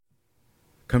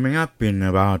Coming up in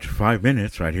about 5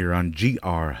 minutes, right here on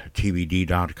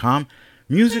grtvd.com,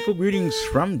 musical greetings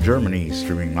from Germany,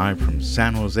 streaming live from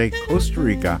San Jose, Costa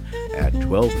Rica at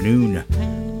 12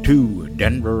 noon to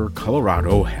Denver,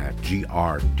 Colorado at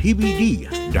grtvd.com.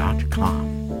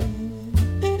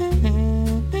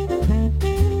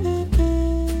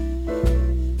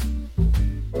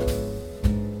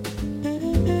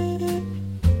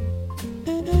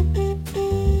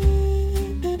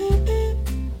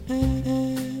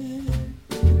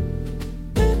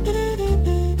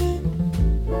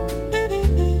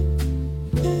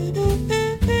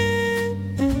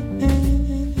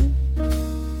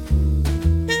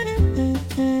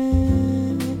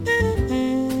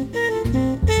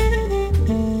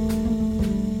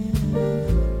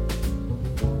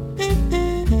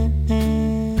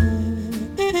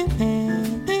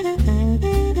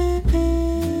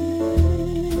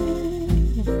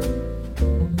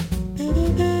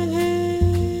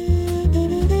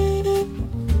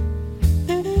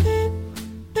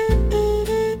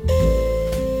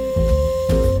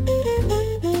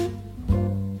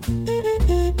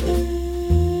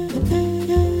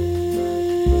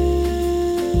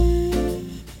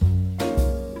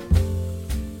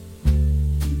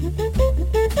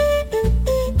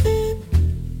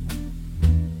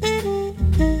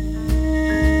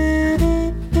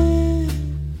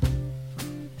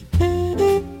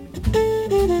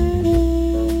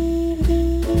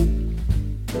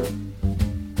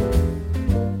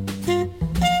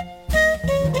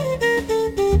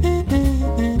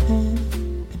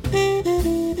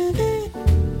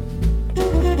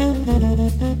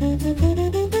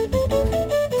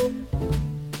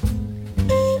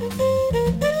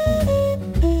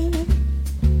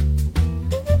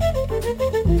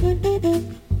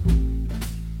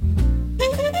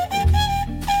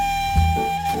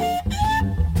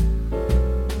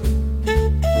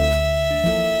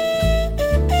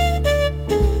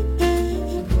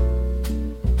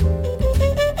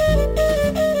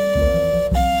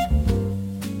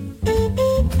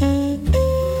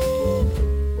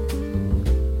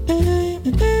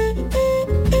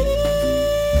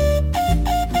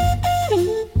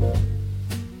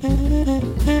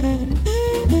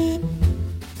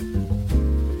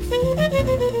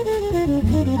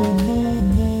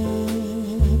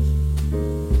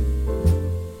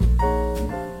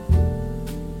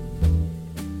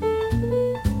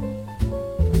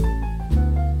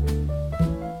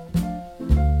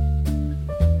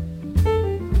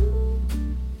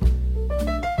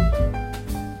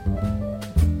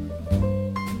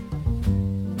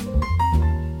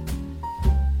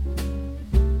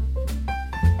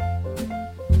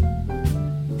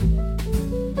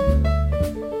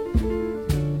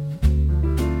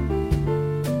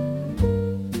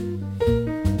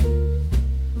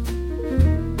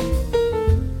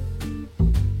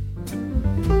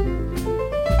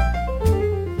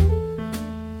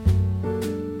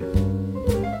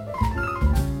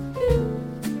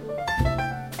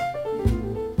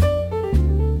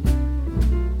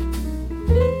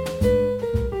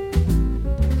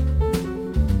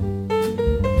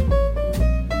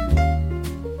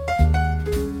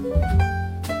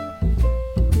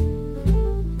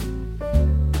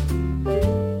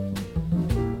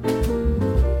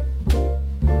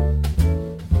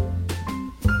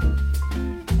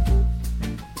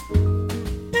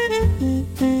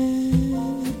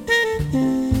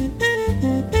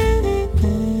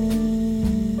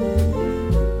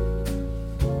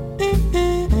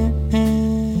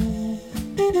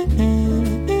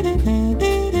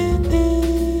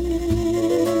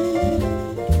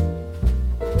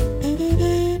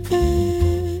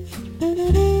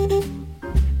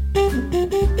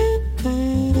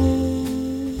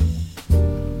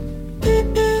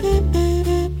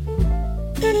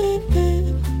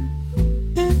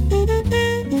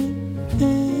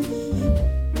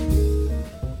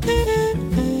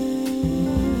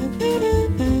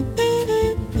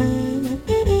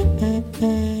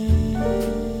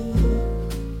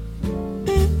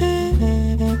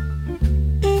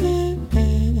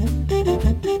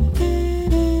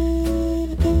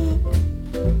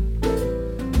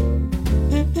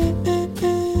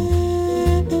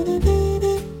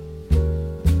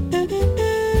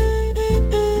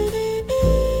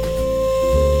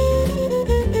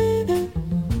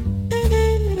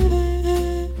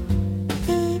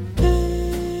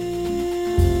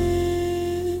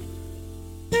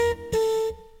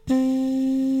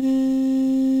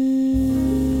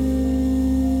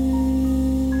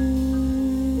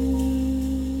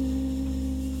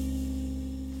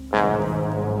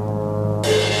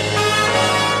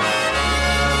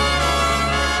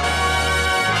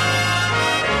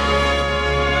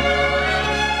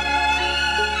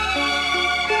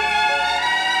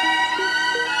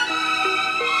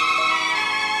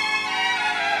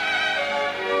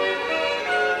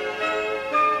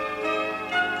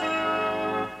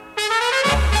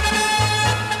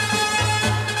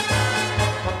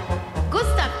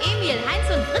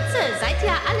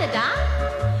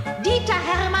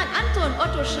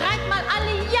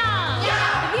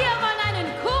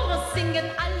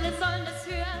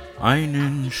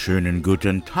 Einen schönen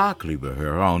guten Tag, liebe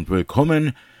Hörer, und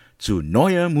willkommen zu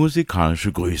neue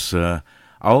musikalische Grüße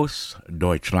aus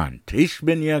Deutschland. Ich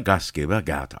bin Ihr Gastgeber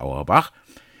Gerd Auerbach.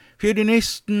 Für die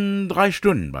nächsten 3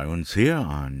 Stunden bei uns hier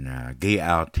an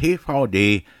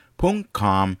grtvd.com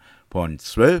von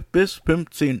 12 bis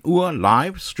 15 Uhr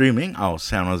Livestreaming aus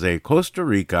San Jose, Costa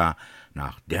Rica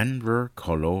nach Denver,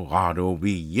 Colorado,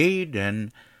 wie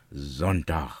jeden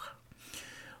Sonntag.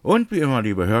 Und wie immer,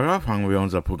 liebe Hörer, fangen wir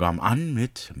unser Programm an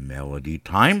mit Melody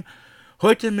Time.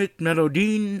 Heute mit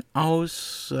Melodien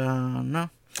aus,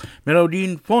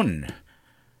 Melodien von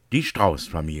die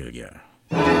Strauß-Familie.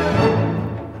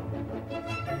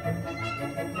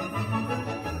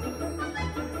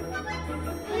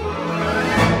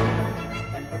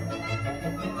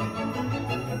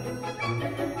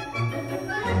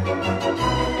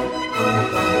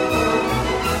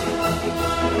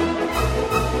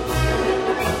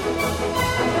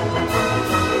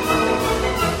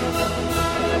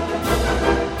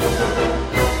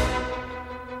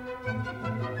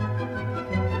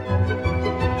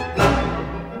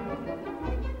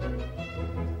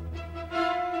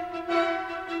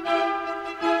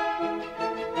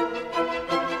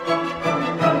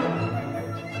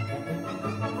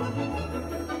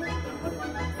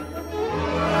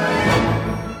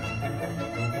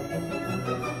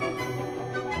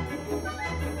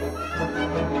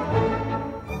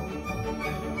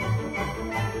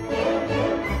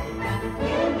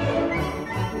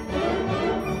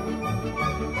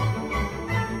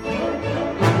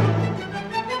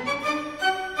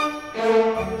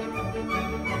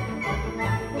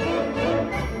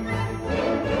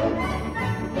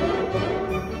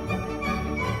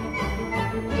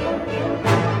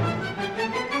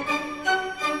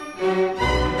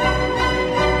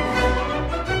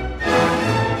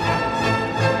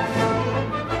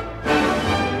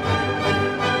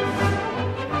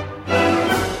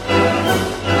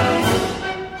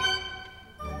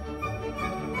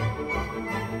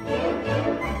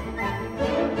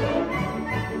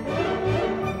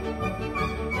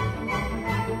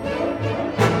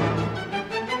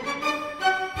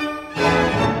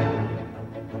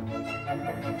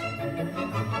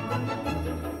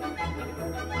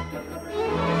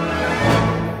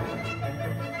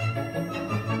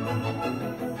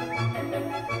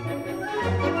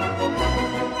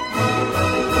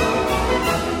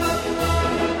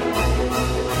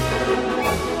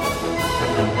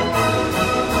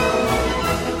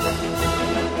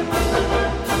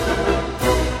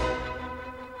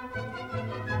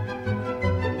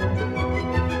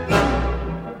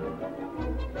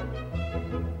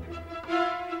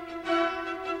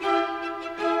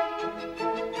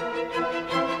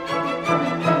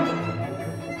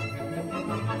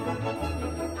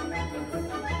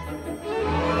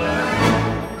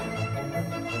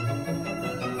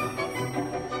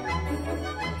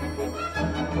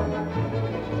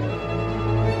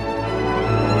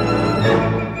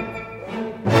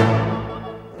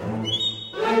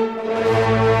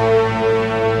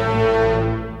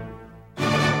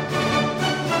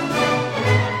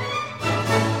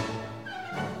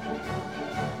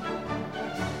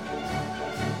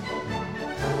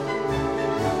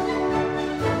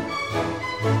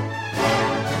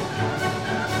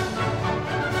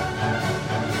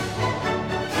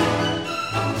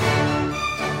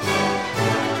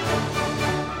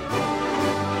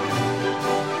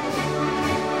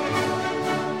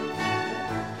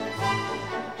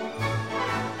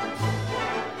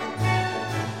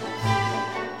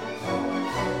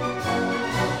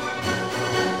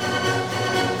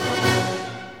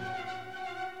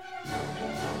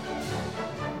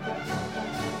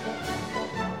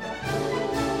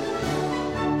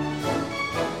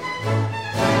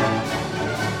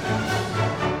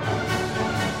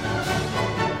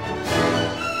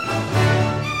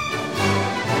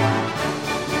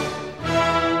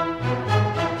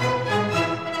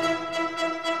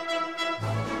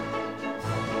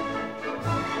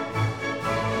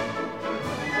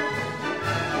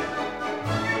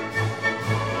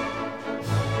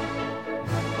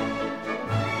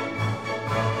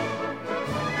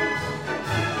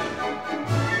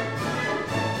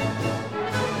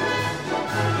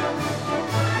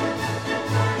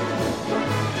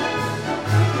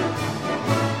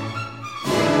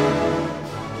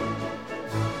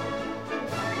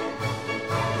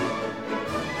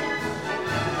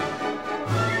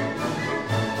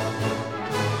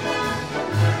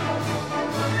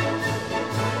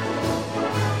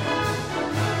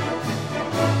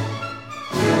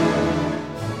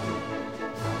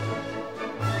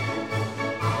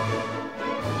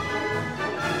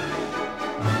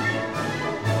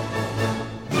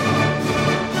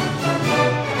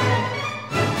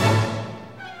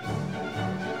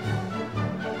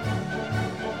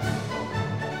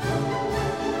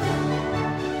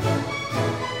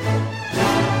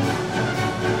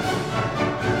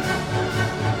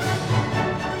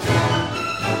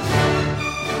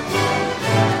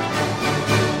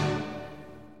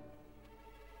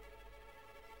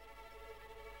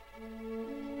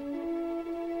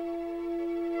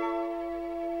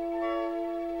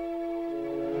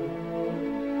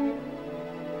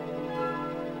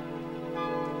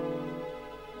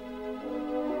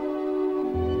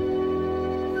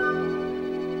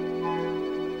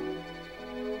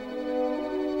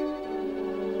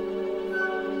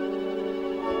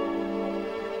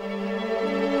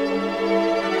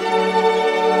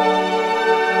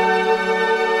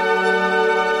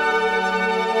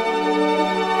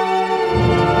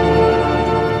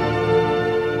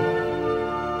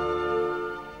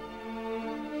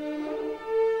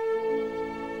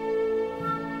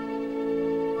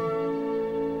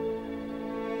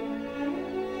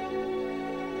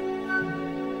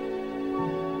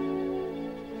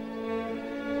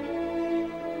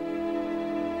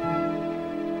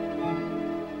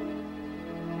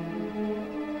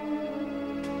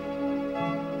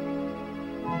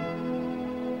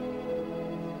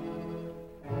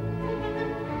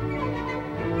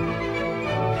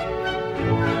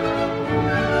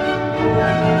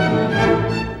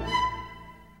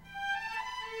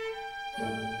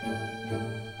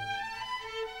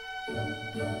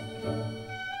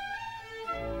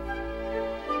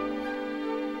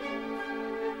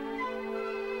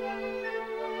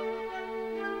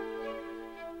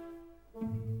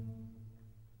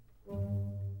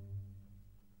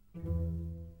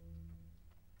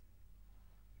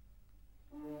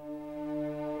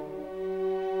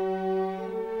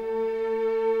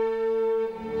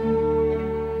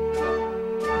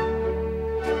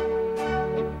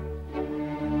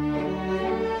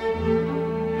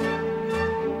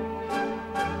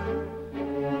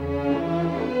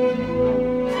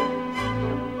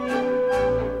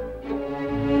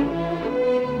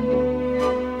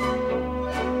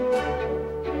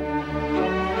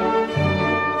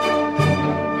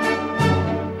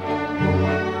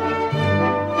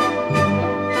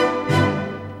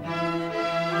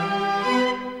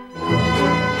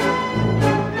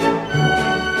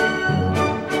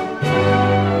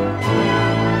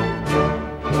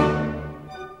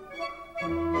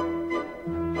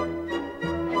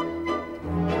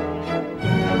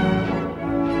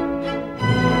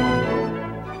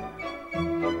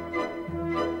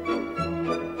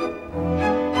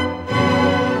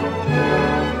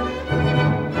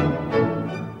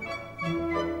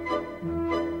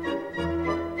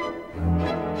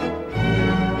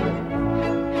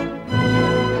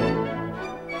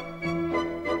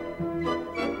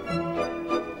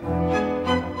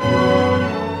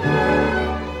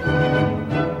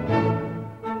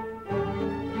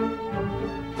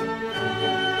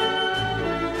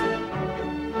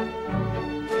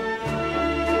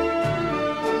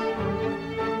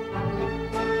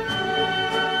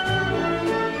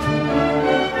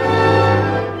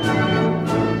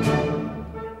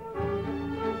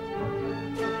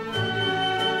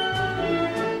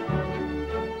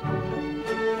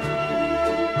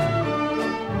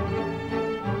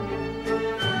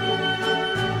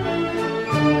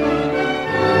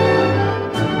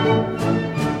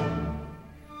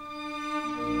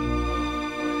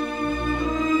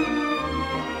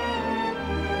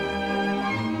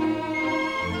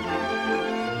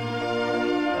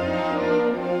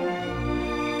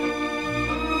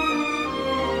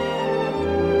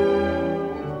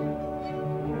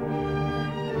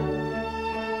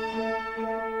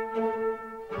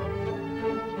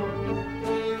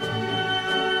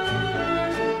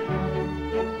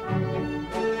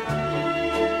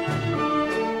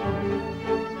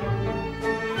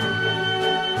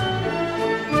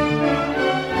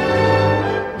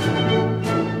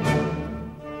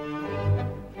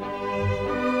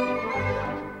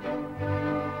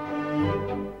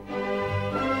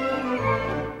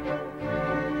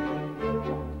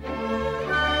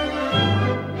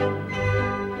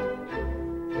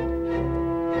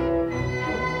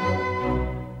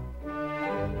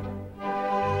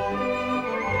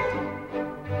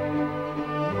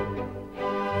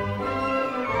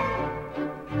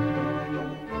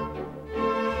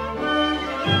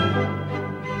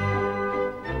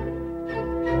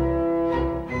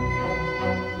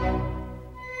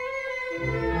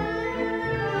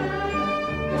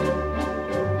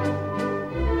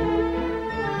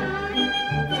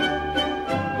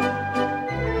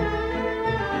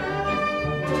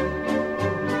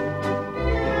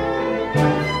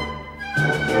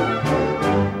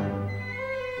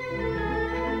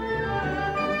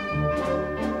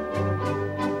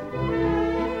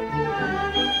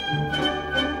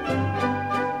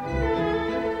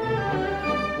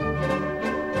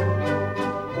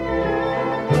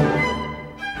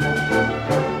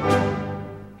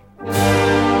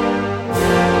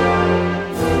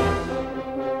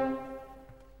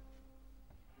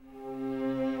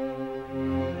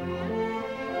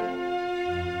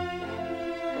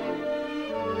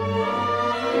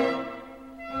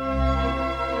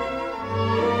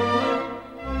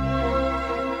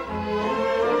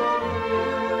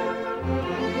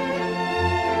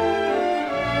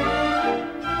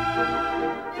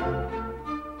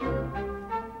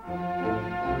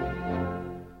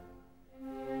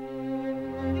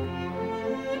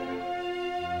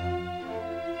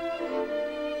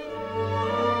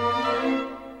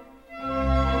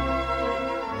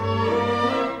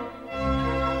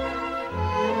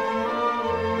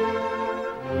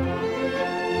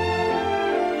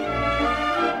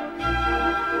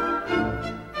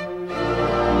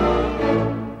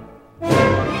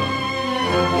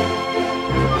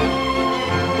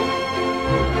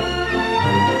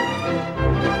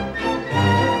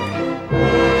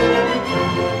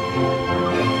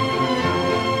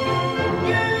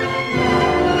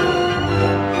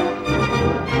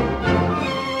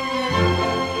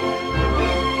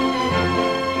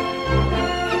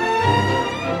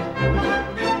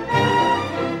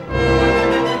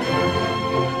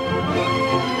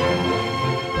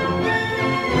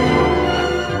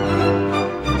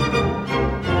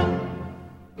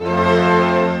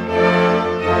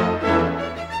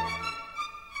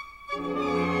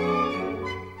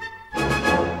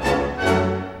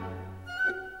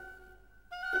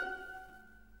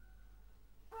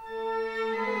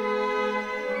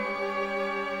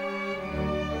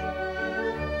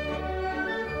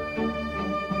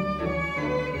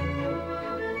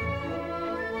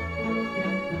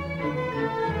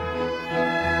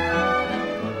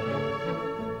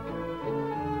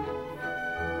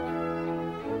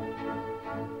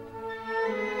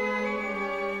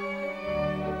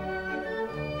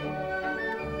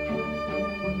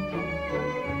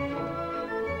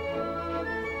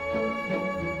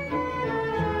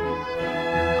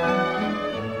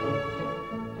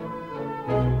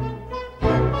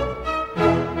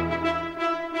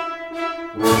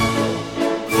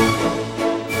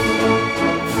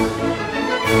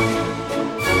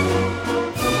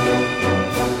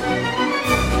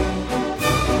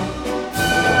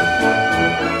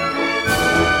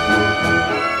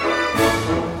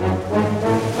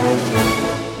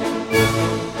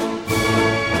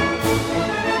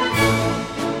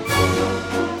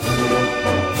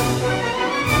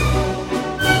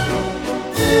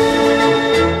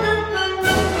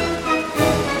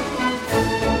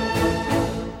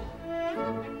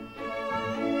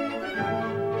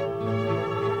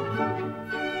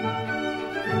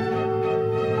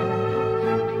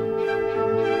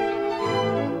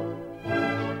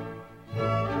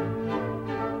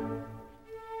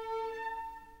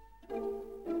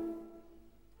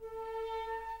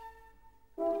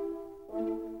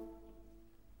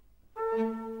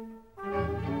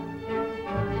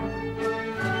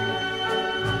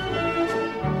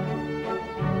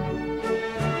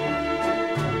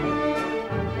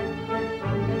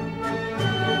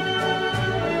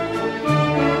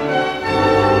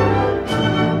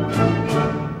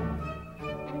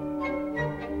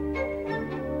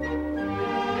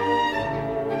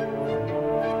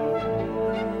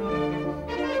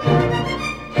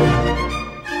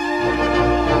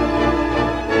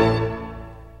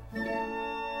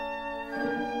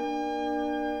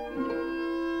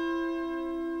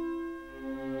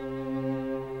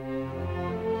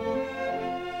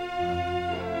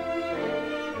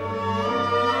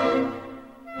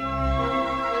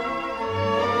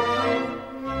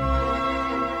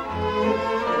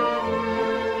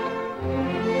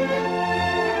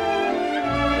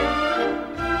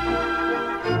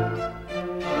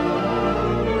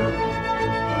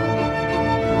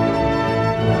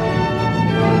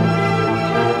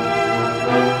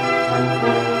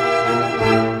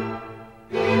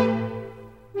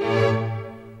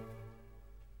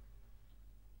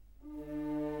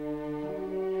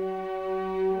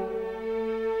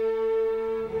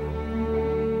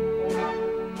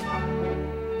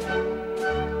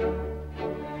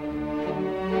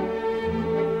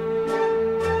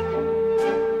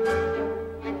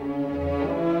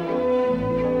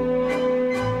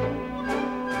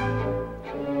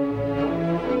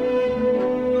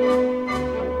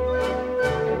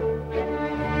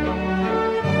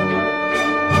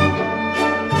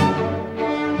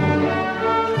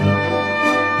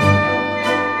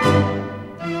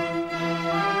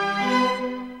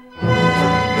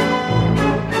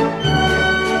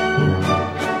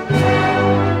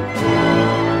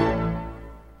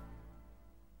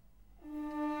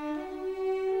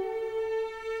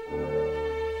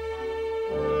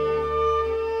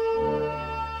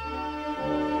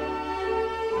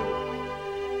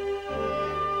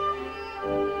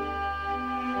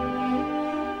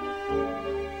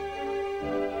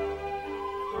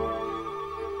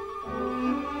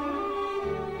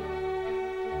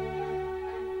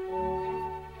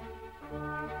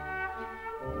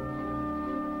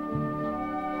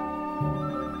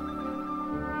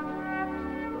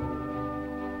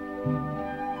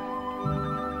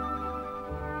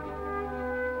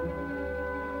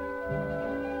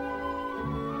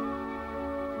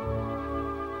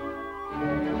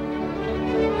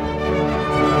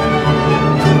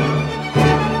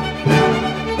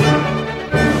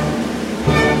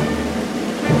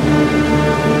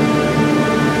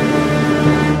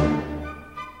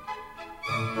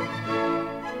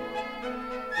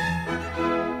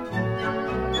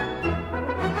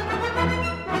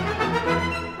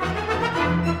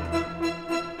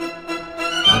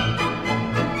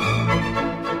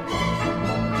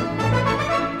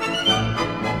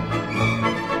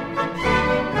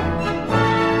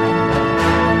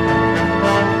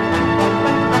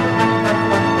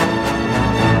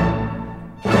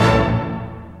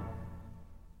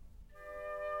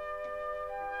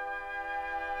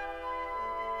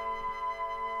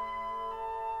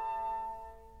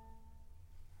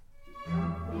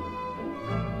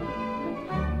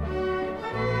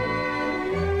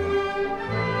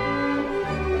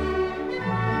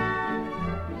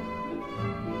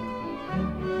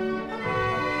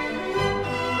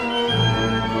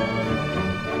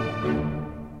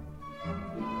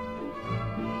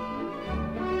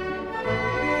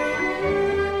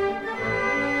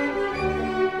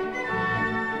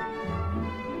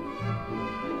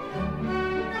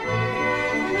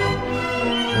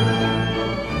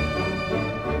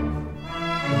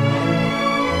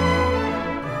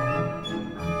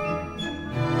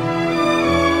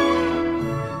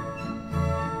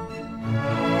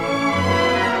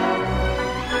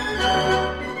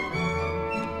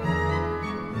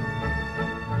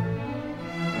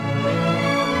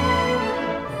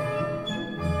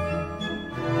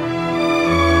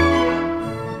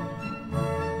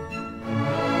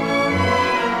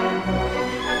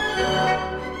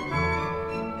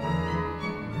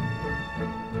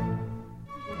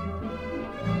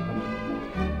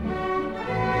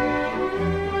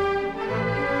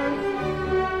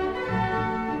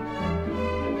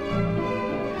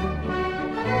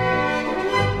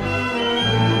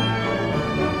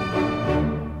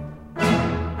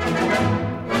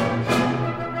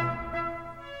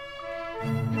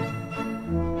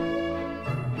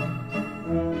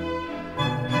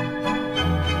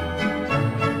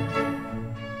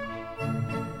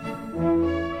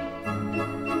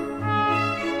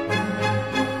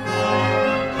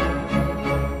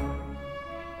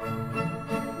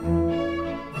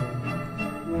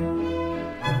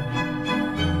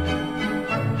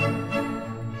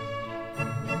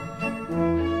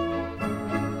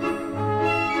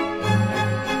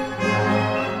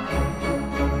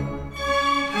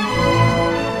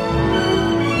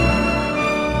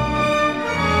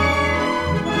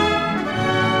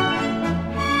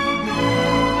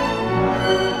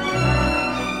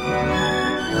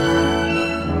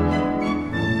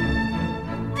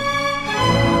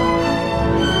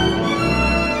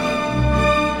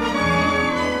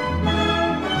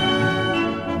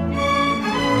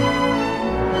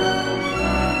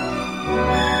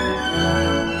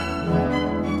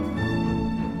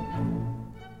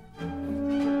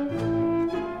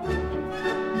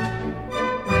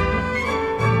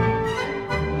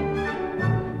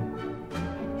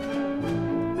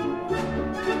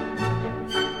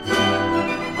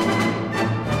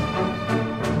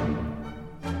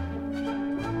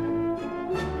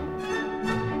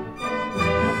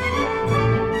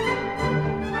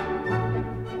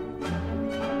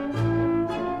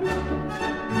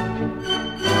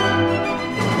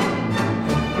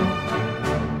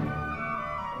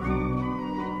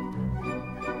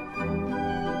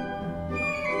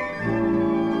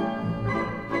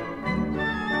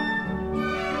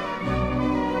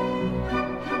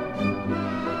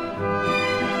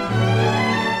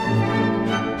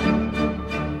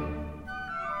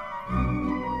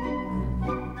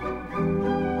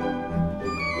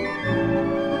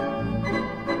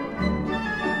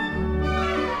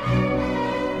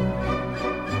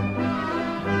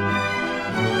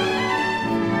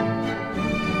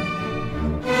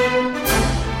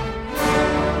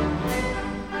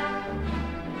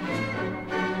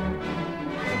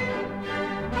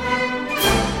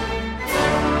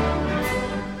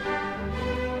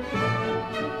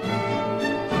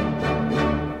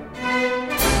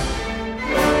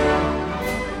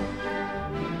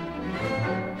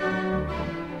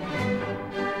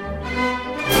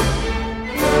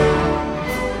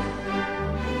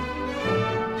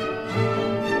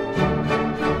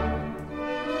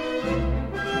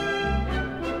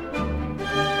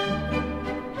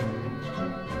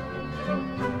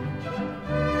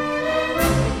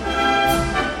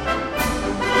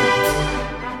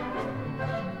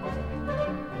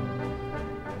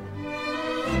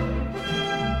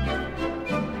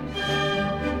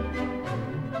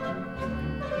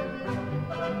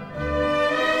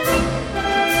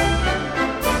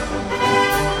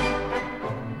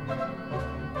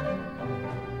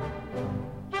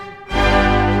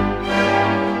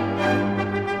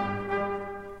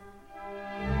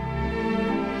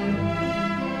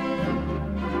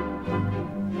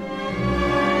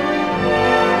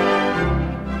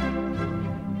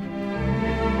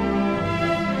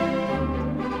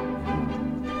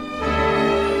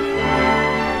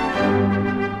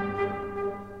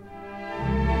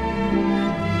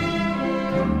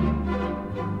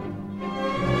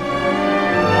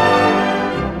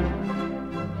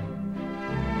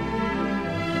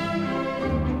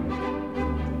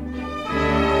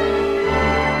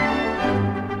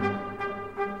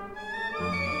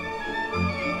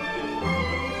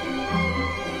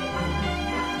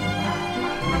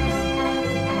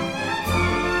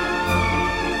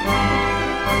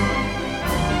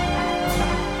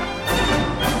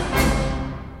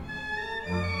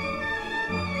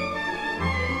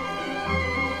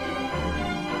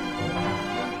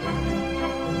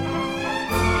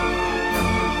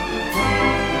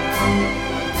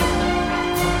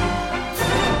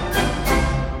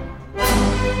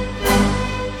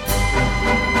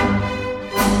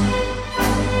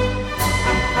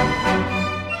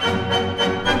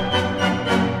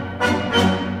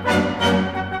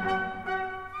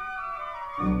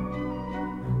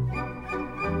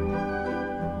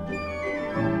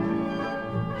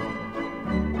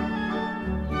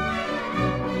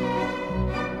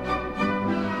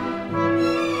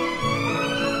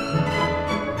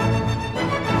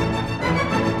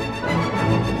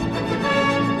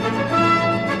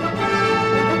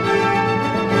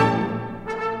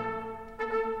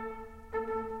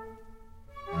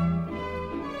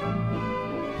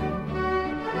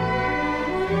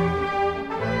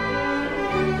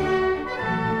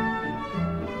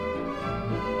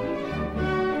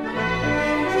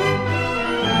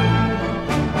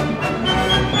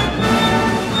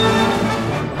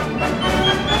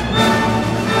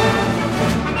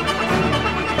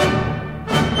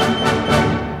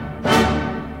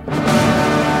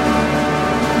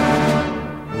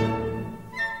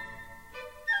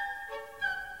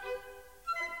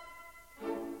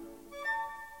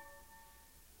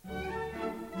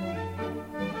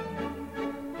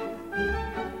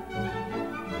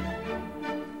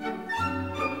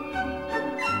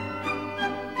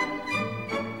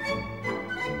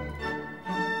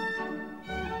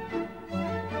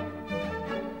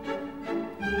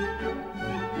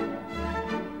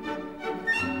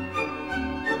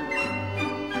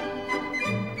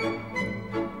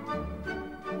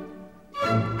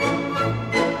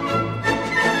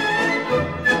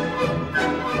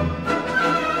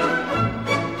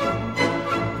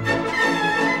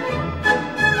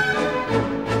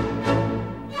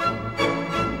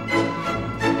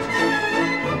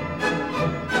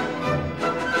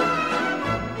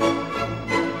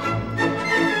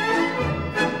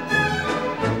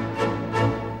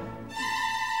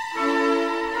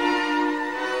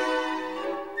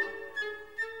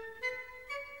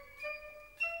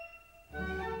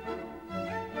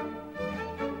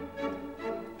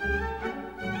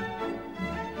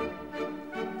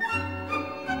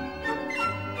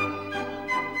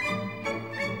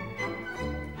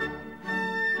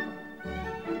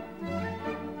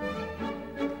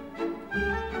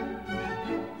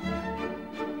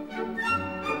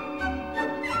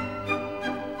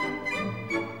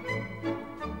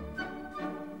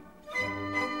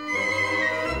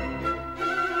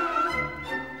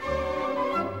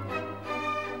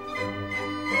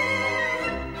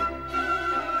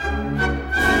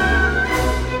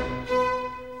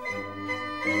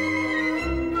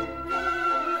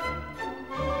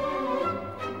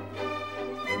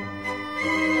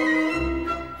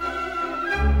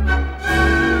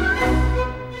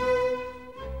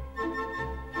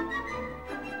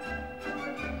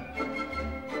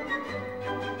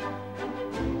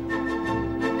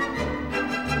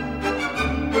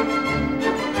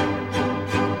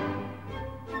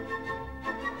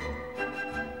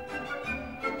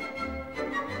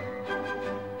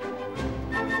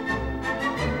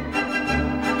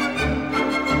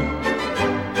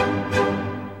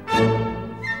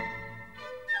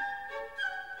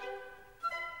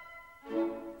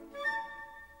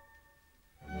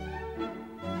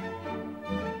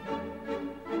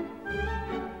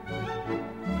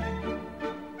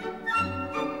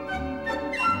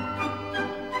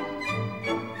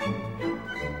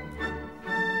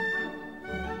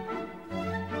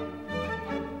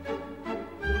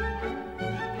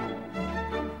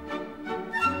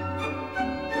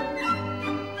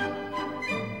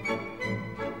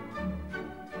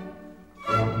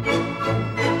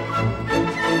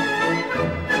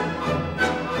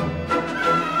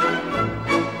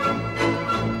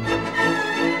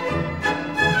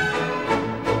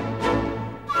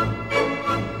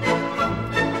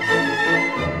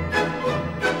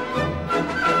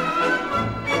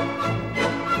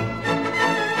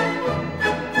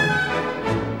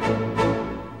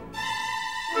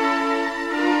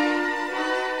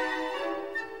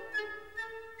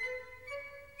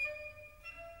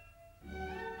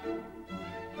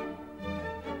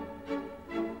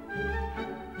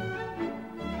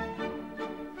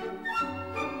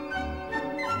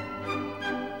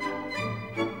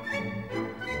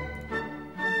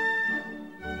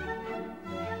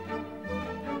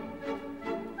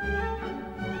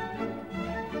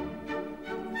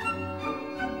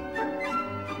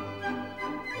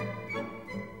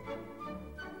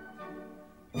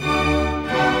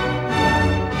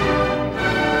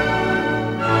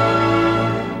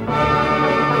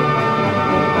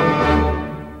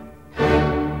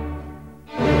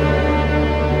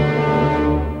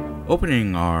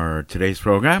 Opening our today's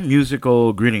program,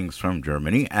 musical greetings from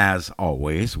Germany, as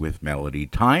always with Melody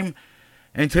Time,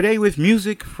 and today with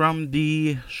music from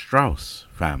the Strauss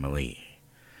family.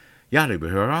 Ja, liebe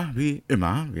Hörer, wie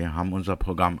immer, wir haben unser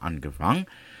Programm angefangen.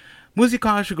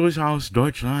 Musikalische Grüße aus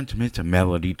Deutschland mit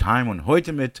Melody Time und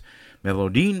heute mit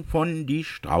Melodien von die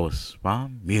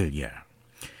Strauss-Familie.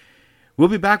 We'll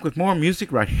be back with more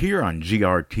music right here on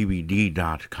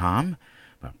grtvd.com,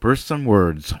 but first some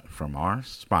words from our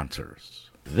sponsors.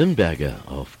 Wimberger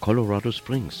of Colorado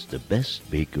Springs, the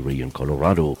best bakery in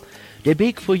Colorado. They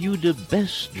bake for you the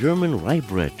best German rye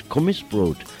bread,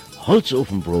 Kommissbrot,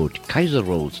 Holzofenbrot, Kaiser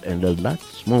rolls, and a lot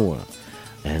more.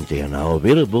 And they are now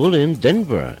available in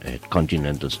Denver at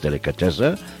Continental's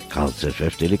Delicatessen, Carl's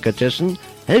FF Delicatessen,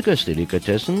 Helga's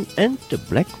Delicatessen, and the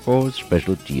Black Forest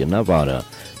Specialty in Nevada.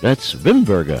 That's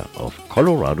Wimberger of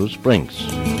Colorado Springs.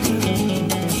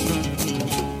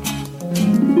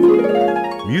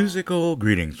 Musical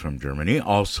greetings from Germany,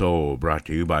 also brought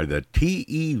to you by the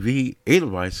TEV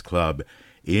Edelweiss Club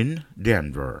in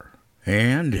Denver.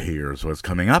 And here's what's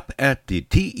coming up at the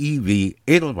TEV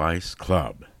Edelweiss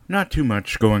Club. Not too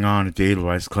much going on at the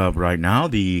Edelweiss Club right now.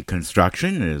 The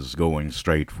construction is going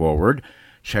straight forward.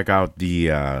 Check out the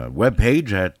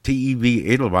webpage at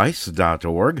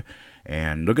tevedelweiss.org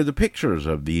and look at the pictures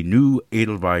of the new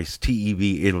Edelweiss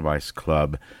TEV Edelweiss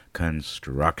Club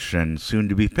construction, soon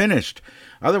to be finished.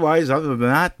 Otherwise, other than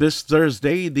that, this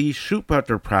Thursday, the shoe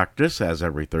putter practice, as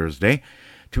every Thursday,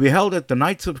 to be held at the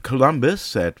Knights of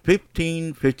Columbus at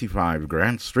 1555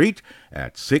 Grant Street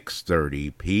at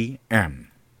 6:30 p.m.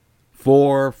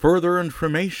 For further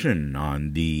information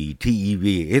on the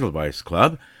TEV Edelweiss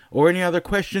Club or any other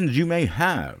questions you may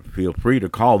have, feel free to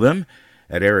call them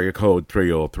at area code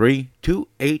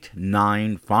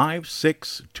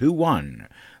 303-289-5621.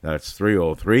 That's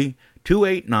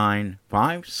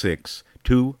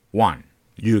 303-289-5621.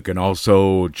 You can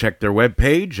also check their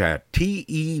webpage at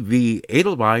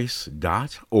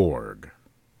tevedelweiss.org.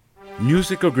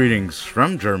 Musical greetings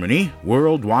from Germany,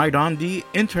 worldwide on the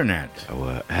internet.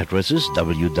 Our address is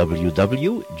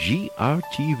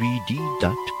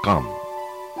www.grtvd.com.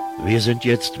 Wir sind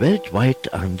jetzt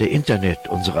weltweit an der Internet.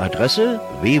 Unsere Adresse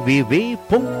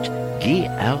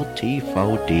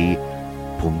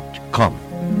www.grtvd.com.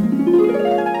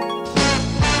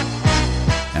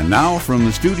 And now from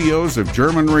the studios of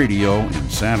German Radio in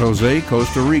San Jose,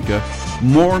 Costa Rica,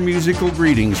 more musical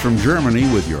greetings from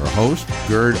Germany with your host,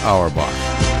 Gerd Auerbach.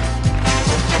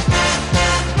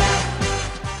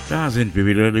 Da sind wir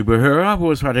wieder, liebe Hörer,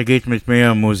 wo es weitergeht mit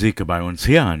mehr Musik bei uns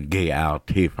hier an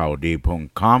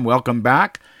grtvd.com. Welcome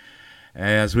back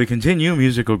as we continue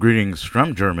musical greetings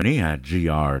from Germany at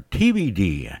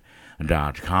grtvd.com.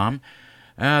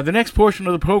 The next portion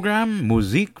of the program,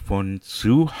 Musik von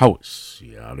zu Haus.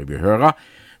 Ja, liebe Hörer,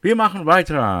 wir machen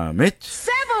weiter mit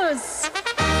Servus,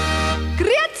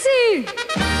 Grüezi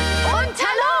und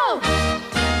Hallo.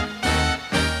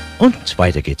 Und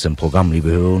weiter geht's im Programm, liebe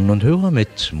Hörerinnen und Hörer,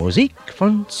 mit Musik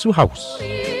von zu Haus.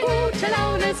 Gute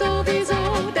Laune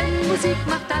sowieso, denn Musik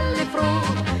macht alle froh.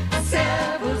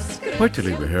 Servus, Grüezi. Heute,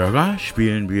 liebe Hörer,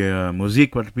 spielen wir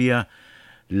Musik, was wir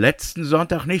letzten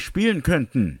Sonntag nicht spielen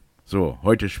könnten. So,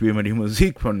 heute spielen wir die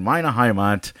Musik von meiner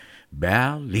Heimat,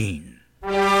 Berlin.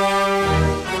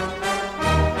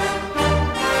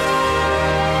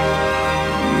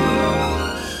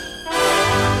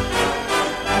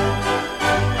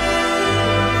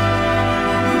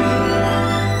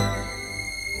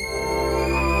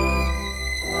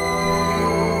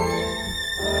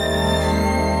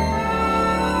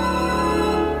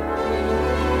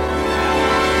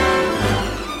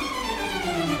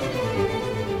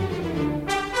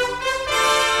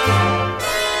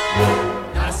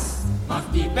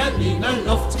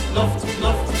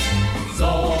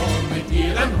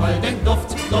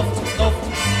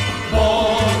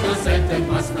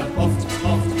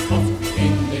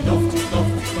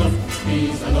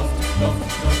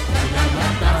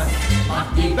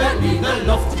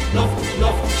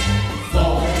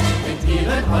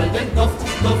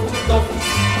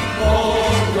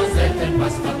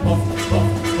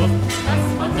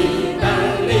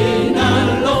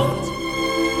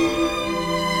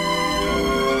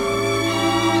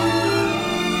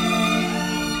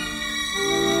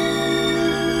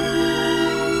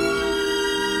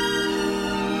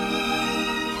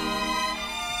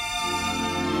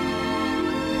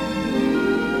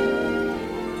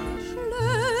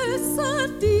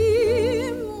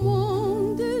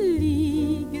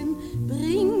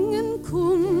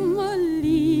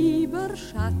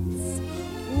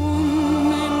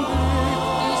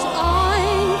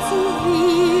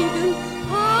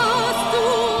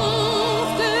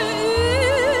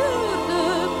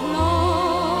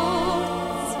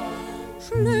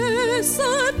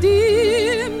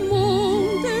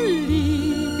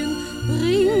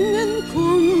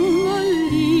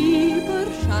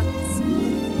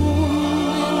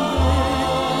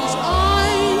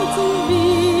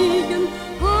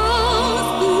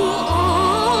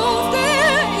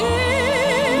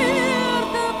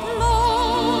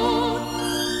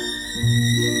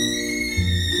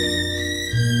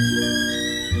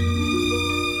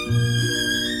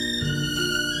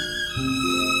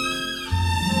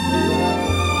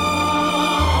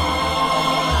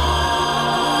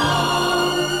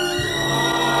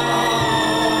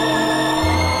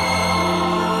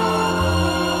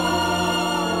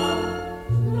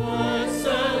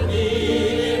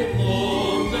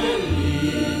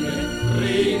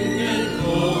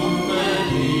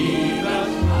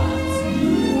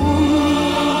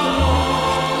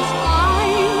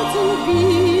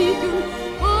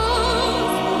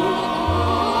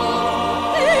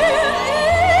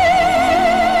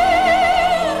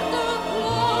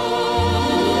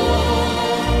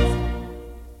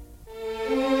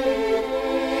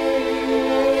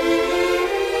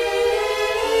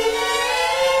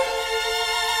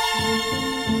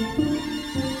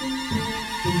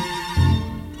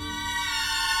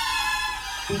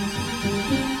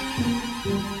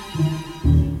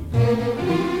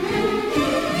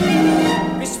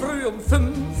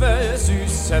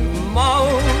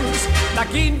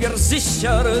 Gehen wir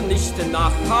sicher nicht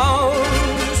nach Haus,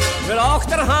 wenn auch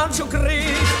der Hahn schon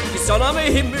kräht, die Sonne am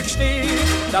Himmel steht,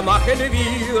 da machen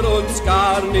wir uns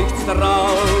gar nichts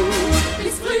draus.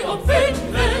 Bis früh um 5,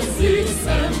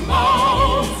 süße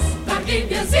Maus, da gehen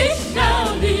wir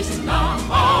sicher nicht nach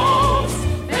Haus,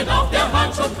 wenn auch der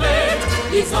Hahn schon kräht,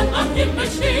 die Sonne am Himmel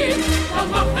steht, da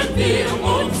machen wir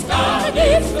uns gar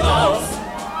nichts draus.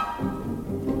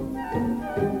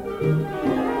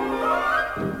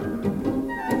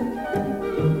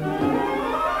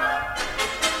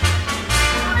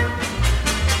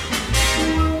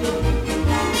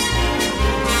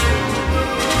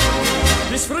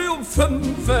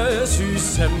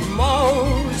 Süße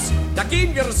Maus, da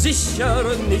gehen wir sicher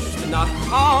nicht nach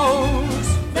Haus.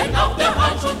 Wenn auch der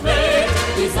Hahn schon kräht,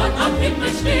 die Sonne am Himmel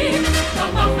steht,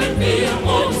 dann machen wir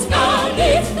uns gar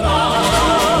nichts draus.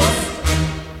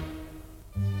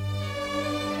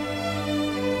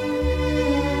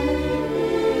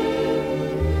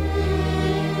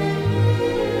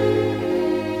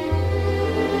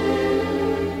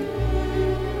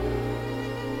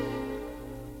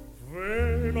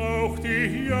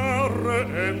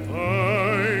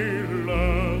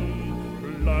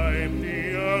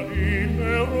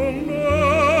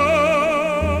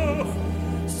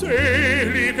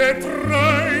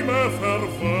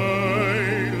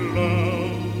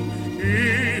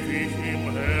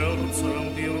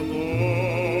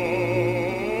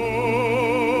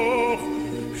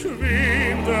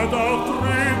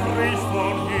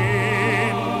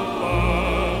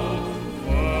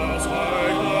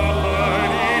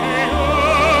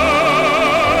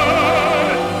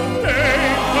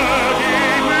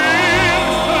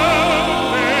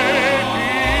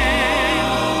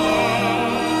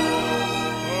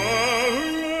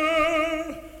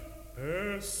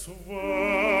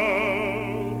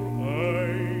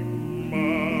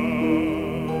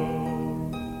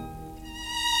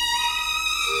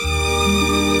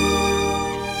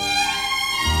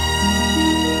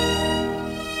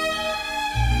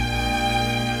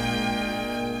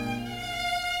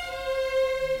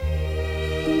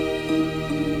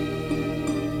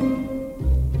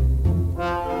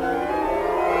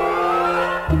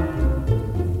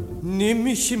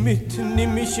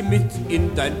 Nimm mich mit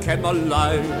in dein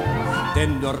Kämmerlein,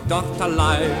 denn nur dort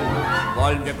allein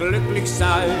wollen wir glücklich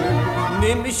sein.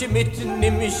 Nimm mich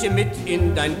mit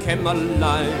in dein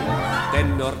Kämmerlein,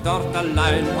 denn nur dort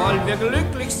allein wollen wir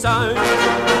glücklich sein.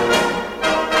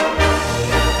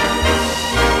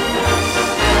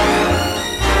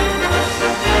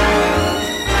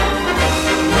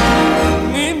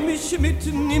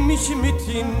 Nimm mich mit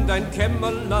in dein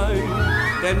Kämmerlein,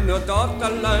 denn nur dort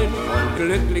allein wollen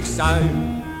glücklich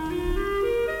sein.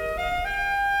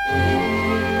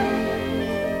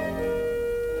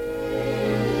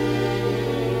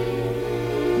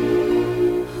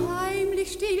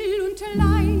 Heimlich, still und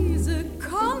leise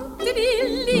kommt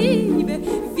die Liebe,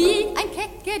 wie ein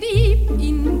kecker Dieb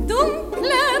in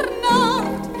dunkler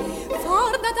Nacht,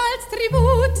 fordert als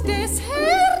Tribut des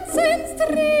Herzens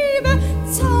Triebe,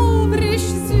 zauberisch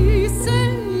süße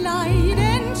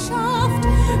Leidenschaft,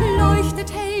 leuchtet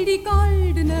hell die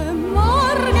goldene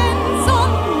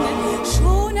Morgensonne,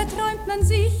 schon erträumt man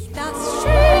sich das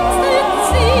schönste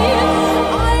Ziel,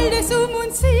 alles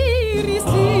uns her ist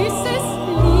süßes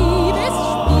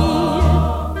Liebesspiel.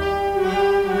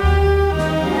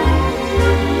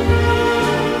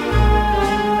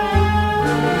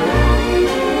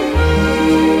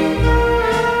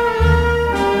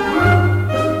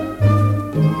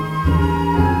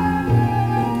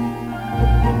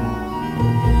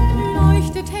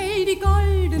 Leuchtet hell die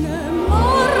goldene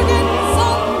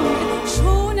Morgensonne,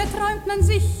 schon erträumt man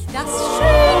sich das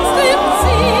schönste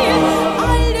Ziel,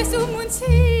 alles uns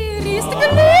her ist Glück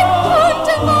und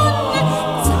Wonne,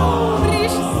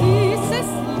 zauberisch süßes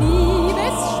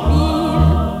Liebesspiel.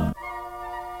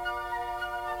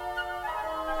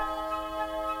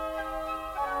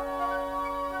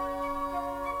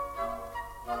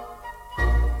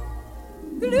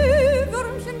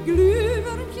 Glühwürmchen,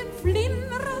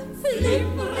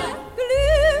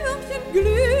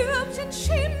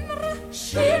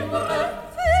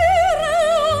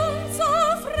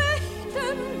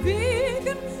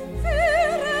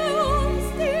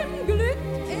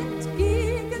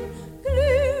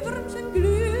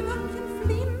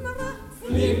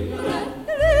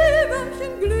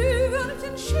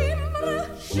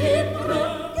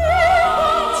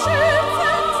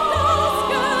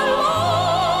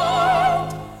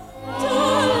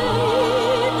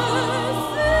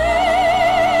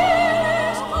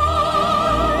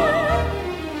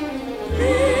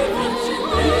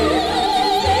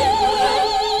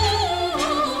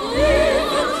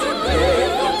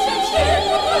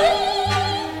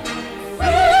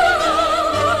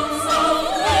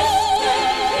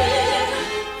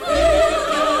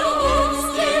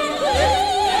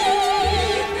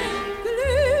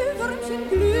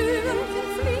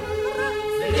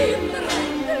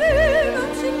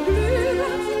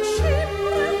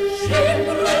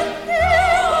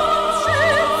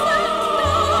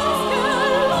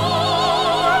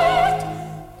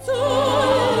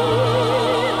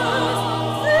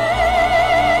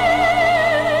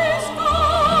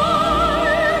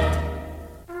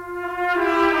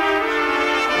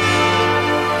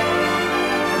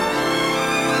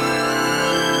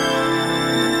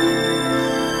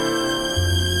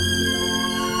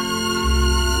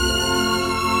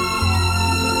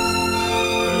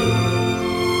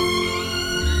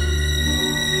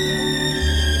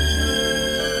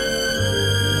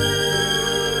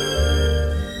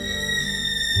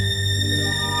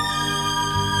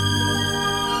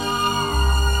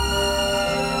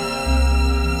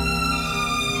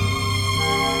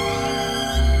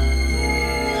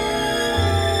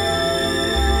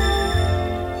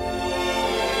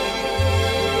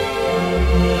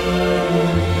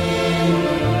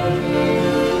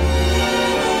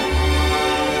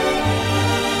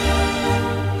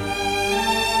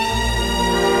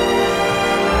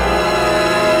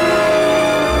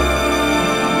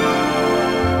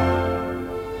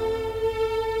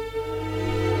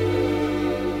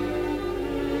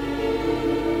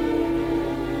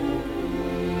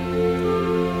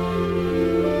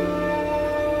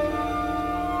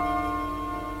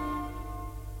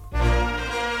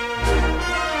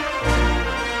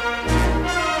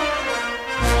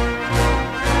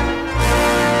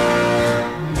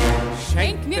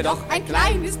 mir doch ein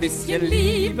kleines bisschen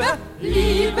Liebe,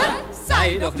 Liebe,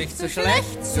 sei doch nicht so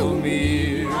schlecht zu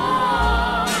mir.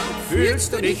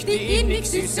 Fühlst du nicht die innig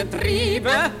süßen Triebe,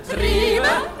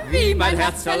 Triebe, wie mein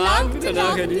Herz verlangt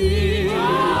nach dir?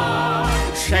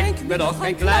 Schenk mir doch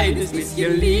ein kleines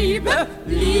bisschen Liebe,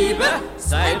 Liebe,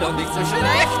 sei doch nicht so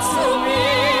schlecht zu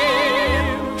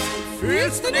mir.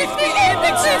 Fühlst du nicht die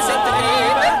innig süßen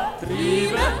Triebe,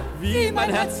 Triebe, wie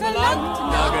mein Herz verlangt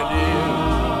nach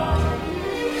dir?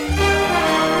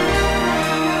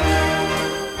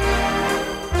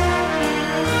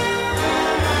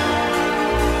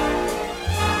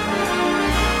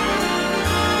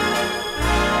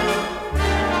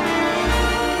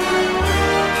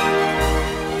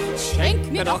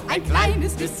 Schenk mir doch ein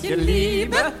kleines bisschen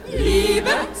Liebe,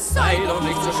 Liebe, sei doch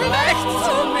nicht so schlecht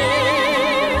zu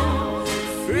mir.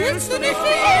 Fühlst du nicht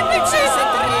die innig süße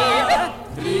Triebe,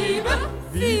 Triebe,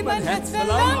 wie mein Herz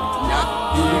verlangt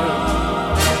nach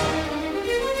dir?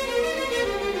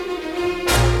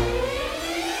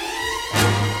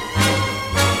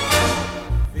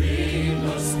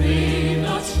 Venus,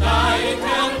 Venus, steig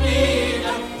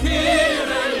hernieder,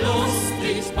 kehre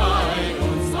lustig bei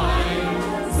uns ein.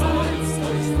 Sollst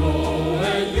durch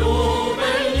frohe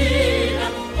Jubellieder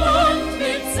und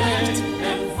mit Zelt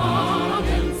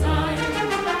empfangen sein.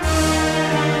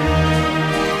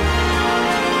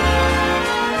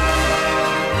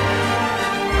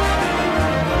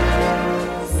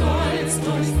 Sollst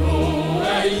durch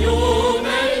frohe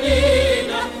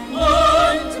Jubellieder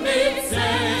und mit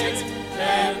Zelt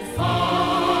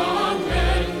empfangen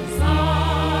sein.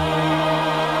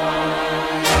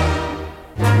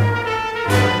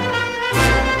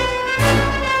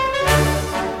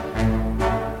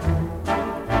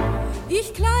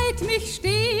 Ich kleid mich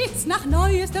stets nach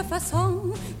neuester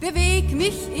Fasson, beweg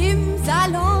mich im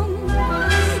Salon.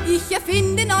 Ich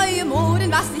erfinde neue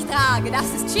Moden, was ich trage, das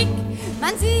ist schick,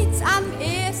 man sieht's am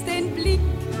ersten Blick.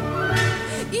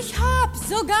 Ich hab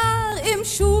sogar im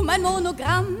Schuh mein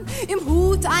Monogramm, im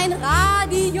Hut ein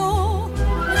Radio.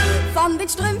 Von den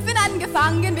Strümpfen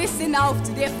angefangen bis hinauf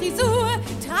zu der Frisur,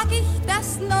 trag ich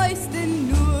das Neueste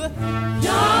nur.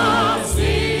 Ja,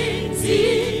 sehen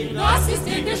Sie, das ist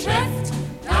Ihr Geschäft,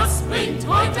 das bringt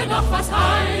heute noch was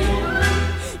heim.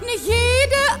 Nicht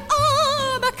jede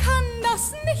aber kann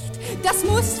das nicht, das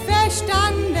muss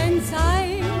verstanden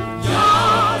sein.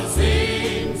 Ja,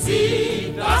 sehen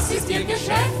Sie, das ist Ihr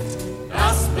Geschäft,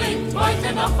 das bringt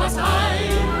heute noch was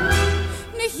heim.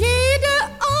 Nicht jede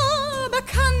aber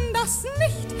kann das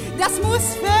nicht, das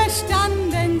muss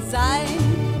verstanden sein.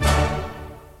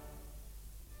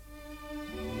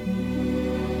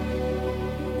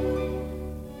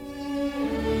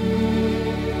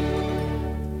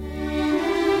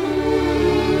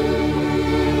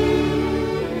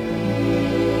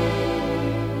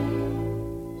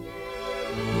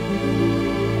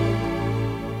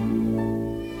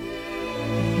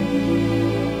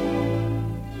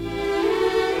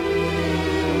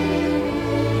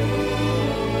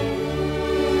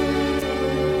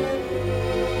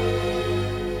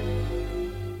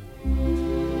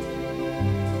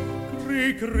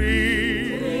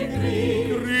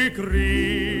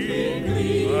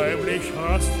 Heimlich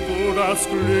hast du das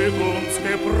Glück uns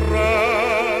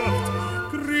gebracht.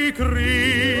 Krieg,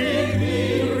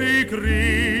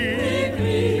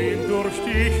 bin durch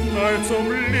dich neu zum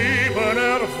Leben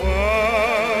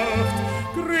erwacht.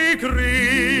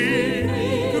 Krieg,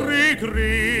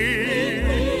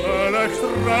 alle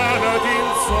strahlet in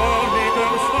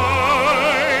sonnigem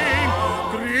Schein.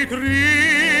 Krieg,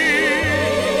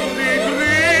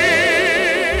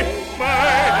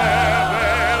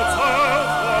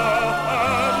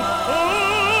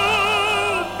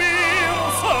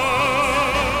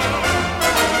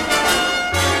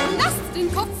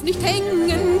 nicht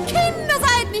hängen, Kinder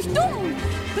seid nicht dumm,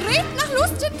 dreht nach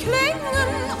lustigen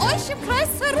Klängen euch im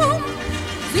Kreis herum.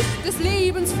 Sich des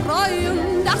Lebens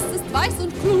freuen, das ist weiß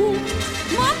und klug,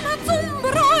 man hat zum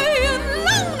Bereuen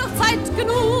lang noch Zeit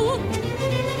genug.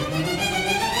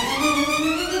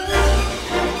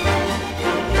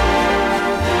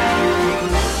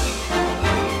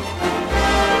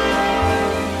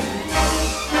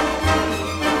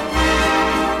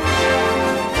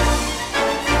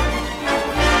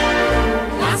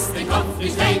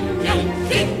 Nicht hängen,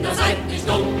 Kinder seid nicht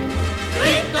dumm,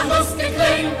 dreht nach lustigen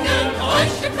Klängen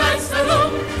euch im Kreis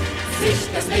herum. Sich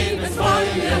des Lebens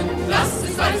freuen, das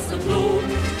ist weiß und klug,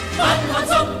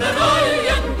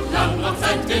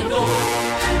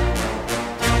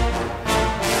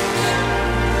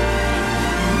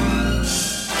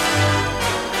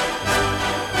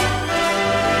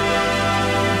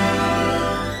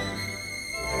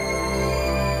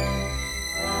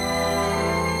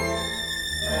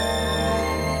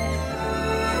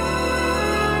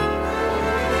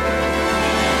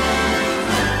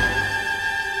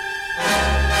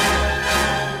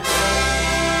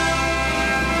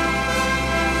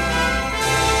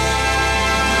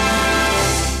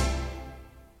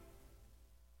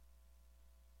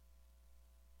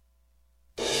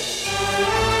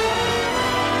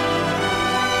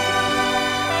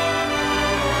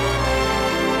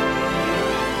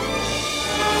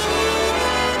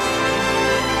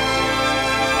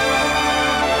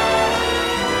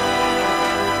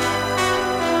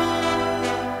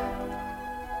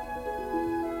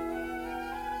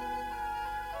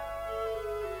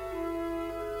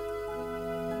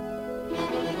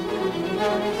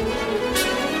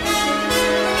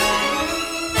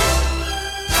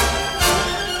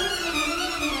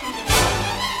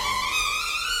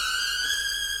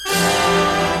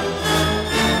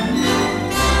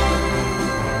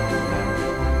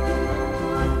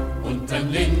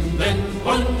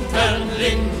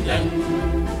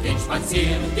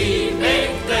 spazieren die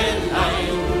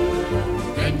Mägdelein.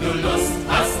 Wenn du Lust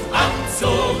hast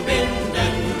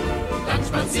anzubinden, dann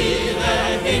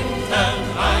spaziere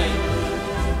hinterein.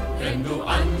 Wenn du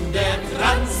an der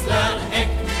Kranzler Eck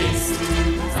bist,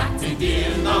 sagt sie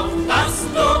dir noch, dass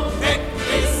du weg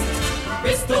bist.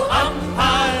 Bist du am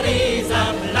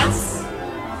Pariser Platz,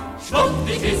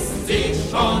 schwuppdig ist sie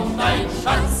schon dein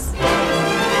Schatz.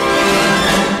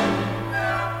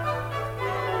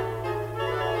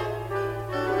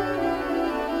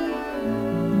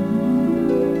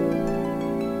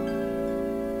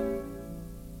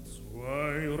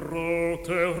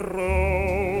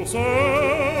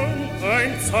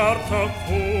 Zarter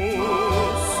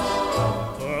Kuss,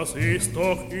 das ist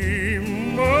doch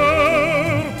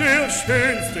immer der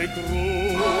schönste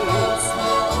Gruß.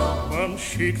 Man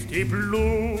schickt die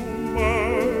Blumen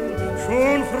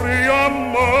schon früh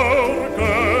am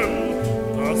Morgen,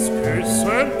 das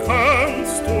Küssen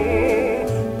kannst du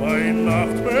bei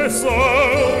Nacht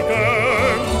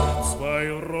besorgen. Zwei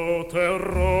rote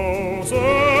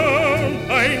Rosen,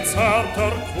 ein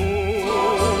zarter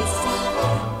Kuss,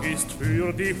 ist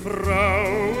für die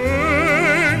Frauen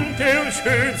der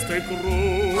schönste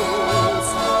Gruß.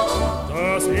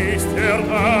 Das ist der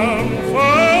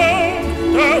Anfang,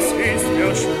 das ist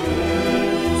der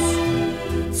Schluss.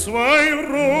 Zwei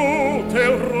rote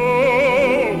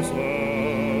Rosen,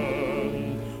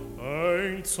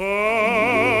 ein zarter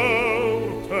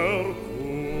Kuss.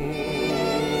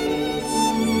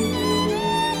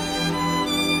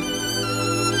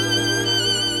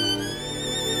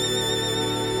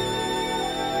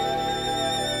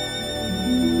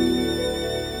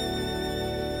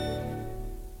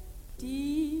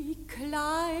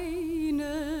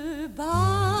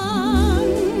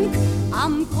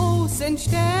 Am großen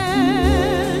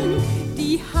Stern,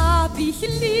 die hab ich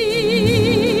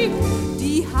lieb,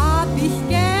 die hab ich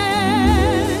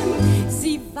gern.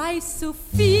 Sie weiß so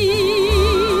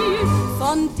viel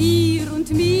von dir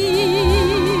und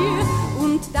mir,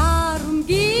 und darum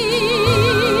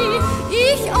geh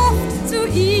ich oft zu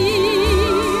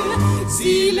ihr.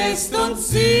 Sie lässt uns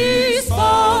süß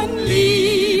von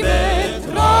Liebe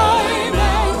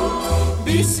träumen,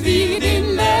 bis wir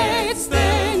den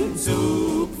letzten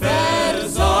Zug versäumen.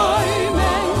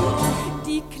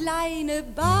 Die kleine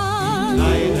Bank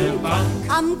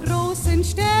am großen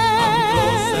Stern,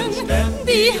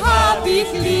 die hab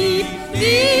ich lieb,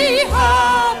 die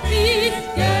hab ich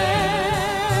gern.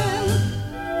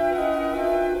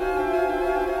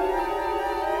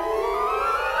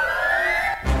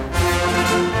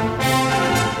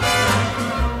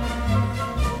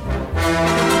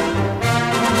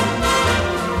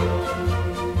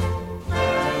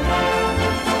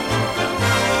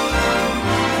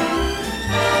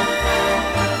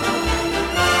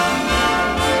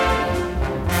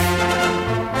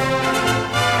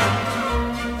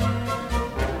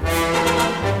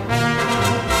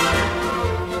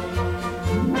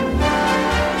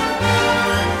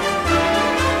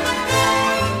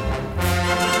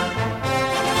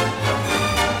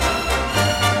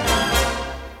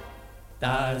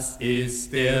 Das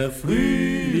ist der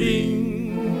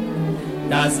Frühling,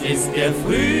 das ist der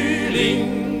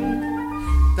Frühling,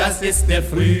 das ist der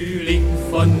Frühling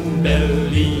von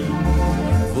Berlin,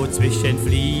 wo zwischen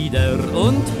Flieder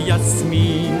und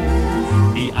Jasmin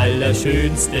die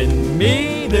allerschönsten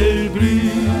Mädel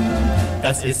blühen.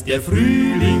 Das ist der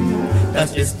Frühling,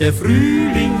 das ist der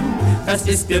Frühling, das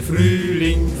ist der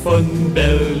Frühling von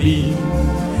Berlin.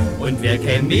 Und wer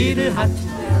kein Mädel hat,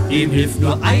 dem hilft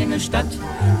nur eine Stadt,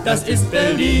 das ist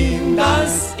Berlin,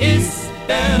 das ist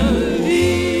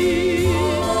Berlin.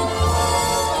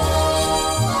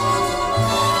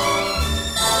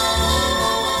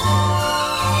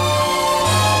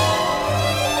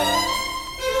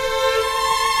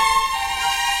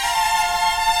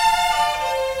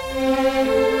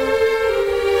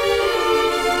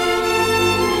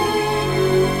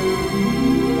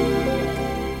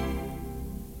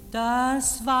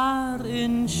 Das war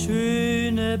in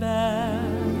Schöneberg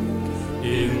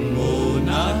im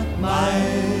Monat Mai.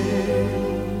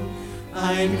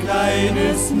 Ein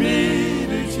kleines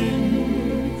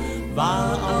Mädchen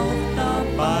war auch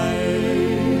dabei.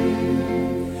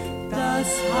 Das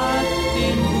hat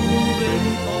den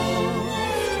Buben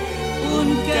oft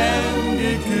und gern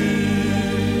geküsst,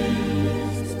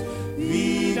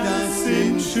 wie das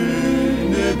in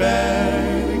Schöneberg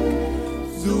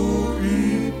so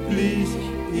üblich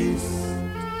ist.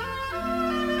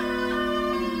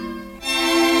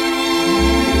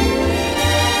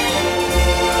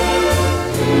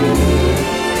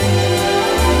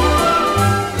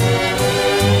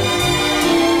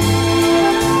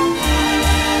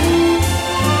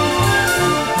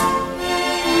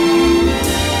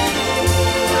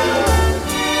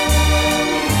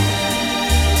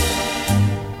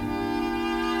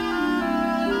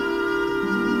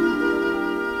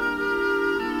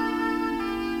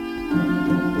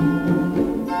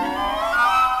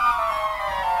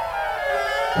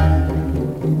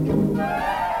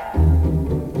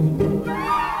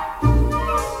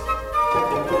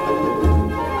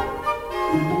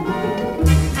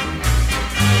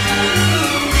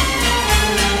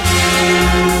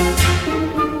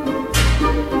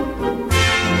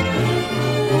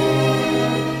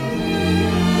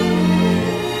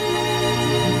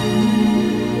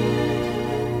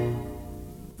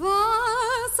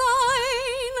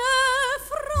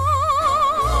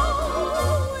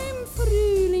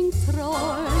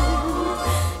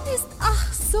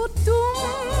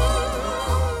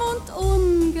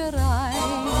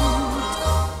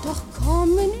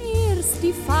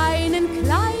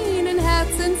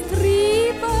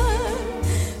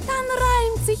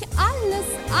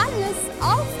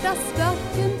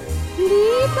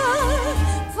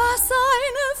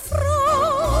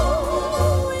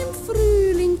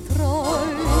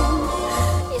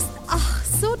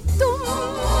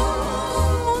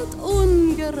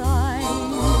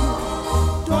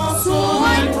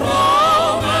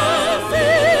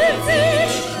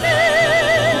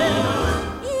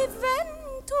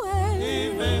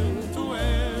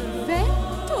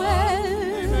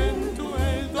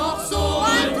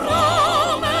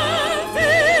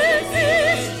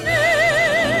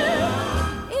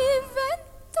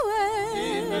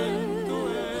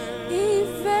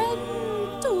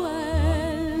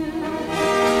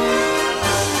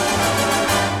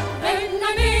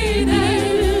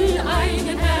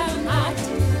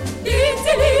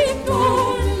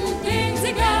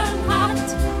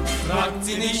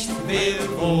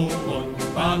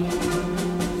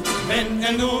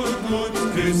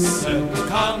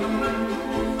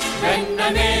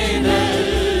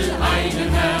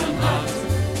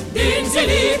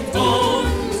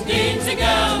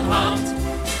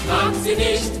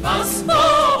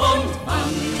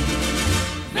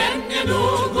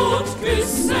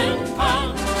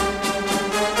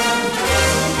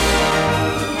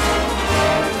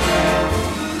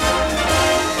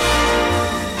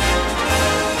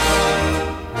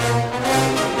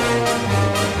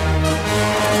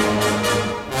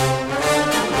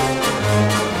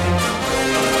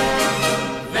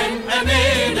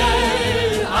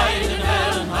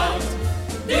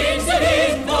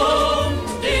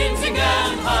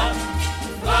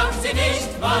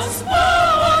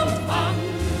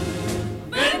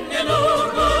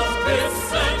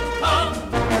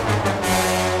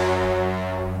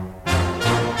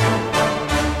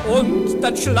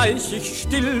 Schleich ich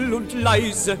still und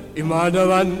leise immer an der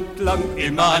Wand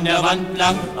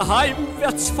lang,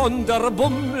 heimwärts von der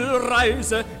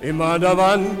Bummelreise, immer an der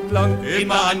Wand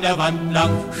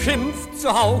lang, schimpft zu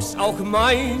Haus auch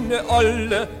meine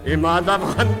Olle, immer an der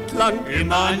Wand lang,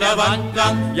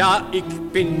 ja, ich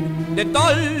bin ne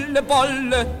dolle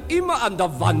Bolle, immer an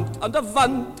der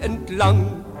Wand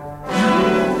entlang.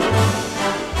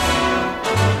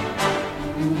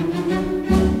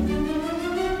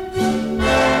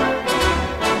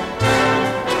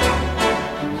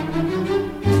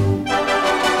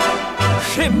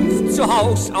 Schimpft zu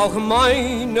Haus auch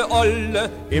meine Olle,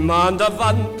 immer an der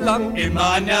Wand lang,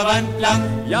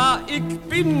 ja, ich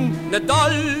bin ne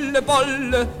dolle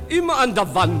Bolle, immer an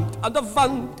der Wand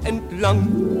entlang.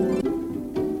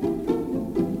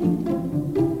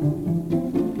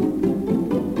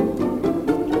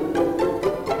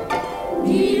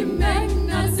 Die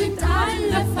Männer sind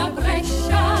alle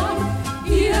Verbrecher,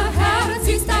 ihr Herz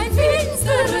ist ein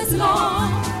finsteres Loch,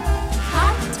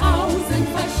 hat 1000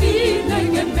 verschiedene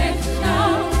Gemächer.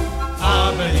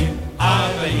 Aber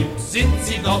lieb sind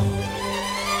sie doch.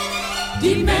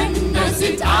 Die Männer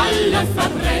sind alle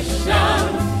Verbrecher,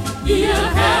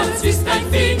 ihr Herz ist ein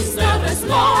finsteres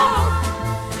Loch,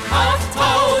 hat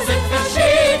 1000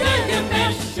 verschiedene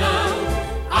Gemächer.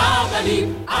 Aber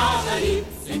lieb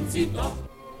sind sie doch.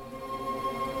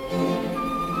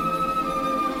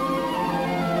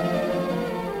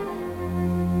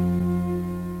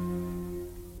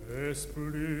 Es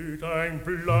blüht ein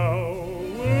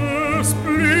blaues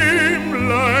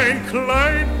Blümlein,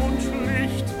 klein und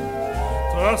schlicht,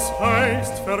 das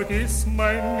heißt, vergiss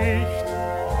mein nicht,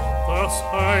 das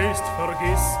heißt,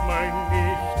 vergiss mein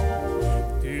nicht.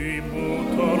 Die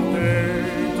Mutter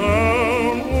denkt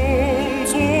an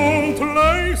uns und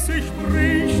leise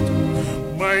spricht,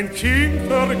 mein Kind,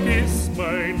 vergiss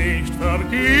mein nicht,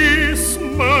 vergiss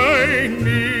mein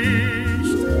nicht.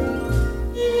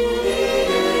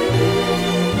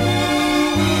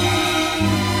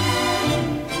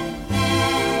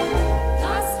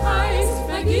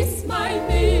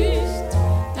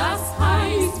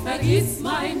 Vergiss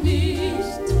mein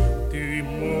nicht. Die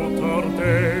Mutter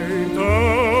denkt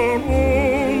an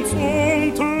uns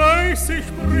und leise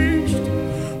spricht,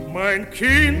 mein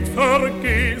Kind,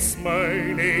 vergiss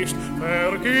mich nicht,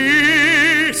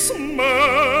 vergiss mich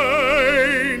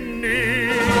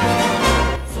nicht.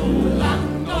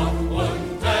 Solang noch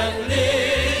unter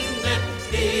Linden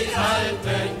die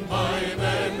alten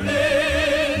Bäume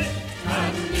blühen,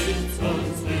 kann nichts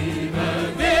uns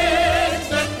überwinden.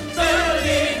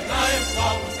 Berlin bleibt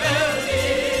doch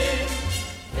Berlin,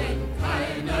 denn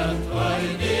keiner treu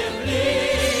dir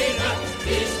bliebe,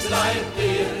 ich bleib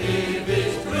dir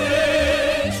ewig treu.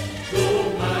 Du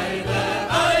meine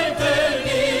alte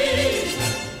Liebe,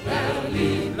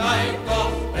 Berlin bleibt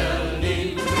doch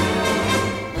Berlin.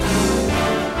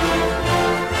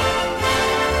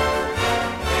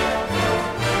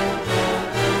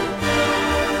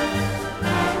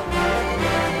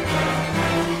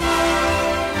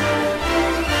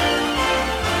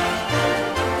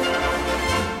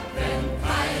 Wenn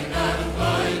keiner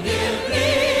treu dir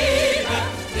bliebe,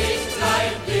 ich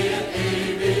bleib dir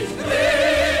ewig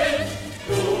treu.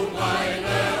 Du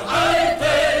meine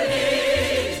alte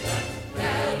Liebe,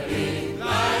 Berlin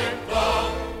bleibt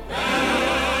doch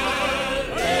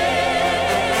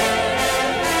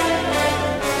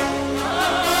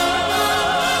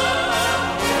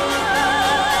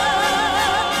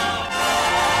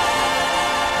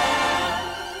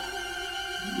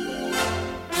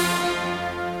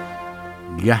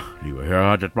Ja, liebe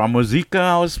Hörer, das war Musik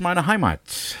aus meiner Heimat.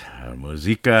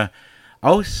 Musik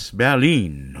aus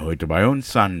Berlin. Heute bei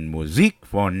uns an Musik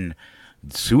von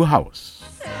zu Haus.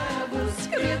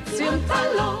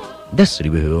 Das,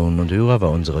 liebe Hörerinnen und Hörer,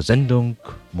 war unsere Sendung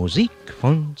Musik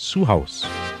von zu Haus.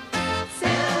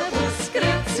 Servus,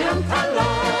 grüezi und hallo.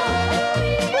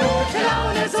 Gute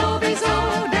Laune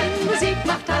sowieso, denn Musik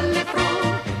macht alle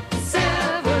froh.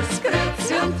 Servus,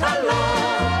 grüezi und hallo.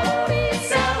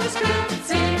 Servus,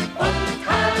 grüezi und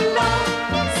hallo.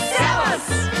 Servus,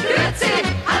 grüezi,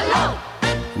 hallo.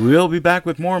 We'll be back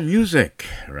with more music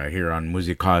right here on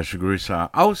Musikalische Grüße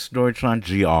aus Deutschland,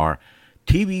 grtvd.com.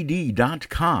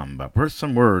 But first,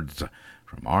 some words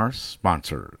from our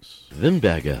sponsors.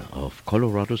 Wimberger of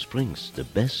Colorado Springs, the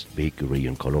best bakery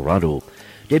in Colorado.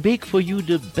 They bake for you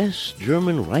the best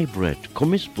German rye bread,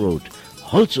 Kommissbrot,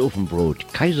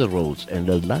 Holzofenbrot, Kaiser rolls, and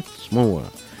a lot more.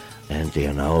 And they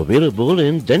are now available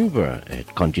in Denver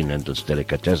at Continental's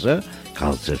Delicatessen,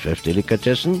 Carl's FF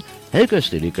Delicatessen, Helga's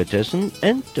Delicatessen,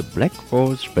 and the Black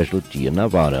Forest Specialty in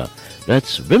Nevada.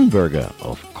 That's Wimberger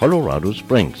of Colorado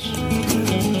Springs.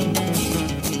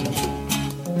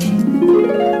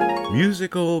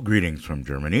 Musical greetings from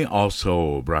Germany,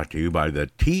 also brought to you by the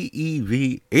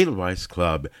TEV Edelweiss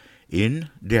Club in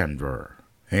Denver.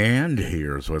 And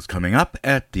here's what's coming up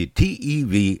at the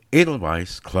TEV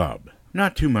Edelweiss Club.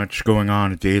 Not too much going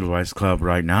on at the Edelweiss Club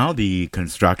right now. The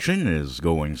construction is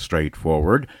going straight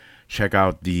forward. Check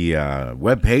out the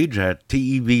webpage at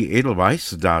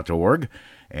tevedelweiss.org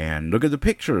and look at the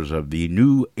pictures of the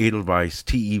new Edelweiss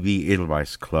TEV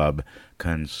Edelweiss Club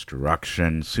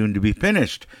construction, soon to be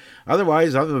finished.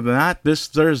 Otherwise, other than that, this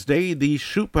Thursday, the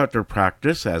shoot putter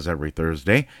practice, as every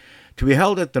Thursday, to be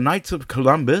held at the Knights of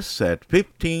Columbus at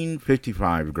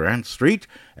 1555 Grant Street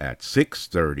at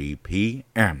 6:30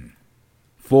 p.m.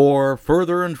 For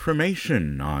further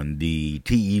information on the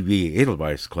TEV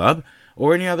Edelweiss Club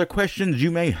or any other questions you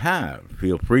may have,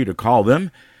 feel free to call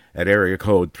them at area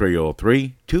code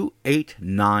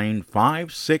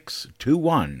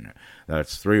 303-289-5621.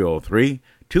 That's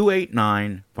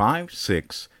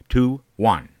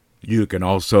 303-289-5621. You can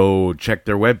also check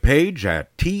their webpage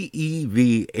at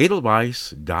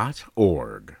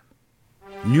tevedelweiss.org.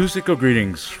 Musical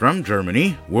greetings from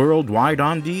Germany, worldwide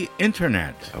on the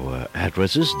internet. Our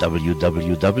address is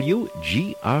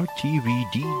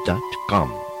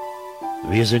www.grtvd.com.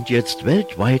 Wir sind jetzt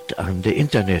weltweit an der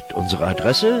Internet. Unsere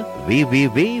Adresse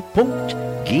www.grtvd.com.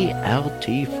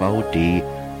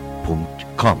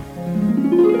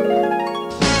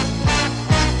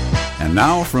 And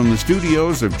now from the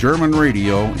studios of German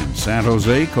Radio in San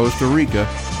Jose, Costa Rica,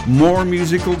 more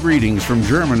musical greetings from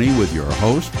Germany with your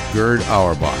host, Gerd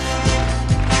Auerbach.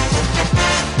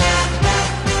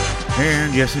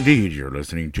 And yes, indeed, you're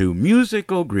listening to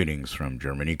Musical Greetings from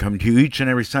Germany, coming to you each and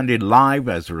every Sunday live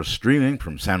as we're streaming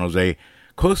from San Jose,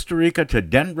 Costa Rica to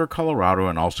Denver, Colorado,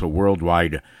 and also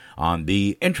worldwide on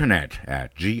the internet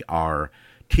at grtvd.com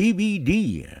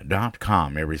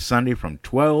every Sunday from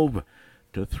 12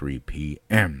 to 3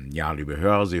 p.m. Ja, liebe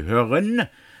Hörer, Sie hören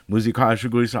Musikalische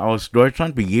Grüße aus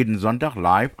Deutschland, wie jeden Sonntag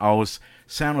live aus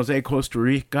San Jose, Costa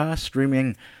Rica,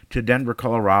 streaming to Denver,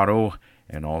 Colorado,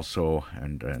 and also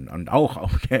und auch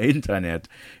auf der Internet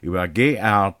über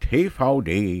grtvd.com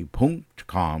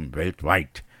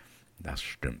weltweit. Das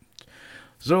stimmt.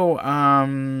 So,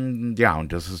 ja,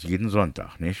 und das ist jeden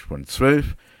Sonntag, nicht? Von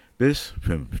 12 bis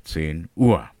 15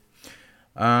 Uhr.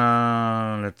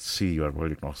 Let's see, was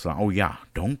wollte ich noch sagen? Oh ja,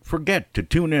 don't forget to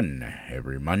tune in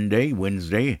every Monday,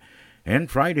 Wednesday,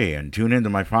 and Friday, and tune in to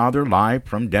my father live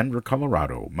from Denver,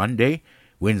 Colorado, Monday,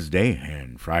 Wednesday,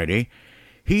 and Friday.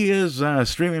 He is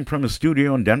streaming from his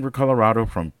studio in Denver, Colorado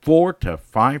from 4 to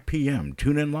 5 p.m.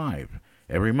 Tune in live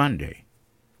every Monday,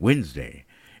 Wednesday,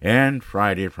 and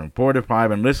Friday from 4 to 5,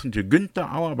 and listen to Günther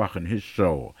Auerbach and his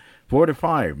show, 4 to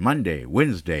 5, Monday,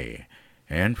 Wednesday,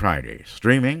 and Friday,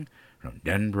 streaming from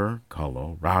Denver,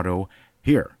 Colorado,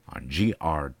 here on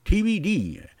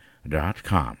grtvd.com.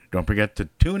 Don't forget to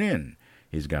tune in.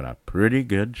 He's got a pretty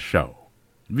good show.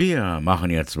 Wir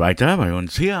machen jetzt weiter bei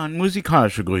uns hier an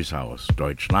Musikalische Grüße aus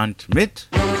Deutschland mit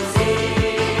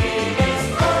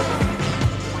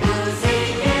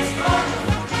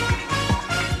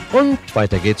Und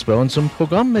weiter geht's bei uns im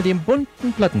Programm mit dem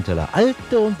bunten Plattenteller.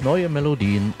 Alte und neue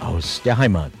Melodien aus der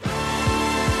Heimat.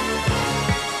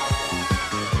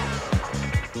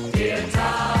 Der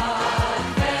Tag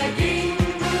verging,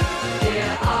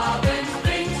 der Abend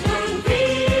bringt nun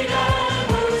wieder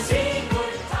Musik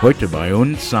und heute bei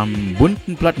uns am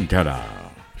bunten Plattenteller.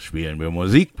 Spielen wir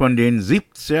Musik von den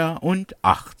 70er und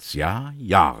 80er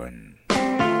Jahren.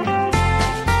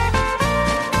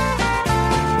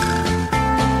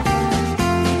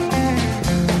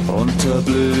 Unter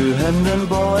blühenden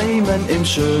Bäumen im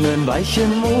schönen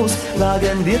weichen Moos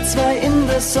lagen wir zwei in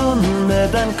der Sonne,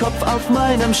 dein Kopf auf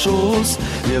meinem Schoß.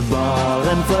 Wir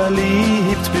waren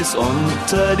verliebt bis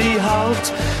unter die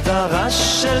Haut, da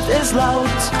raschelt es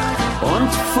laut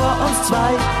und vor uns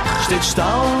zwei steht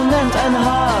staunend ein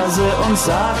Hase und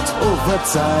sagt, oh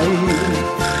verzeih.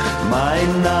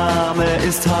 Mein Name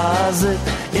ist Hase,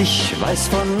 ich weiß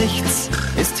von nichts,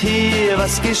 ist hier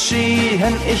was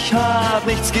geschehen, ich hab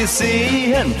nichts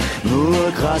gesehen,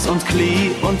 nur Gras und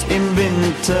Klee und im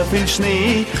Winter viel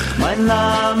Schnee. Mein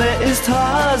Name ist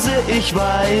Hase, ich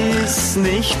weiß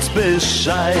nicht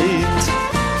Bescheid.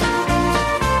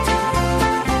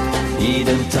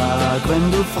 Jeden Tag,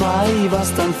 wenn du frei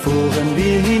warst, dann fuhren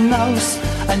wir hinaus.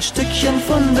 Ein Stückchen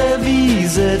von der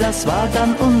Wiese, das war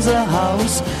dann unser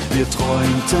Haus. Wir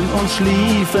träumten und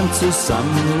schliefen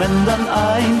zusammen dann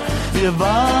ein. Wir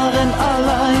waren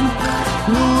allein,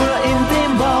 nur in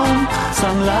dem Baum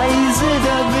sang leise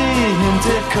der Wind,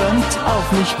 ihr könnt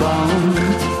auf mich bauen.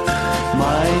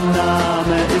 Mein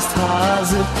Name ist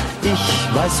Hase, ich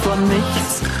weiß von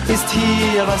nichts, ist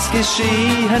hier was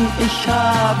geschehen, ich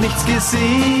hab nichts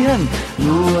gesehen,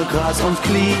 nur Gras und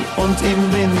Klee und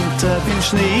im Winter viel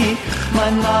Schnee.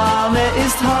 Mein Name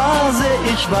ist Hase,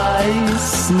 ich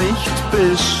weiß nicht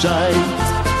Bescheid.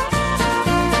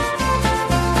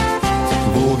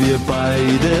 Wo wir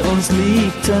beide uns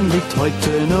liebten, liegt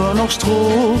heute nur noch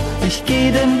Stroh. Ich geh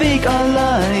den Weg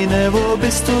alleine, wo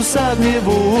bist du, sag mir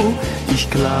wo. Ich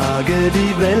klage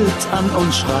die Welt an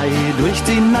und schrei durch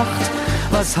die Nacht.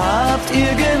 Was habt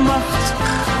ihr gemacht?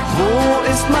 Wo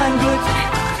ist mein Glück?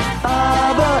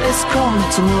 Aber es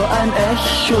kommt nur ein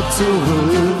Echo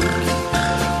zurück.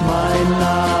 Mein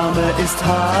Name ist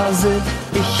Hase,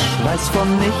 ich weiß von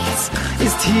nichts,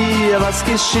 ist hier was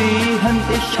geschehen,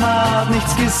 ich hab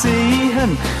nichts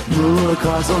gesehen, nur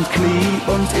Gras und Klee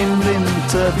und im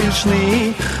Winter viel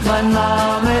Schnee. Mein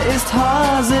Name ist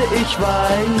Hase, ich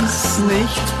weiß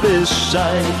nicht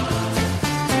Bescheid.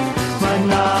 Mein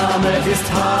Name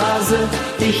ist Hase,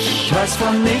 ich weiß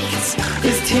von nichts,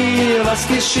 ist hier was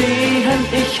geschehen,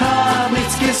 ich hab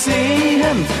nichts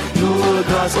gesehen, nur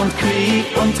Gras und Klee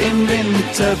und im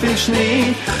Winter viel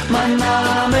Schnee. Mein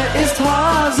Name ist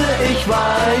Hase, ich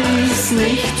weiß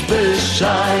nicht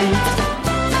Bescheid.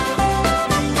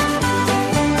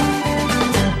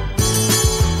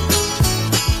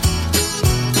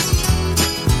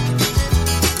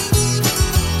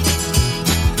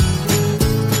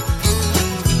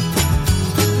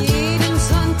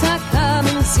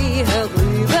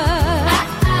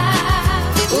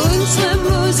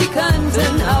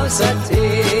 Musikanten aus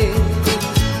Athen.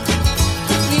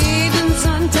 Jeden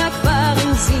Sonntag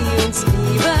waren sie uns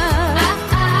lieber,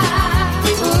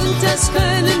 und das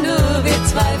können nur wir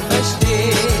zwei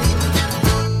verstehen.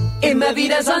 Immer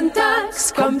wieder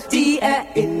sonntags kommt die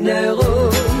Erinnerung.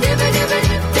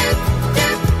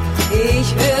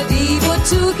 Ich hör die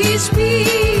Bouzouki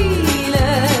spielen,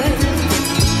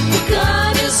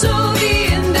 gerade so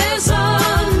wie in der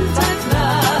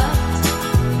Sonntagnacht,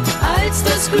 als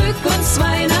das Glück uns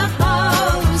zwei nach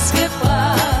Haus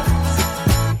gebracht.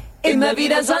 Immer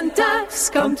wieder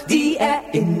sonntags kommt die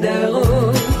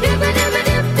Erinnerung.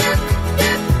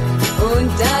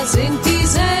 Und da sind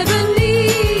dieselben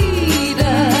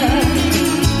Lieder,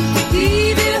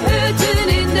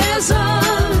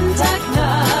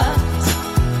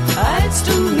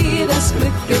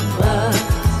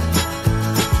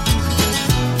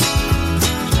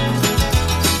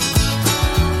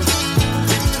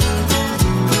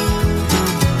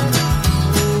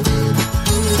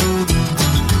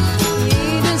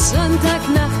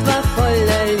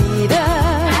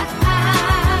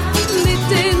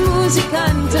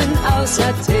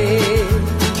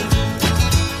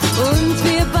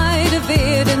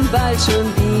 schon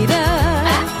wieder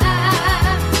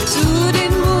zu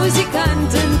den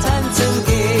Musikanten tanzen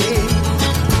gehen.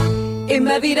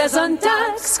 Immer wieder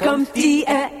sonntags kommt die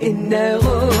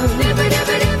Erinnerung.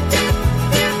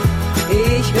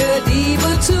 Ich hör die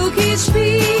Buzukis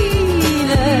spielen,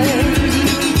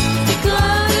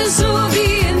 gerade so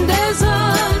wie in der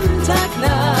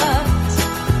Sonntagnacht,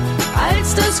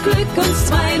 als das Glück uns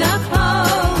zwei nach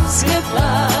Haus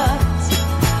gebracht.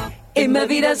 Immer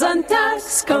wieder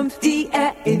sonntags kommt die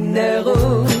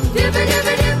Erinnerung.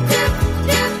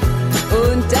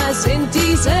 Und das sind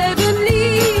dieselben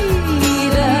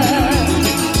Lieder,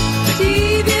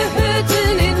 die wir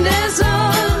hörten in der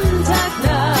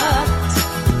Sonntagnacht,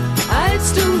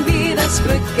 als du mir das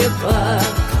Glück gebracht.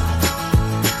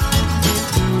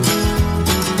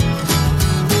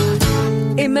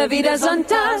 Immer wieder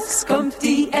sonntags kommt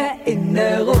die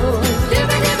Erinnerung.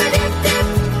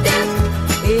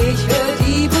 Ich hör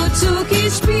die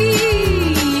Buzukis spielen,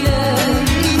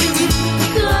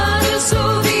 gerade so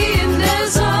wie in der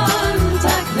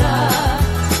Sonntagnacht,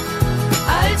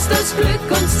 als das Glück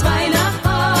uns zwei nach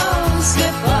Haus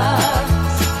gebracht.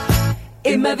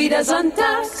 Immer wieder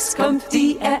sonntags kommt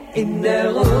die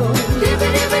Erinnerung.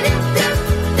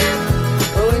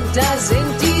 Und da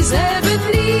sind dieselben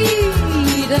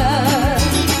Lieder,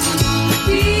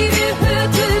 die wir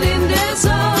hörten in der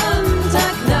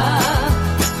Sonntagnacht,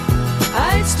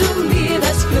 als du mir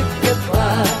das Glück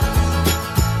gebracht.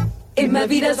 Immer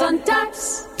wieder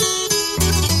sonntags.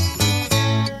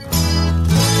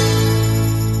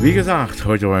 Wie gesagt,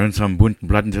 heute bei uns am bunten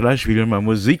Plattenteller spielen wir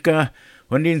Musiker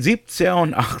von den 70er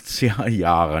und 80er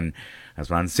Jahren. Das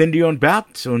waren Cindy und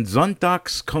Bert und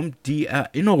sonntags kommt die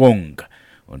Erinnerung.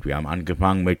 Und wir haben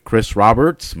angefangen mit Chris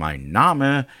Roberts, Mein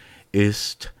Name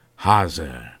ist Hase.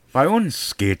 Bei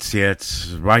uns geht's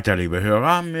jetzt weiter, liebe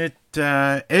Hörer, mit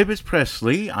Elvis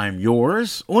Presley, I'm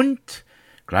Yours und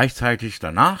gleichzeitig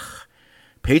danach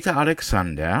Peter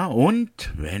Alexander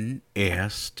und Wenn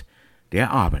erst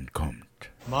der Abend kommt.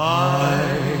 My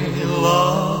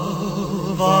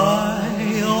love,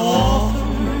 I offer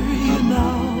you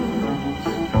now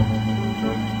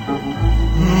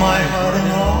my heart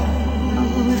and all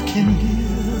it can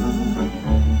give,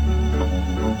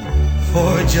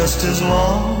 for just as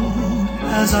long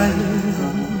as I live,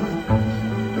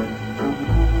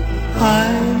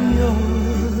 I'm yours.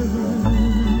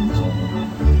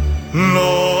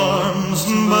 No arms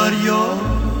but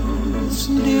yours,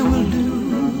 dear, will do.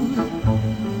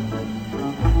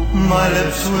 My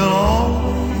lips will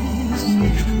always be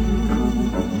true.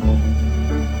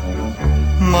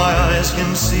 My eyes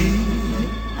can see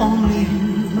only you.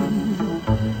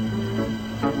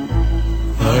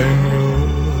 I'm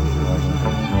yours.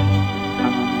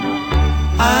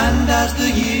 And as the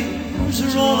years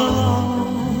roll along,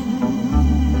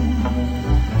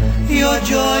 your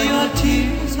joy, your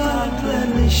tears I'll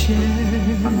gladly share.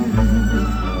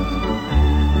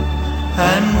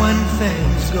 And when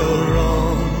things go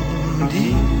wrong,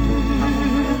 dear,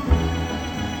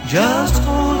 just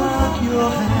hold out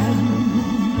your hand,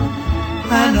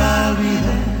 and I'll be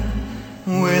there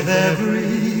with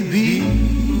every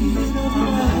beat of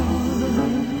my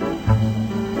heart,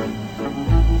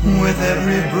 with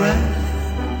every breath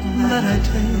that I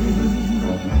take,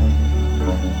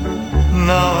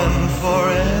 now and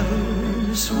forever,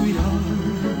 sweetheart,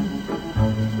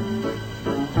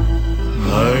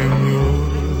 I'm yours.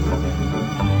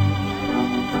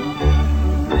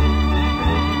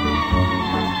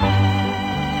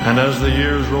 And as the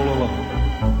years roll along,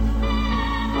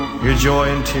 your joy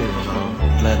and tears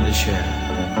I'll gladly share.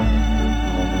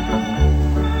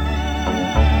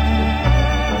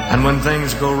 And when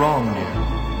things go wrong, dear,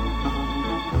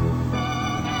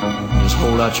 just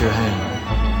hold out your hand,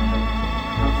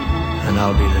 and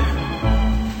I'll be there.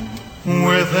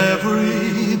 With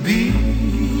every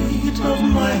beat of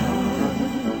my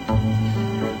heart,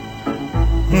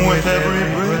 with every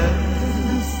breath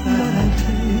that I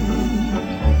take,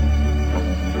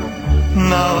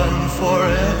 now and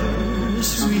forever,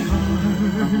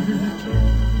 sweetheart,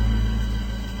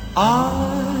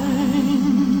 I'm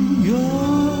yours.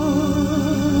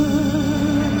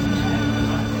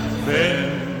 Wenn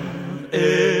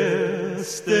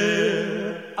erst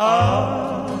der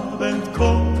Abend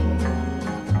kommt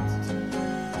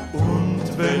und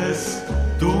wenn es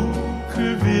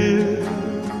dunkel wird,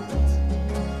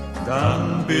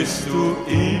 dann bist du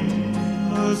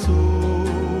immer so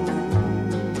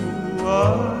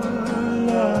allein,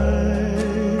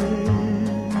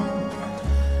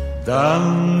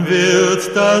 dann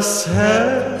wird das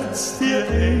Herz dir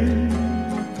eng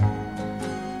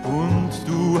und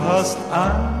du hast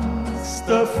Angst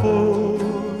davor,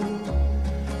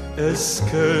 es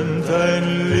könnte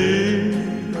ein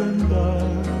Leben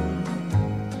lang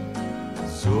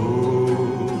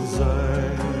so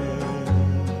sein.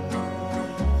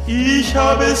 Ich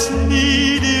habe es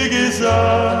nie dir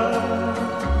gesagt,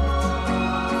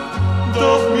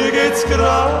 doch mir geht's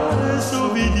gerade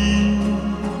so wie dir.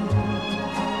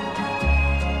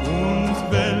 Und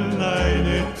wenn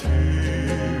eine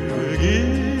Tür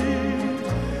geht,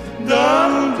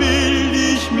 dann bild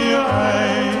ich mir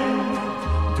ein,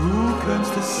 du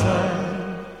könntest es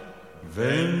sein,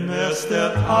 wenn erst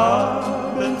der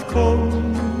Abend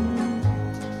kommt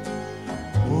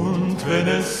und wenn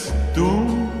es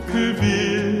dunkel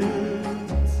wird,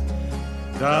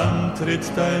 dann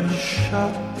tritt dein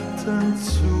Schatten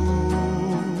zu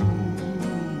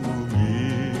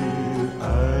mir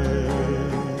ein.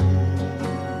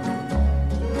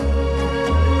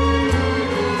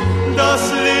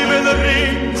 Das Leben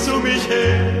rings um mich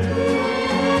her,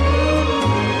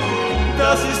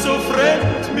 das ist so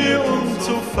fremd mir und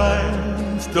so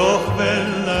feind, doch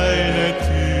wenn eine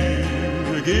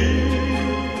Tür geht,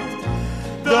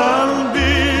 dann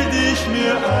bild ich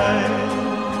mir ein,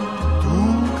 du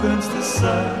könntest es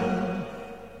sein,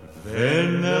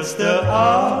 wenn erst der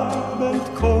Abend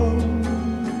kommt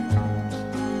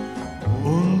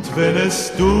und wenn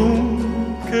es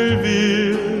dunkel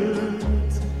wird,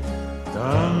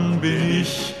 dann bin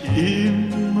ich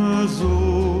immer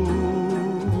so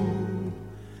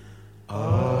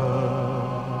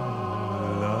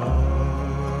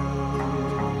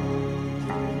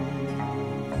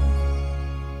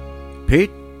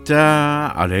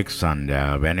Peter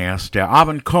Alexander, wenn erst der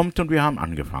Abend kommt, und wir haben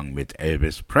angefangen mit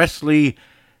Elvis Presley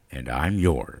and I'm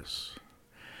Yours.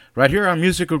 Right here on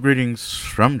Musical Greetings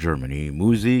from Germany,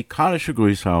 musikalische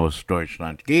Grüße aus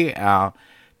Deutschland, grtvd.com.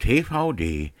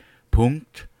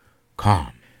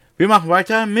 Wir machen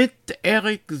weiter mit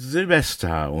Eric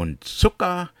Silvester und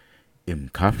Zucker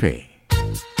im Kaffee.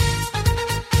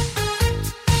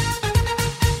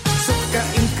 Zucker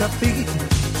im Kaffee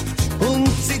und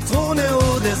Zitrone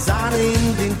oder Sahne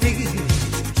in den Tee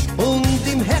und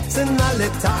im Herzen alle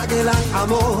Tage lang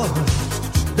Amor.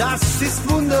 Das ist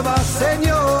wunderbar,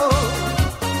 Senor.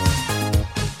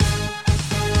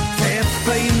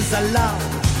 Pfeffer im Salat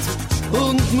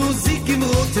und Musik im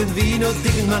roten Vino,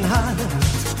 den man hat.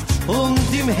 Und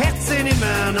im Herzen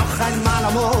immer noch einmal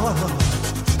Amor.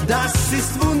 Das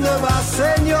ist wunderbar,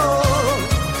 Senor.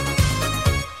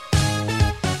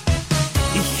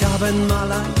 Ich habe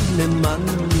einmal einen Mann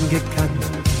gekannt,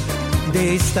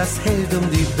 der ist das Held um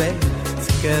die Welt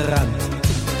gerannt.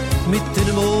 Mitten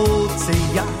im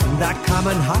Ozean, da kam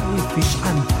ein Haifisch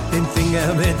an, den fing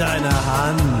er mit einer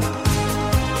Hand.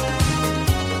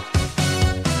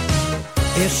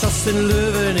 Er schoss den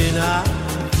Löwen in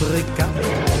Afrika,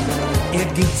 er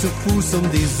ging zu Fuß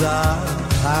um die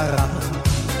Sahara.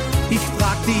 Ich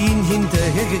fragte ihn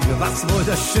hinterher, was wohl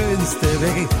das Schönste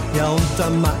wäre, ja, und er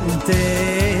meinte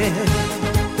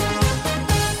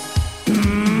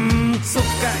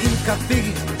Zucker im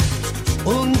Kaffee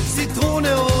und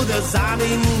Zitrone oder Sahne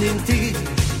in den Tee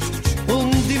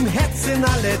und im Herzen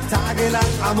alle Tage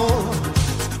lang Amor.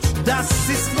 Das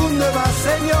ist wunderbar,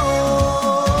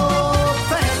 Senor.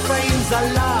 Pfeffer im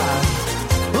Salat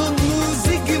und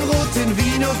Musik im roten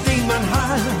Vino, den man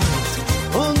hat.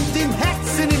 Und im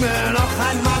Herzen immer noch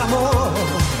einmal Amor.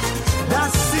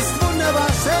 Das ist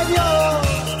wunderbar, Senor.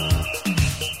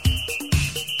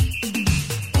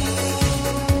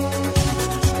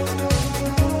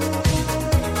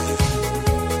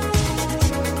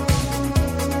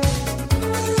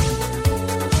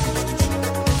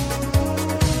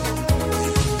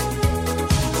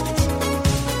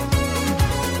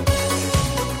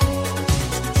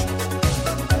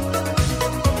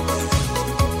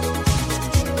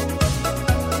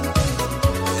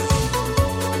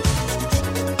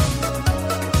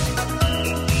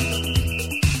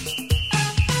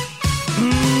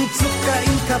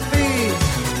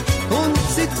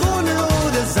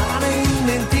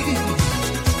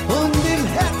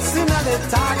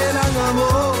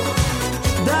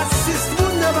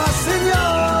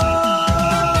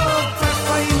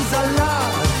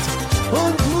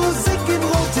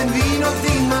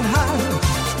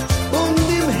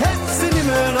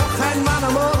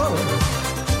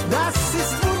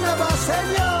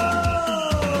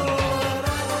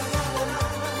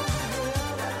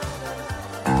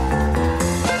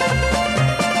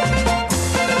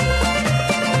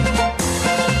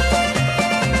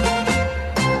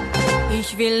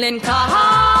 Ich will den Cowboy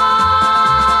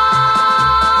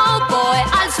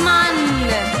als Mann.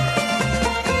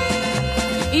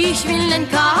 Ich will den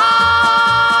Cowboy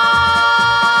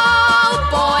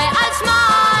als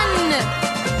Mann.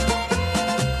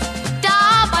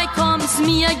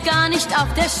 mir gar nicht auf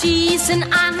das Schießen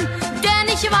an, denn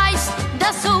ich weiß,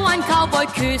 dass so ein Cowboy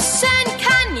küssen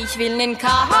kann. Ich will nen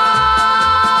Cowboy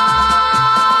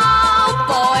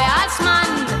als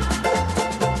Mann.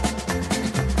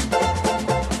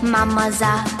 Mama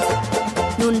sagt,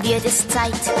 nun wird es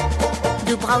Zeit,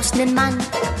 du brauchst nen Mann,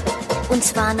 und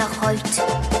zwar noch heut.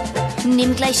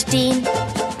 Nimm gleich den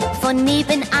von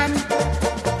nebenan,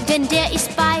 denn der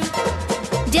ist bei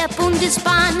der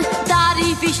Bundesbahn. Da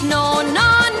rief ich no, no,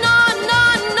 no, no,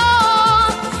 no,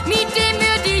 mit dem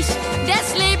würd ich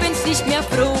des Lebens nicht mehr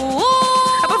froh.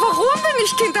 Aber warum denn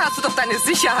nicht, Kind? Hast du doch deine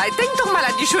Sicherheit. Denk doch mal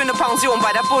an die schöne Pension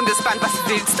bei der Bundesbahn. Was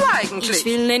willst du eigentlich? Ich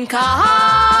will nen Cowboy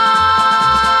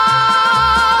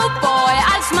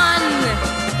als Mann.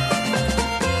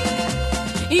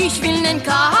 Ich will nen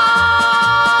Cowboy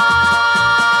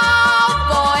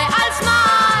als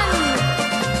Mann.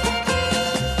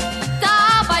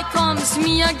 Dabei kommt's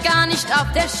mir gar nicht auf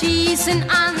das Schießen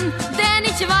an, denn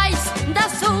ich weiß,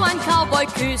 dass so ein Cowboy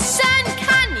küssen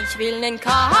kann. Ich will nen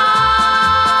Cowboy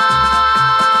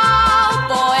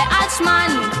als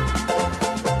Mann.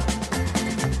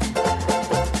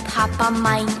 Papa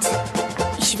meint,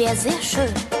 ich wär sehr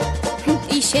schön.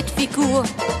 Ich hätt Figur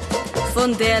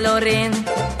von der Lorraine.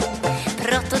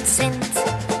 Produzent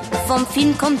vom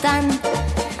Film kommt dann,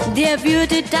 der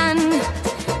würde dann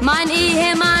mein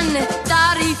Ehemann.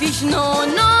 Da rief ich no,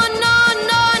 no, no,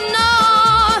 no, no,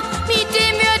 mit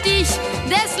dem würd ich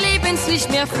des Lebens nicht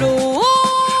mehr froh.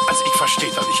 Also ich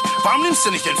versteh doch nicht. Warum nimmst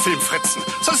du nicht den Film Fritzen?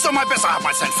 Sollst doch mal besser haben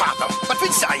als dein Vater. Was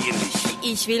willst du eigentlich?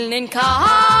 Ich will nen Cowboy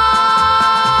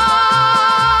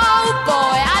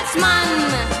als Mann.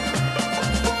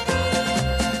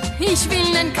 Ich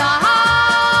will nen Cowboy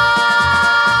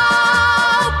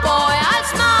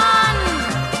als Mann.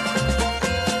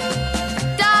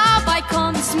 Dabei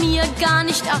kommt's mir gar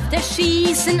nicht auf das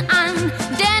Schießen an,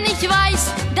 denn ich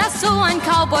weiß, dass so ein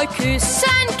Cowboy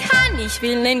küssen kann. Ich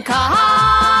will nen Cowboy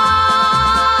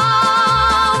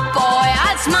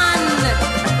als Mann.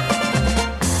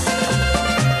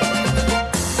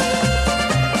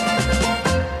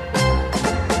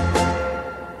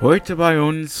 Heute bei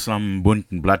uns am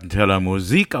bunten Plattenteller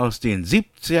Musik aus den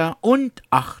 70er und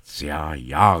 80er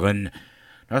Jahren.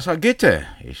 Das war Gitte.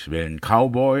 Ich will einen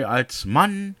Cowboy als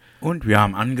Mann. Und wir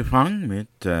haben angefangen mit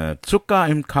Zucker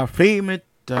im Café mit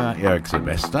Erik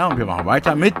Silvester. Und wir machen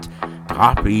weiter mit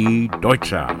Trapi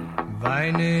Deutscher.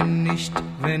 Weine nicht,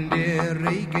 wenn der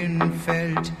Regen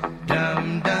fällt.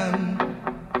 Dam, dam,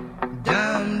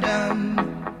 dam, dam.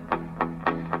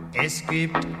 Es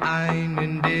gibt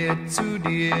einen, der zu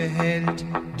dir hält.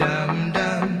 Dam,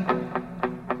 dam,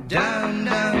 dam,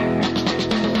 dam.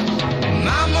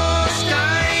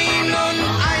 Marmorstein und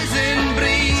Eisen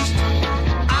bricht,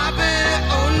 aber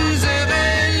unsere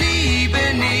Liebe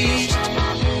nicht.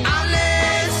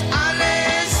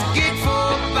 Alles geht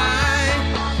vorbei,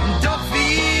 doch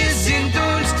wir sind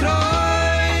uns treu.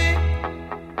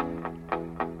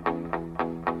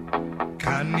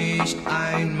 Kann nicht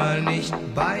einmal nicht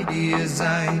bei dir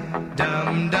sein,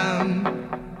 dam, dam,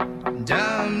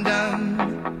 dam, dam.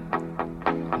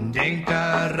 Denk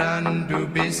daran, du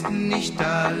bist nicht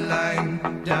allein,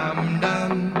 dam,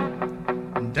 dam,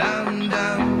 dam,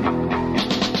 dam.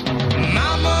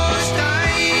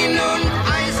 Marmorstein und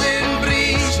Eisen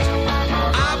bricht,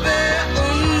 aber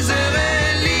unsere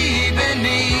Liebe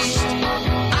nicht.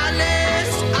 Alles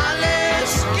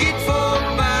geht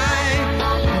vorbei,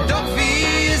 doch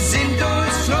wir sind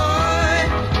uns treu.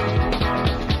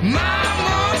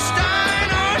 Marmorstein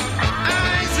und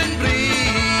Eisen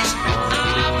bricht,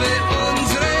 aber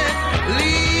unsere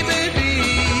Liebe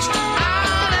nicht.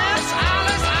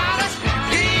 Alles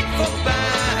geht vorbei,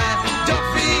 doch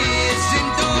wir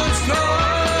sind uns treu.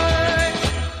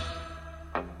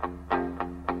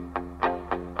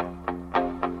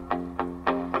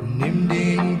 Nimm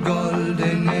den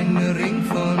goldenen Ring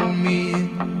von mir,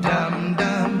 dam,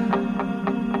 dam,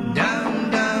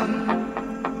 dam, dam.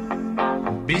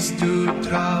 Bist du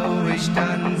traurig,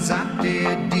 dann sagt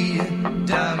er dir,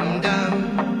 dam, dam,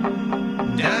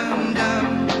 dam,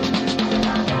 dam.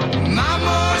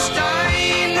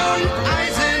 Marmorstein und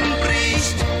Eisen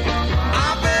bricht,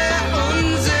 aber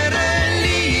unsere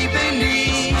Liebe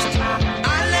nicht.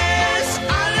 Alles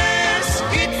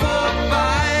geht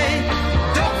vorbei,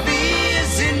 doch wir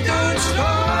sind uns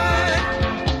treu.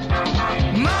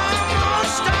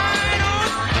 Marmorstein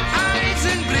und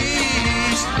Eisen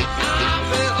bricht,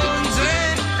 aber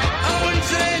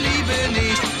unsere Liebe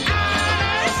nicht.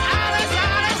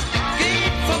 Alles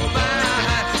geht vorbei.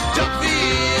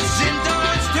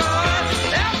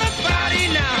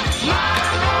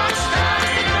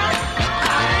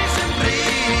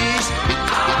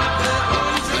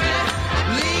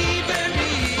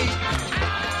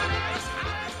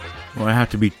 have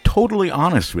to be totally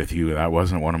honest with you, that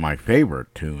wasn't one of my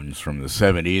favorite tunes from the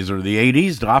 70s or the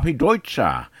 80s. Drapi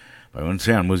Deutsche. Bei uns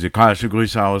her musikalische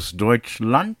Grüße aus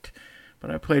Deutschland. But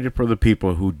I played it for the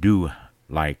people who do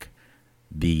like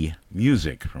the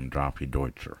music from Drapi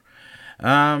Deutsche.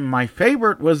 My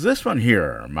favorite was this one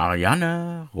here,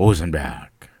 Marianne Rosenberg.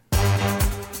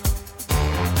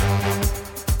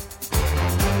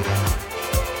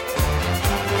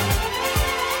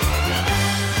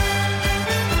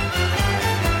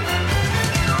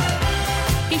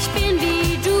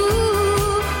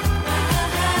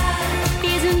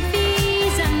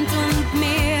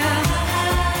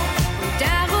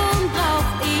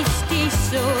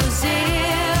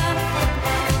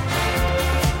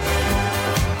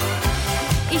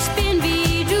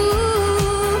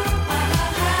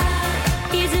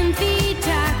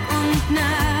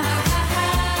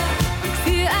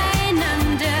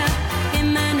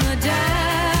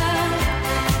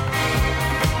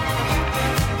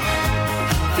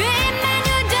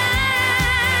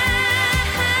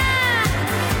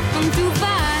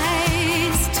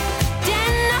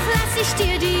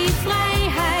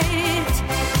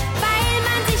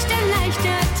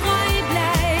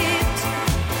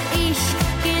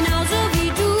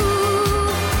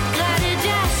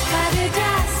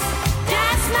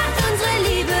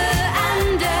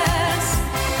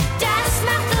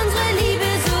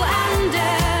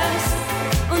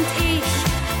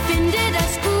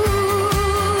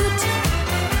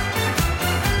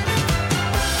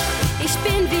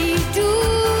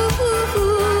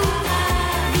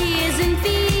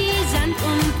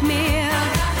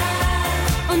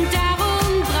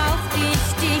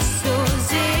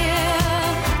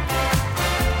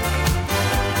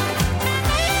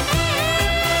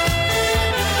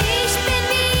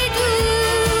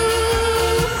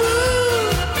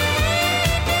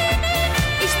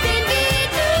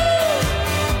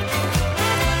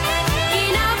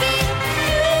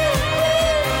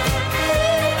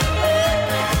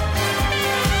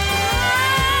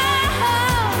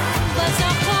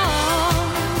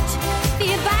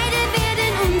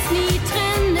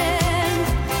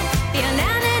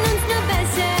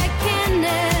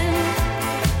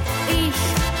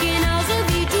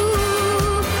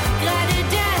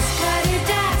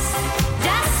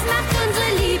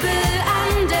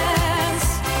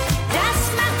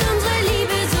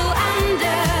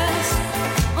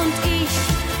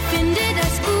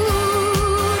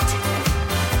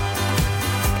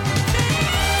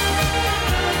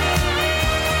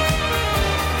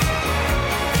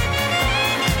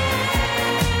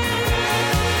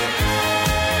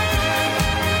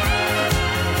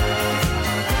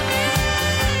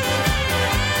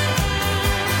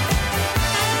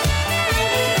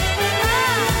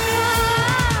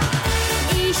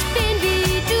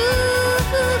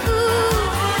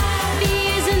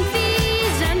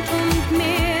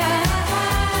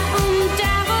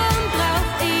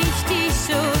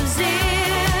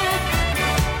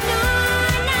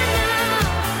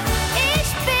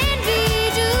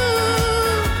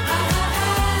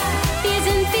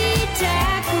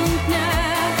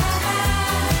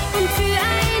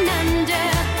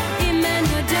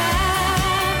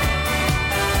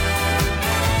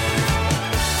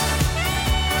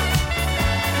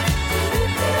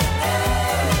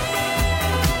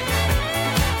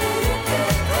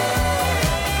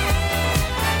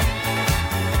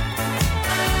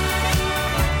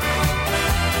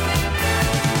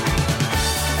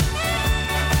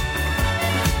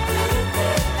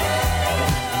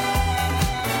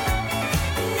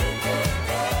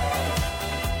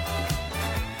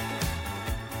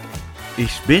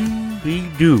 Ich bin wie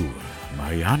du,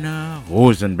 Marianne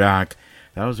Rosenberg.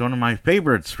 That was one of my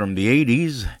favorites from the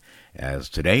 80s. As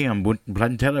today on Bunten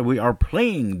Plantella, we are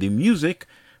playing the music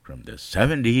from the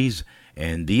 70s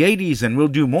and the 80s, and we'll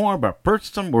do more, but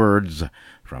first some words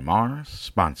from our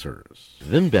sponsors.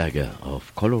 Wimberger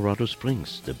of Colorado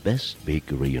Springs, the best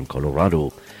bakery in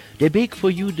Colorado. They bake for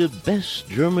you the best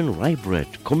German rye bread,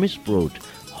 Kommissbrot,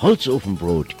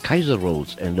 Holzofenbrot, Kaiser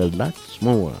rolls, and a lot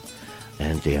more.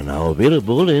 And they are now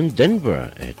available in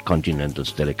Denver at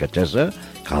Continental's Delicatessen,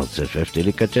 Carl's FF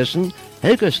Delicatessen,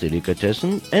 Helga's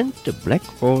Delicatessen, and the Black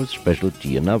Horse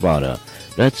Specialty in Nevada.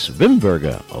 That's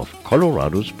Wimberger of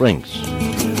Colorado Springs.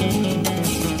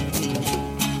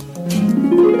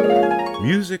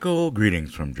 Musical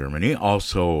greetings from Germany,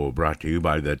 also brought to you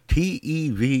by the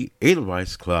TEV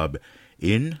Edelweiss Club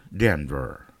in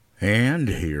Denver. And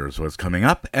here's what's coming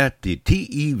up at the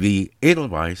TEV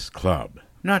Edelweiss Club.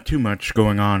 Not too much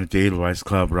going on at the Edelweiss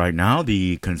Club right now.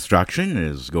 The construction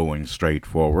is going straight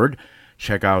forward.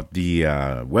 check out the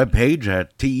webpage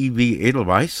at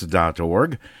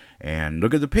tevedelweiss.org and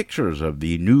look at the pictures of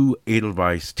the new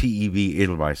Edelweiss TEV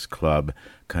Edelweiss Club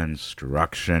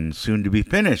construction, soon to be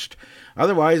finished.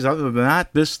 Otherwise, other than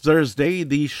that, this Thursday,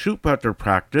 the shoe putter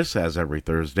practice, as every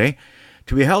Thursday,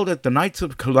 to be held at the Knights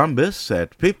of Columbus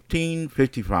at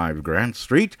 1555 Grant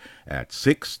Street at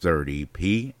 6:30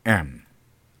 p.m.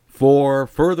 For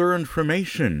further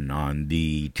information on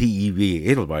the TEV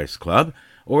Edelweiss Club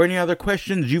or any other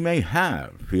questions you may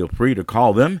have, feel free to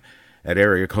call them at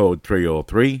area code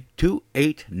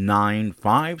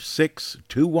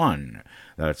 303-289-5621.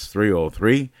 That's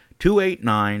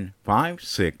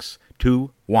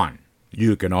 303-289-5621.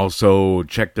 You can also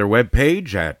check their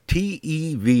webpage at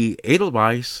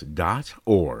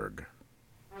tevedelweiss.org.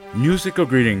 Musical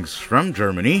greetings from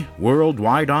Germany,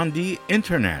 worldwide on the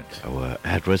Internet. Our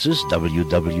address is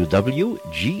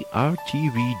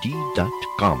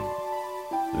www.grtvd.com.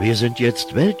 Wir sind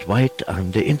jetzt weltweit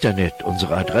an der Internet.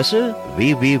 Unsere Adresse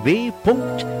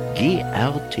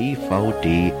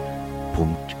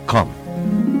www.grtvd.com.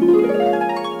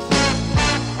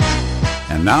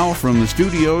 And now from the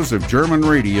studios of German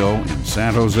Radio in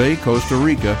San Jose, Costa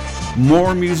Rica,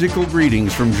 more musical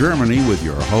greetings from Germany with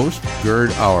your host,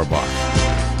 Gerd Auerbach.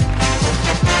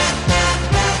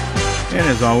 And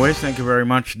as always, thank you very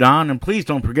much, Don. And please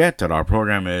don't forget that our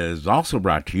program is also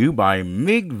brought to you by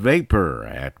Mgfg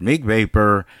at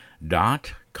Mgvapor.com.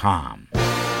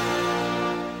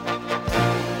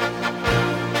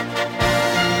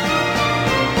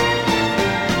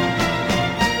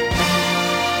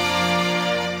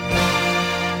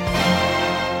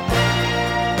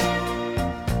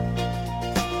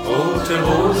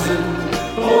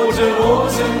 Rote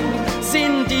Rosen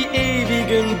sind die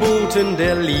ewigen Boten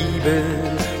der Liebe.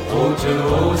 Rote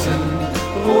Rosen,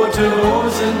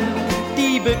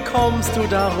 die bekommst du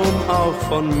darum auch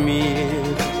von mir.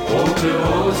 Rote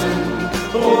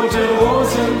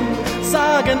Rosen,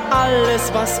 sagen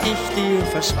alles, was ich dir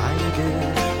verschweige.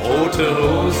 Rote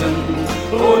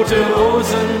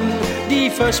Rosen, die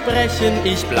versprechen,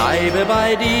 ich bleibe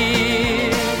bei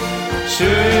dir. Schön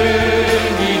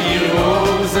wie die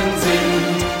Rosen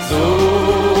sind, so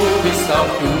bist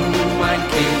auch du mein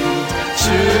Kind.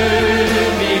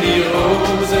 Schön wie die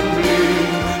Rosen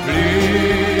blühen,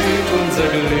 blüht unser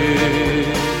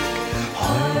Glück.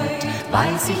 Heut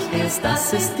weiß ich erst,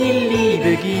 dass es die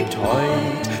Liebe gibt.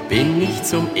 Heut bin ich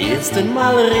zum ersten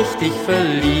Mal richtig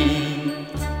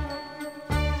verliebt.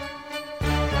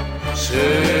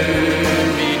 Schön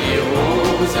wie die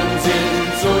Rosen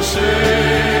sind, so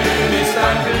schön ist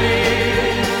dein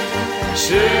Blick.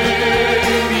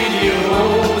 Schön wie die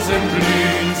Rosen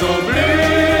blühen, so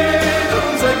blüht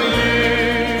unser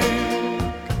Glück.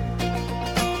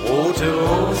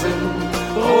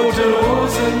 Rote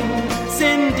Rosen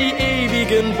sind die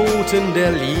ewigen Boten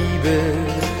der Liebe.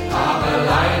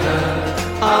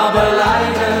 Aber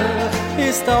leider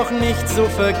ist auch nicht so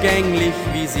vergänglich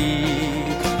wie sie.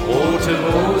 Rote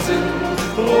Rosen,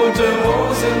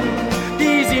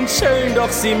 die sind schön, doch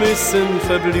sie müssen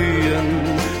verblühen.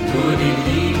 Nur die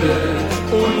Liebe,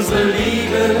 unsere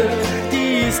Liebe,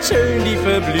 die ist schön, die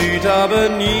verblüht aber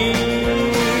nie.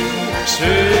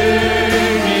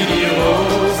 Schön wie die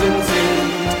Rosen sind,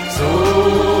 so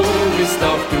bist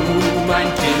auch du mein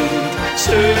Kind.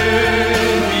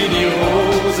 Schön wie die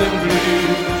Rosen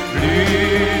blühen,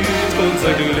 blüht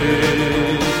unser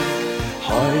Glück.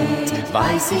 Heut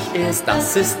weiß ich erst,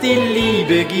 dass es die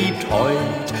Liebe gibt.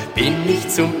 Heut bin ich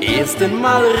zum ersten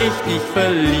Mal richtig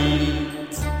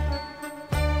verliebt.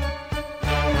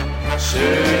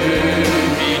 Schön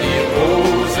wie die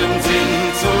Rosen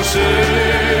sind, so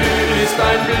schön ist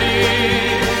dein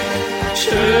Blick.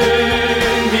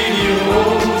 Schön wie die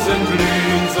Rosen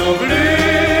blühen, so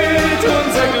blüht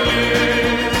unser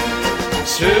Glück.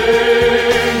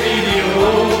 Schön wie die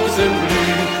Rosen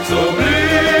blühen, so blüht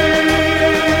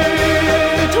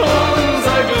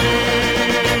unser Glück.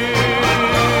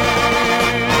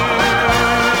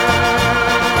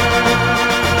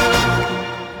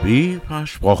 Wie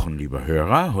versprochen, liebe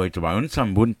Hörer, heute bei uns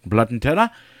am bunten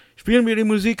Plattenteller spielen wir die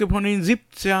Musik von den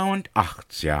 70er und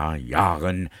 80er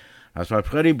Jahren. Das war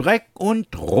Freddy Breck und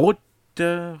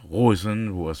Rote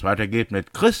Rosen, wo es weitergeht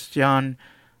mit Christian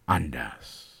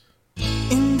Anders.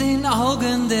 In den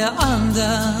Augen der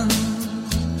anderen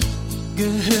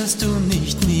gehörst du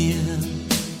nicht mir,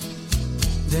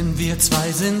 denn wir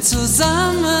zwei sind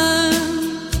zusammen,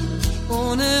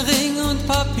 ohne Ring und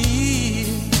Papier.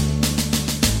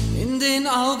 In den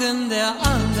Augen der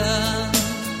anderen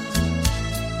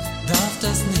darf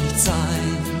das nicht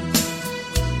sein,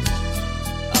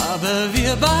 aber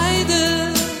wir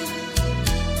beide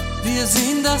wir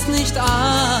sehen das nicht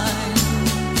ein.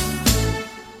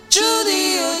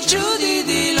 Judy, oh Judy,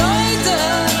 die Leute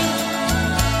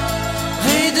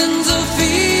reden so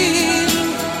viel.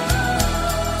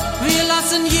 Wir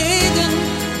lassen jeden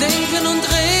denken und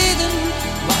reden,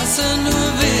 was er nur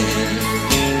will.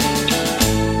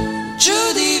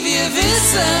 Judy, wir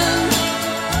wissen,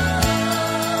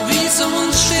 wie es um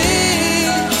uns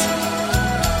steht.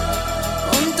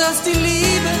 Und dass die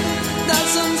Liebe,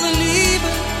 dass unsere Liebe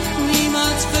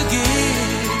niemals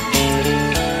vergeht.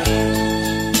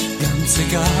 Ganz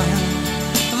egal,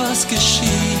 was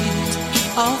geschieht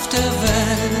auf der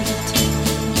Welt.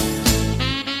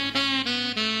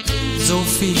 So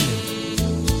viele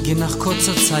gehen nach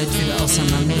kurzer Zeit wieder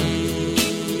auseinander.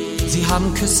 Sie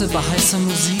haben Küsse bei heißer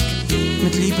Musik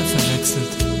mit Liebe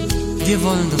verwechselt. Wir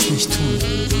wollen das nicht tun,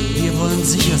 wir wollen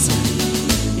sicher sein.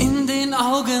 In den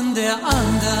Augen der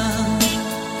anderen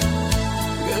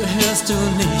gehörst du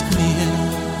nicht mir.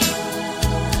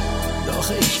 Doch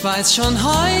ich weiß schon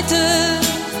heute,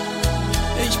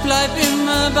 ich bleib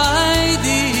immer bei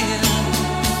dir.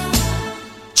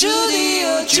 Judy,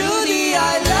 oh Judy,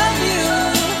 I love you.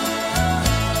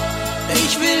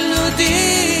 Ich will nur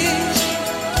dich.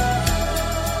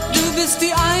 Du bist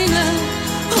die eine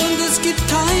und es gibt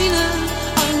keine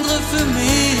andere für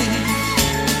mich.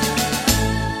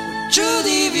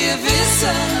 Judy, wir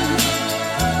wissen,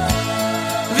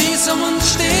 wie es um uns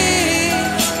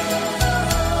steht.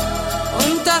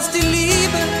 Und dass die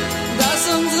Liebe, dass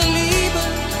unsere Liebe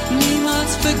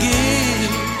niemals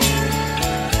vergeht.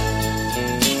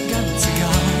 Ganz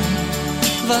egal,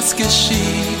 was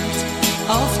geschieht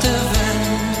auf der Welt.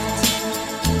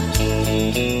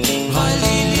 Weil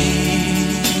die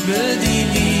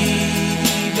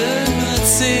Liebe nur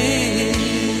zählt.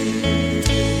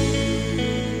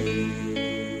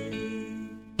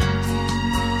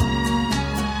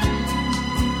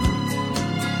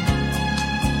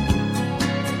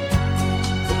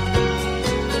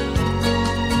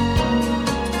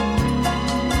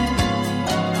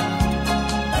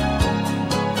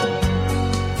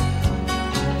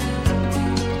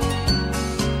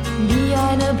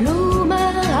 Eine Blume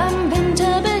am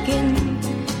Winterbeginn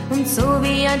und so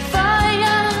wie ein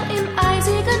Feuer im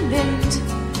eisigen Wind,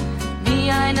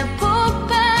 wie eine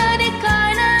Puppe, die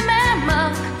keiner mehr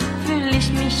mag, fühl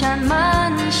ich mich an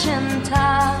manchen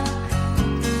Tag.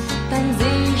 Dann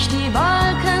seh ich die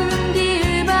Wolken, die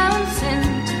über uns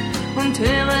sind und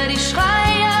höre die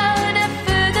Schreie der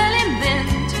Vögel im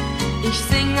Wind. Ich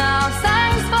singe aus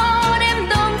Angst vor dem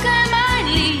Dunkel mein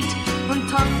Lied und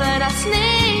hoffe, dass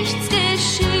nichts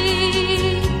geschieht.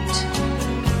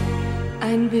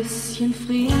 Ein bisschen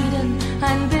Frieden,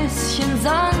 ein bisschen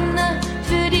Sonne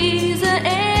für diese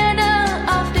Erde,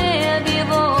 auf der wir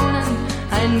wohnen.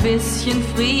 Ein bisschen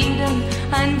Frieden,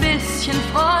 ein bisschen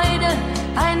Freude,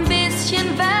 ein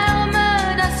bisschen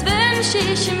Wärme, das wünsch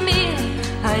ich mir.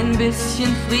 Ein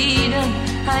bisschen Frieden,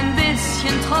 ein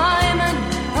bisschen Träumen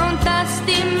und dass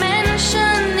die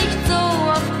Menschen nicht so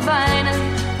oft weinen.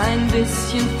 Ein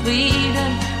bisschen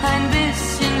Frieden, ein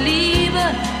bisschen Liebe,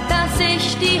 dass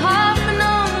ich die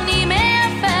Hoffnung nie mehr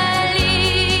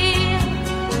verliere.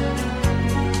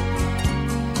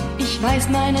 Ich weiß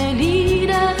meine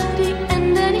Lieder, die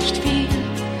enden nicht viel.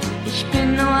 Ich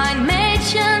bin nur ein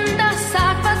Mädchen, das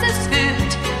sagt, was es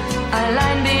fühlt.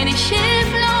 Allein bin ich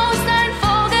hilflos, ein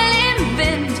Vogel im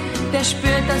Wind, der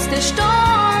spürt, dass der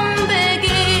Sturm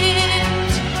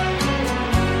beginnt.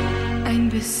 Ein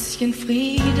bisschen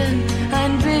Frieden,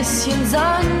 ein bisschen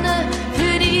Sonne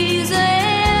für diese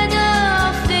Erde,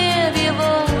 auf der wir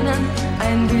wohnen.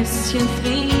 Ein bisschen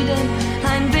Frieden,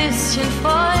 ein bisschen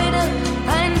Freude,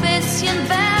 ein bisschen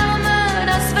Wärme,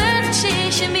 das wünsch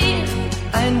ich mir.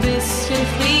 Ein bisschen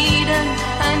Frieden,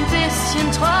 ein bisschen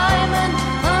Träumen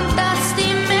und dass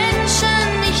die Menschen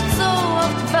nicht so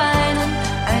oft weinen.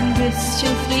 Ein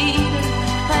bisschen Frieden,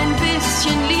 ein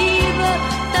bisschen Liebe,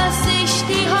 dass ich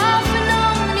die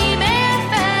Hoffnung nie mehr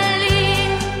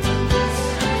verliere.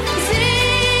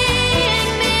 Sing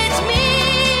mit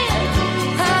mir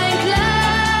ein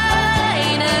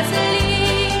kleines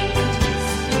Lied,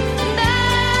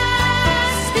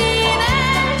 dass die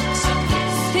Welt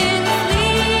in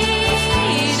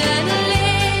Frieden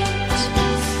lebt.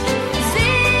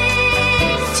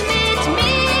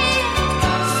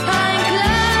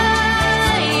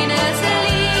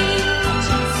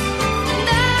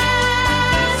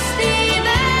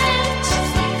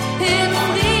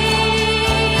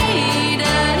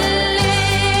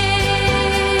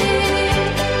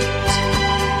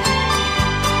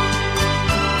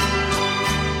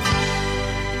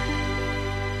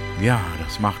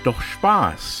 macht doch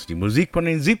Spaß. Die Musik von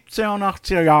den 70er und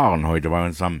 80er Jahren heute bei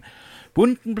uns am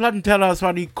bunten Plattenteller. Das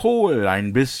war die Kohl,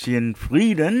 ein bisschen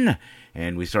Frieden.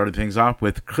 And we started things off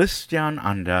with Christian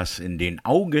Anders, in den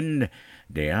Augen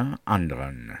der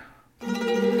anderen.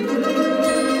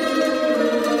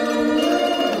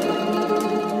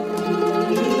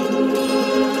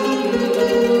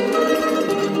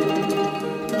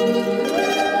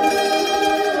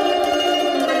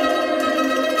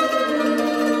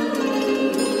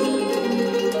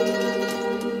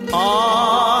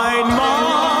 Einmal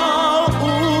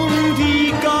um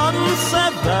die ganze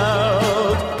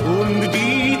Welt und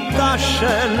die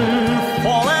Taschen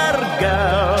voller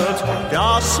Geld,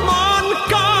 dass man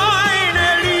keine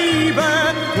Liebe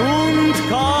und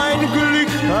kein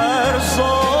Glück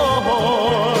versäumt.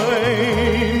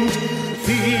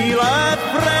 Viele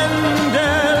fremde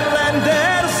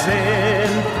Länder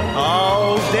sehen,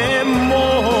 auf dem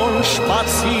Mond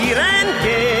spazieren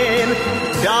gehen,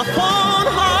 davon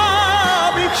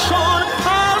schon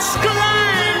als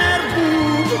kleiner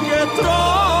Bub geträumt.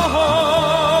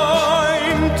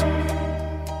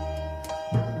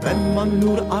 Wenn man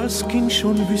nur als Kind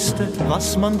schon wüsste,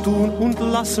 was man tun und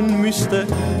lassen müsste,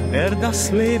 wär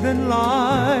das Leben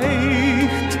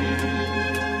leicht.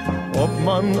 Ob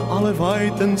man alle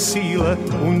weiten Ziele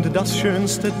und das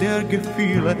Schönste der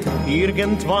Gefühle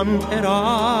irgendwann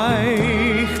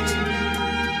erreicht.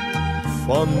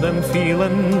 Von den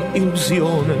vielen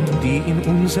Illusionen, die in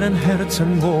unseren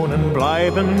Herzen wohnen,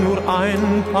 bleiben nur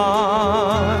ein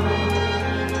paar.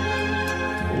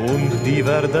 Und die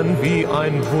werden wie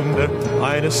ein Wunder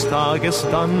eines Tages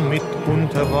dann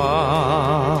mitunter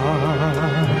wahr.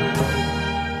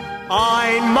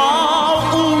 Einmal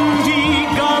um die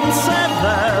ganze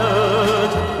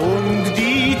Welt und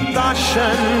die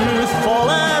Taschen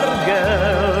voller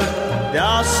Geld,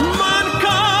 dass man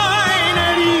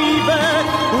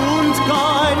und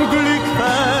kein Glück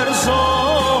versäumt.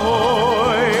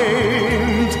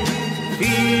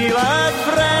 Viele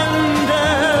fremde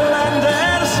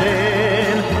Länder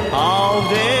sehen, auf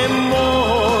dem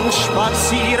Mond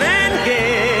spazieren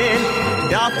gehen.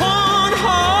 Davon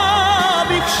hab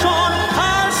ich schon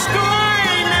als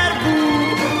kleiner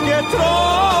Bub geträumt.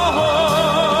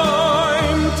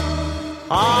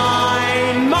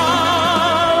 Einmal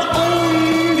um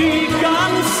die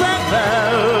ganze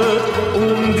Welt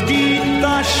und die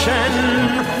Taschen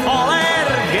voller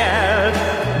Geld,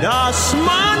 dass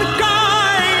man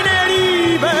keine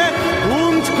Liebe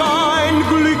und kein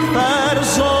Glück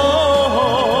versäumt.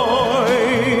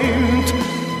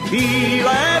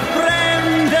 Viele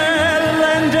fremde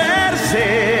Länder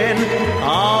sehen,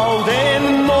 auf den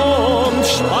Mond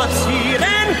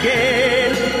spazieren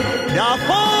gehen,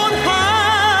 davon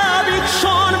hab ich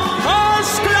schon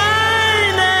als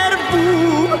kleiner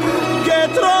Bub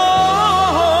geträumt.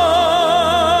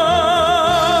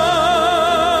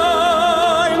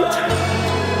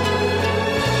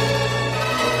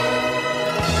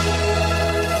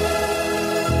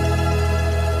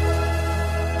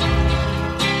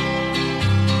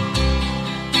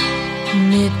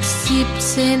 Mit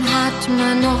 17 hat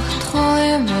man noch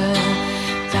Träume,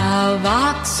 da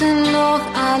wachsen noch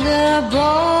alle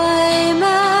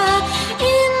Bäume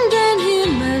in den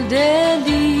Himmel der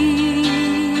Liebe.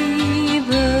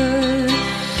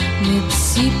 Mit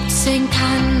 17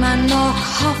 kann man noch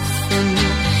hoffen,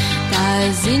 da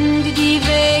sind die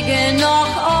Wege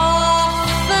noch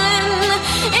offen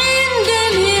in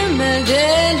den Himmel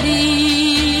der Liebe.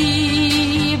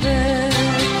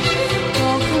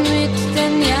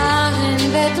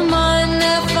 Wird man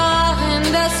erfahren,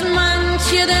 dass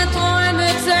manche der Träume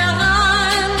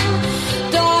zerrann.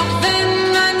 Doch wenn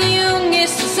man jung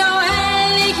ist, so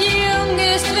herrlich jung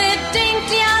ist, wer denkt,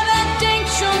 ja, wer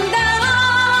denkt schon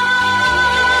daran?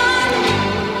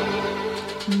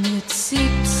 Mit 17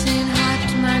 hat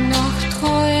man noch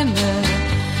Träume,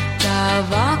 da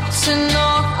wachsen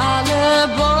noch alle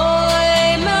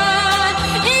Bäume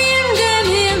in dem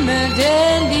Himmel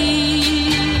der Liebe.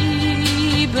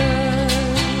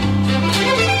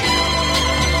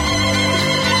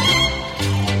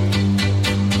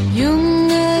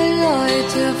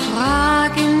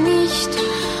 Fragen nicht,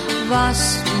 was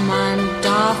man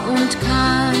darf und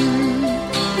kann.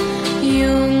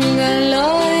 Junge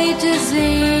Leute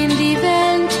sehen die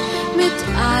Welt mit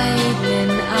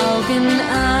eigenen Augen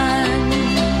an.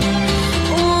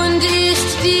 Und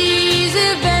ist diese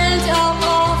Welt auch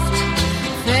oft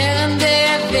fern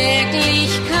der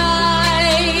Wirklichkeit?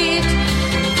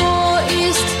 Wo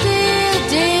ist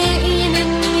der ihnen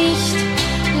nicht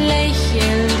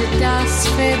lächelnd das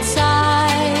verzeiht?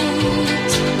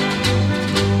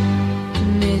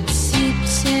 Mit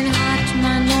 17 hat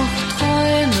man noch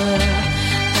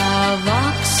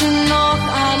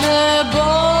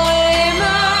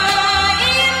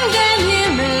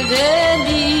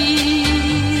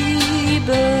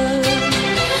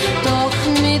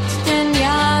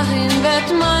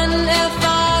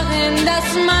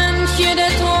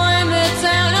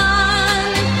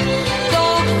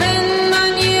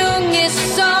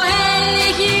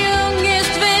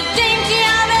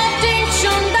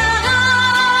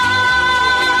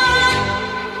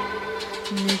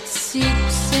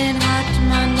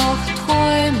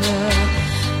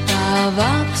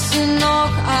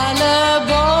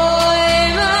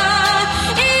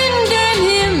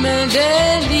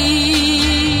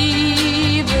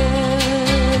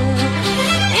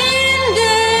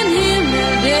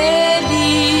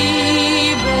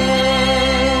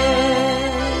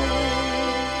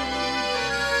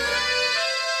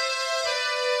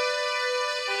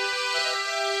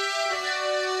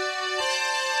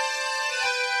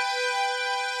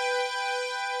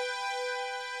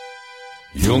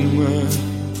Junge,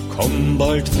 komm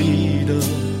bald wieder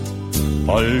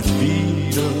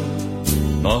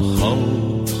nach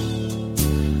Haus.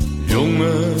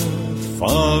 Junge,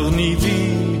 fahr nie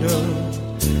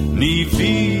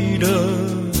wieder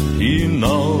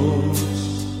hinaus.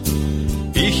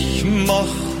 Ich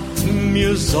mach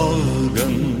mir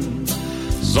Sorgen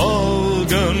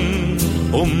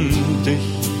um dich.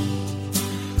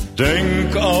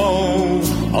 Denk auch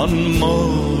an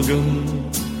morgen,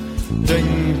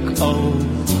 denk auch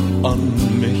an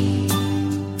mich.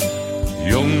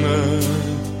 Junge,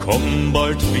 komm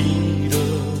bald wieder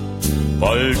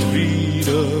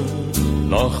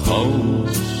nach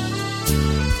Haus.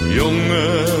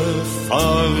 Junge,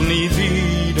 fahr nie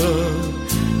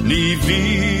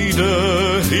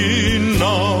wieder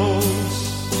hinaus.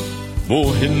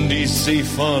 Wohin die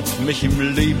Seefahrt mich im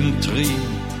Leben trieb,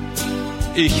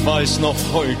 ich weiß noch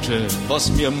heute,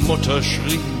 was mir Mutter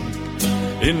schrieb.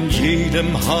 In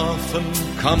jedem Hafen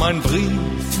kam ein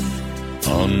Brief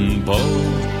an Bord.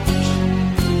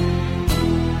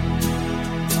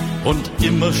 Und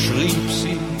immer schrieb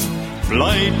sie,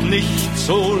 bleib nicht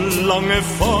so lange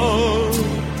fort.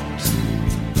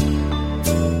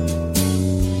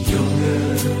 Junge,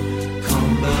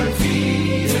 komm bald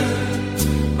wieder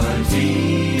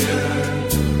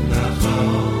nach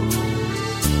Haus.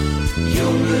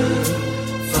 Junge,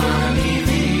 fahr nie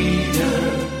wieder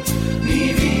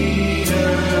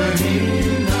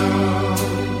hinaus.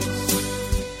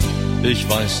 Ich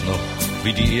weiß noch,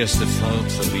 wie die erste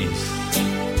Fahrt verlief.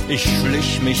 Ich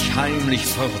schlich mich heimlich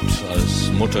fort, als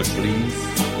Mutter schlief.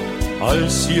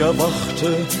 Als sie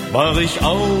erwachte, war ich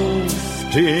auf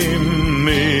dem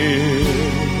Meer.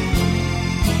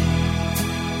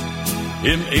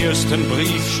 Im ersten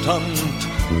Brief stand,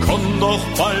 komm doch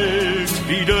bald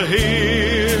wieder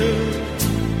her.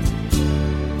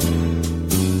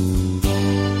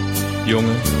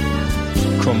 Junge,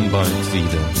 komm bald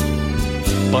wieder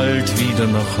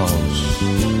nach Haus.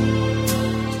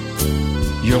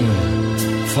 Junge,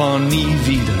 fahr nie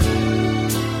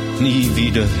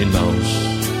wieder hinaus.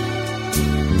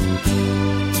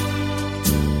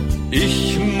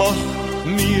 Ich mach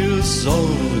mir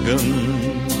Sorgen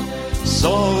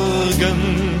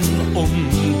um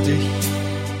dich.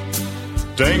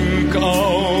 Denk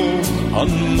auch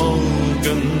an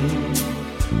morgen,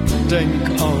 denk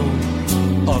auch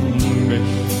an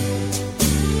mich.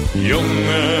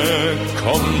 Junge,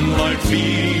 komm bald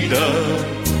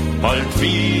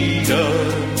wieder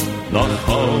nach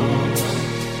Haus.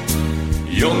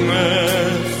 Junge,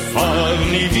 fahr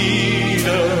nie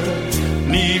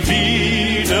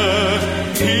wieder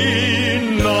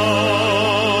hinaus.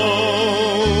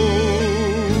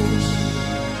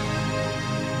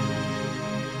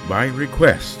 By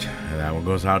request, that one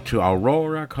goes out to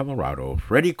Aurora, Colorado.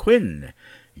 Freddie Quinn,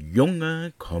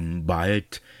 Junge, komm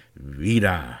bald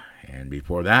wieder. And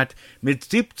before that, mit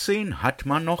 17 hat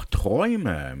man noch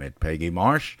Träume mit Peggy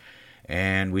Marsh.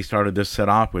 And we started this set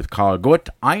off with Karl Gott,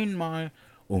 einmal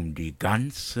um die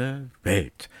ganze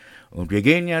Welt. Und wir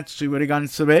gehen jetzt über die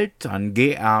ganze Welt an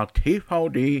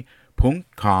grtvd.com.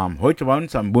 Heute bei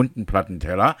uns am bunten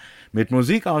Plattenteller mit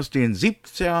Musik aus den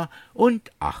 70er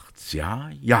und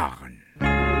 80er Jahren.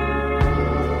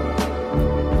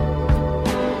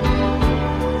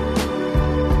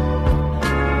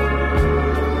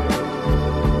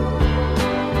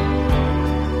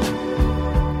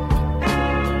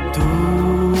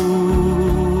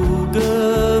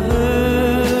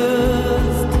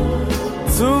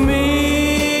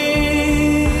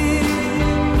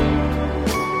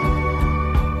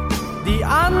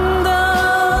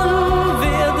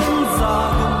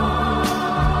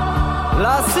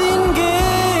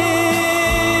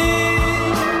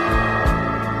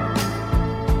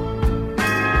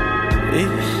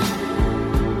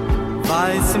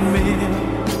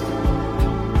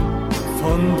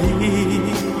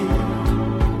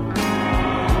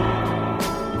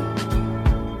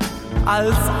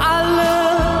 Als alle,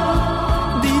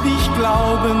 die dich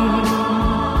glauben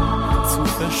zu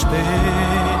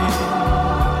verstehen.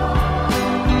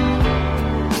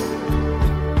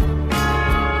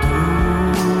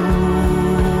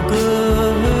 Du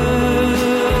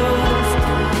gehörst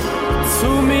zu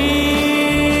mir.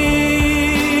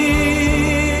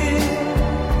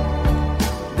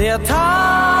 Der Tag,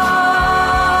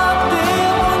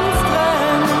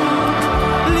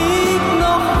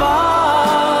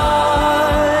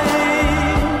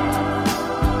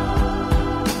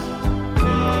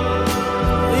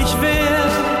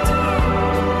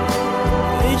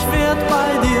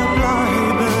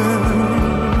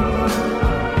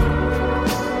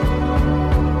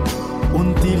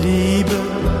 Die Liebe,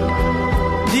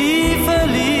 die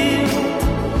verliert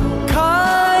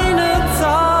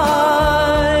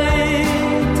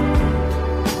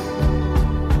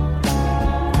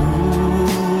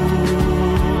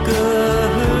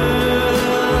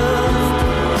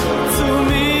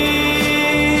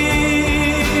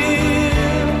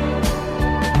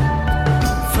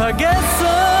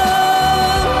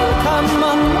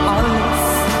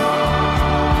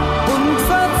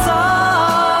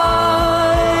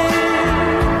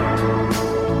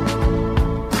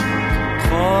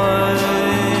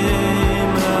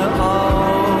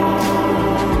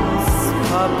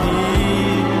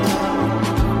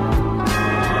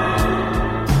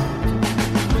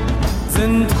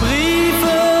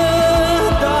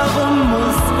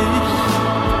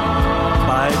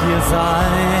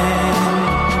sein.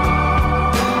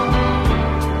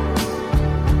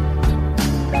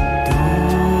 Du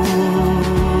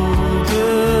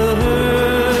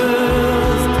gehörst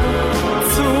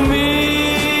zu mir.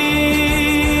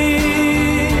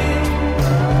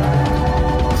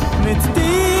 Mit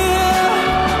dir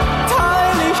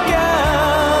teile ich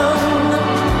gern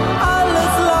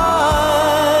alles Leid.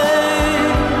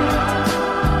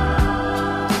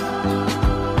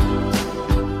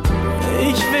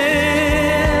 Ich will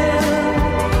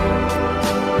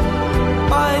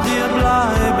bei dir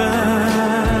bleiben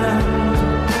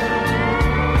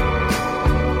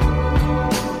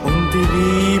und die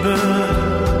Liebe,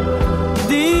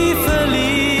 die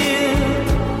verliert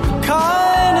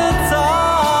keine Zeit.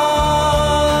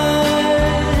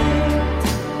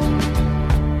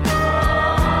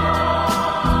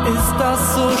 Ist das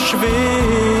so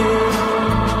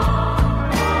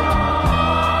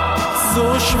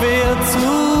schwer zu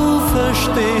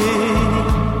verstehen?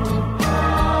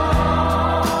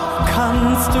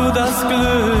 Kannst du das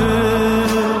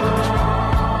Glück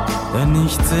denn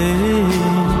nicht sehen?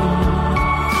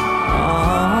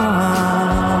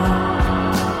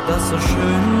 Das so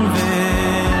schön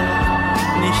wäre,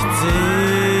 nicht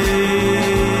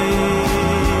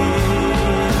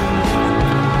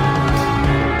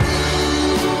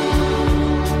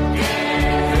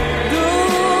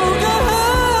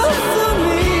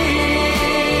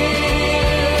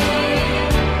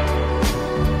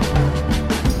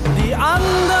die anderen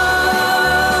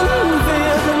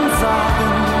werden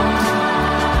sagen,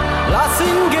 lass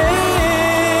ihn gehen.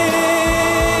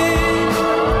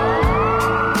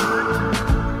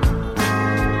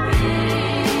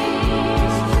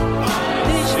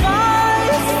 Ich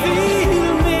weiß viel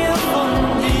mehr von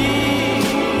dir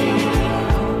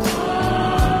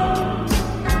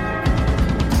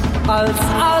als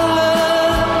alle,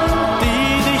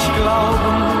 die dich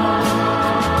glauben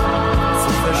zu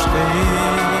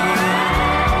verstehen.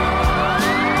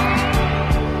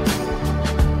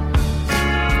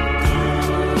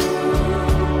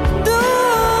 Du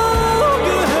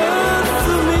gehörst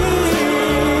zu mir.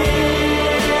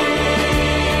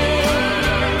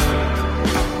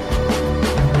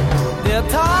 Der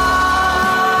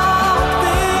Tag,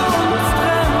 der uns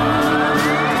trennt,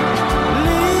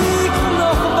 liegt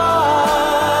noch weit.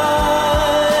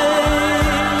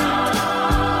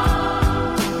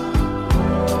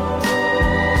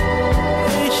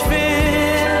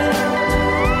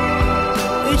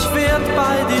 Ich werd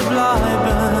bei dir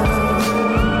bleiben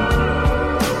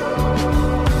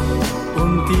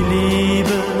und die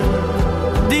Liebe,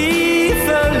 die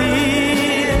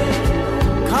verliert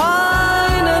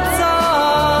keine Zeit.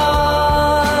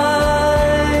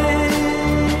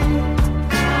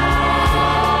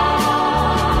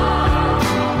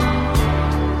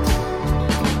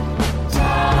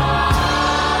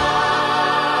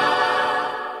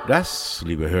 Das,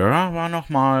 liebe Hörer, war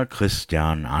nochmal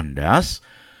Christian Anders.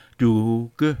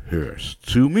 Du gehörst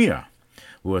zu mir.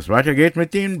 Wo es weitergeht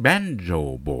mit dem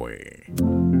Banjo Boy.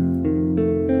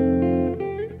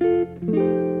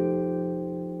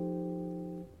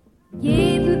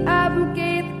 Jeden Abend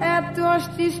geht er durch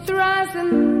die Straßen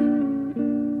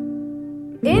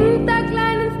in der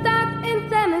kleinen Stadt in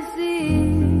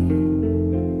Tennessee.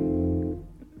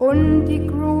 Und die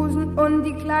Großen und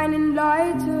die kleinen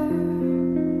Leute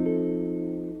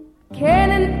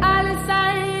kennen alle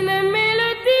seine Melodie.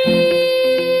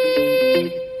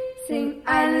 Sing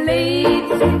ein Lied,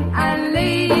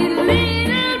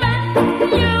 little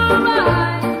Banjo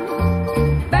Boy.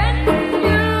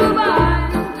 Banjo Boy,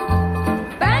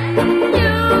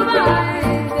 Banjo Boy.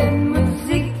 Denn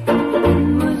Musik,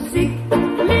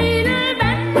 little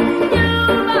Banjo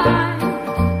Boy.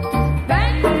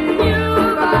 Banjo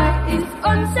Boy ist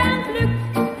unser Glück.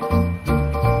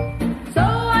 So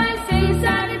ein Sing,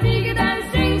 seine Wiege, dann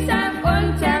sing, sein und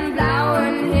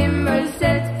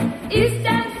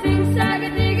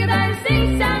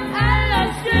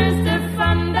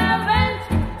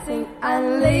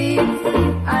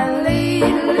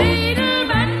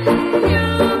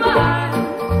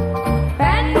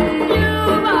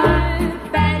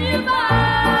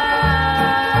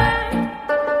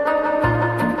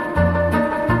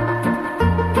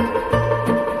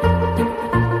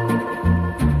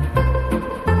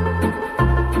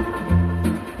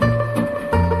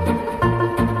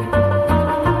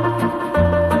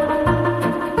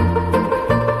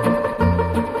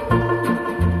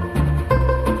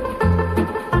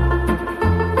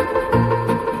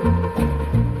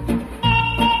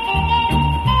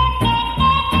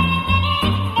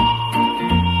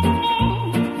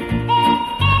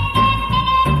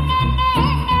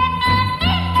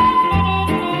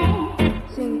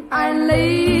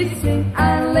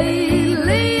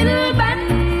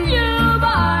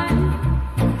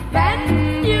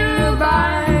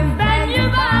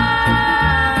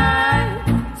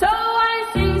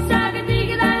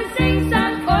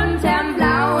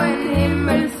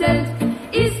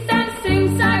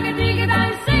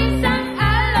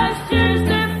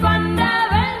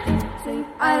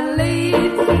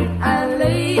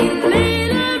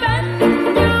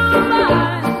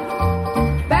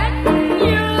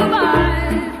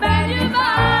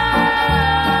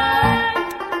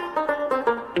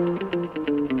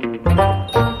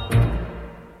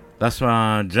Das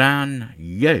war Jan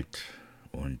Jelt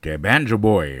und der Banjo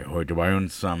Boy, heute bei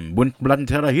uns am bunten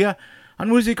Plattenteller hier. An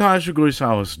musikalische Grüße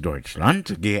aus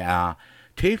Deutschland, grtvd.com,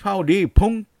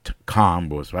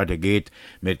 wo es weitergeht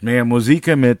mit mehr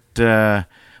Musik, mit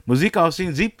Musik aus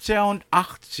den 70er und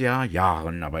 80er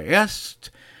Jahren. Aber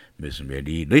erst müssen wir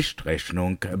die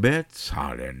Lichtrechnung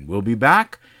bezahlen. We'll be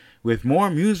back with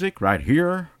more music right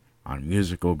here on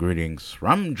Musical Greetings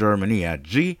from Germany at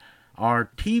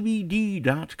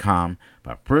grtvd.com,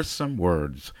 but first some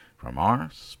words from our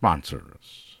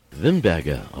sponsors.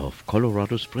 Wimberger of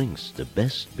Colorado Springs, the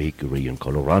best bakery in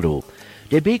Colorado.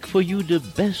 They bake for you the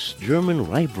best German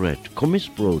rye bread,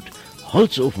 Kommissbrot,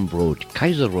 Holzofenbrot,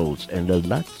 Kaiser rolls, and a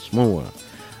lot more.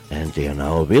 And they are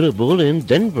now available in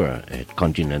Denver at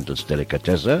Continental's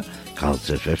Delicatessen, Carl's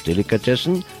FF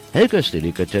Delicatessen, Helga's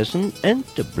Delicatessen, and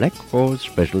the Black Forest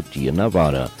Specialty in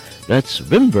Nevada. That's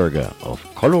Wimberger of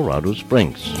Colorado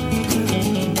Springs.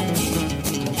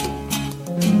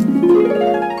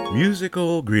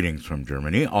 Musical Greetings from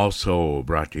Germany, also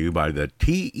brought to you by the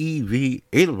TEV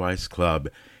Edelweiss Club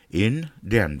in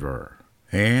Denver.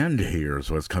 And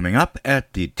here's what's coming up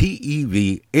at the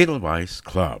TEV Edelweiss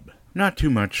Club. Not too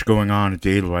much going on at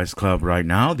the Edelweiss Club right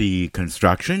now. The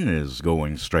construction is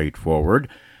going straight forward.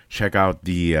 Check out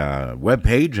the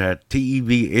webpage at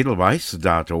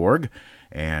tevedelweiss.org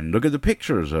and look at the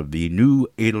pictures of the new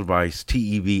Edelweiss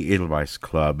TEV Edelweiss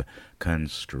Club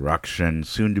construction,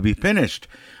 soon to be finished.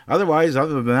 Other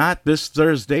than that, this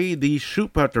Thursday, the shoe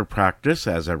putter practice,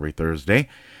 as every Thursday,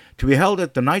 to be held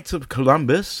at the Knights of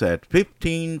Columbus at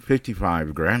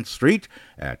 1555 Grant Street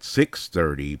at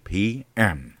 6:30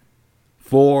 p.m.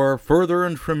 For further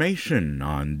information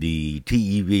on the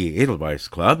TEV Edelweiss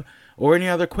Club or any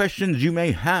other questions you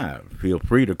may have, feel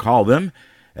free to call them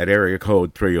at area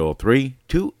code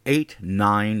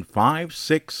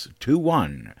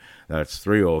 303-289-5621. That's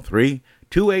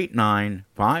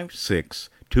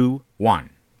 303-289-5621.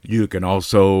 You can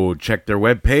also check their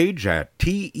webpage at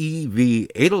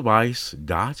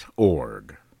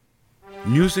tevedelweiss.org.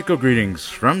 Musical greetings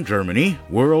from Germany,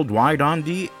 worldwide on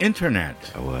the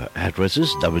Internet. Our address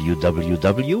is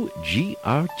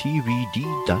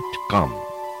www.grtvd.com.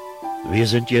 Wir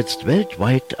sind jetzt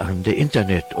weltweit an der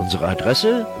Internet. Unsere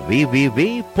Adresse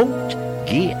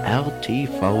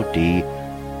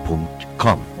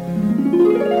www.grtvd.com.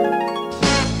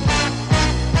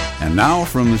 And now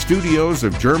from the studios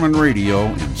of German Radio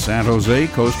in San Jose,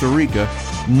 Costa Rica,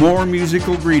 more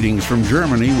musical greetings from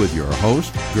Germany with your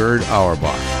host, Gerd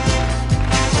Auerbach.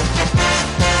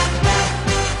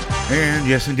 And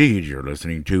yes, indeed, you're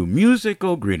listening to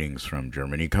Musical Greetings from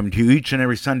Germany, coming to you each and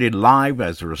every Sunday live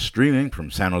as we're streaming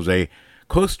from San Jose,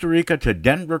 Costa Rica to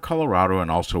Denver, Colorado, and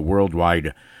also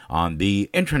worldwide on the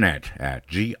Internet at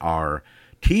grtvd.com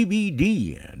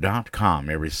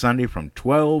every Sunday from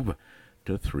 12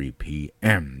 to 3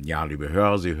 p.m. Ja, liebe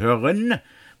Hörer, Sie hören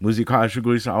musikalische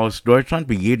Grüße aus Deutschland,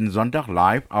 wie jeden Sonntag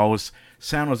live aus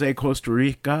San Jose, Costa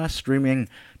Rica, streaming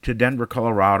to Denver,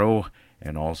 Colorado,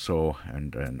 and also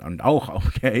und auch auf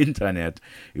der Internet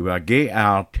über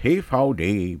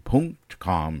grtvd.com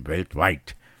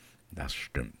weltweit. Das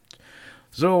stimmt.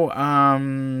 So, ja,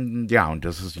 und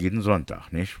das ist jeden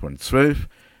Sonntag, nicht? Von 12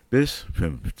 bis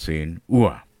 15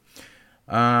 Uhr.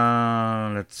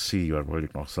 Let's see, was wollte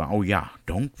ich noch sagen? Oh yeah,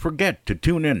 don't forget to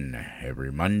tune in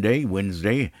every Monday,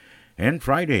 Wednesday, and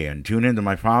Friday, and tune in to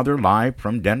my father live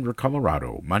from Denver,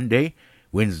 Colorado, Monday,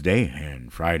 Wednesday,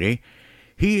 and Friday.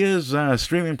 He is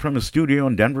streaming from a studio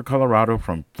in Denver, Colorado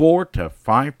from 4 to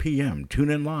 5 p.m. Tune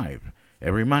in live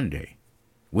every Monday,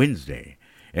 Wednesday,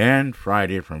 and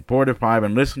Friday from 4 to 5,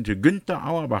 and listen to Günther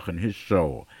Auerbach and his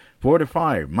show, 4 to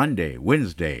 5, Monday,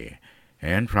 Wednesday,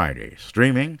 and Friday,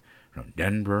 streaming from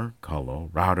Denver,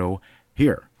 Colorado,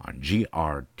 here on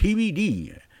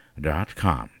grtvd.com.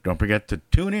 Don't forget to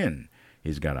tune in.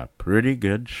 He's got a pretty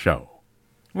good show.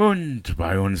 Und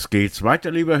bei uns geht's weiter,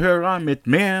 liebe Hörer, mit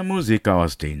mehr Musik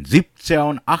aus den 70er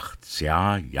und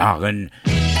 80er Jahren.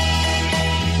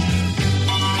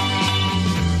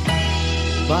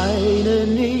 Weine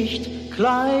nicht,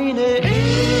 kleine Eva,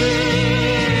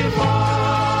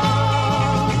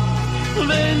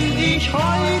 wenn ich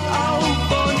heut auch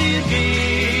von dir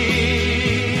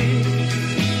geh.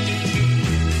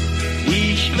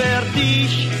 Ich werd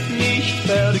dich nicht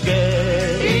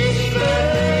vergessen. Ich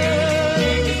werd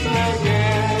dich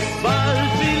vergessen.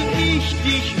 Bald will ich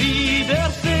dich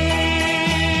wiedersehen.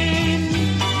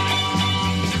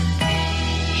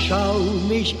 Schau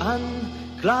mich an,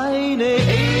 kleine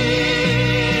Eva,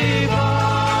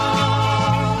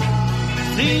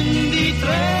 sind die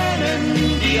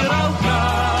Tränen dir auch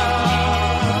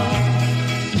nah?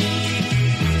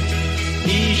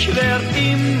 Ich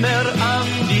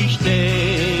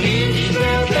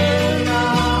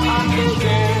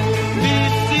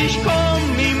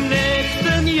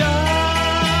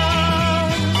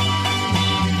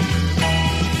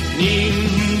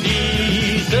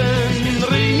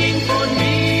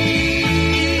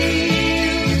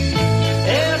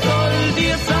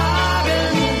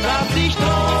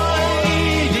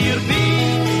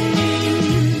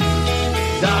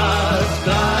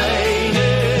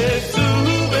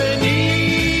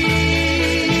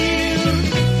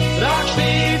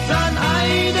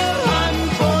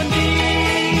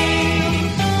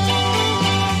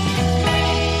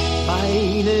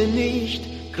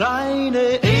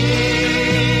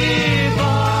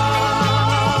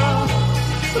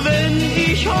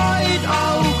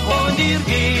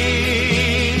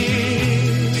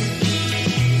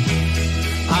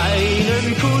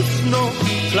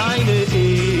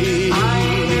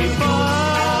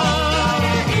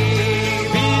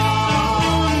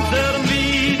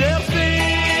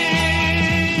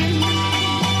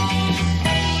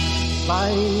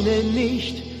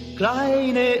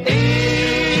kleine Eva,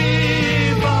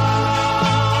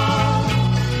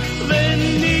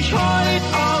 wenn ich heut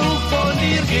auch von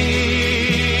dir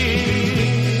gehe.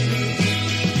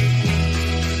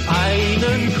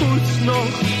 Einen Kuss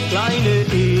noch, kleine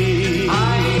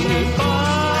Eva,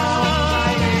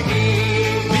 bis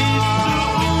zu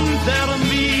unserem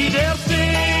Wiedersehen.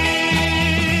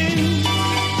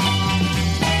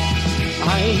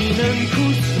 Einen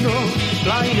Kuss noch,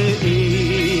 kleine Eva.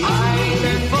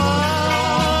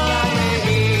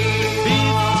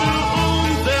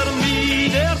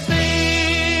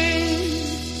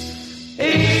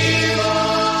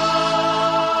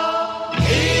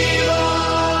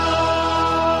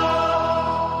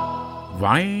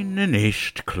 Weine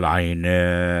nicht,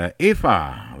 kleine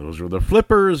Eva. Those were the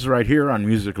Flippers right here on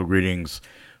Musical Greetings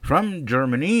from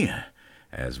Germany,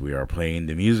 as we are playing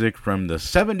the music from the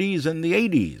 70s and the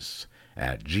 80s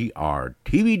at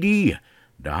grtvd.com.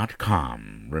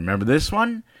 Remember this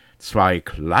one? Zwei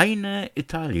kleine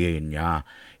Italiener.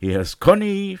 Hier ist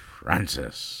Connie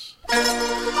Francis. Eine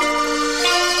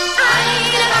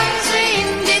Reise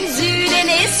in den Süden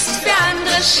ist für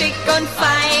andere schick und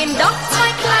fein, doch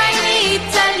zwei kleine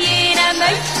Italiener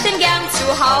möchten gern zu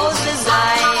Hause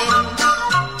sein.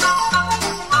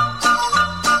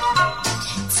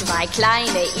 Zwei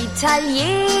kleine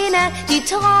Italiener, die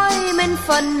träumen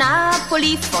von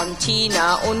Napoli, von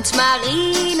Tina und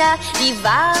Marina, die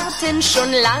warten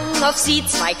schon lang auf sie.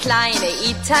 Zwei kleine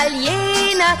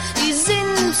Italiener, die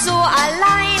sind so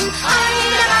allein.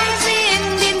 Eine Reise in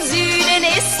den Süden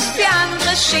ist für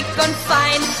andere schick und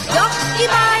fein, doch die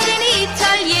beiden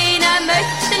Italiener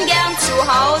möchten gern zu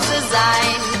Hause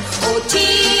sein. Oh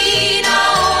Tina,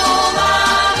 oh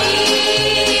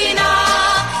Marina,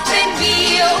 wenn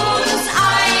wir uns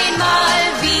einmal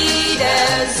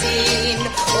wiedersehen.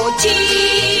 Oh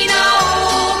Tina,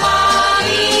 oh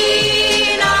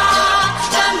Marina,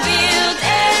 dann wird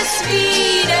es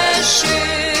wieder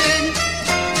schön.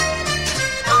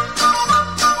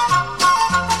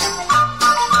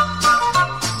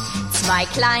 Zwei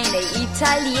kleine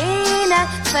Italiener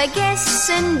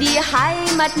vergessen die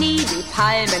Heimat nie, die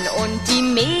Palmen und die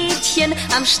Mädchen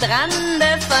am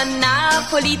Strande von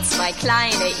Napoli. Zwei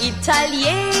kleine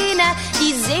Italiener,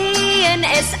 die sehen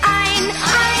es ein.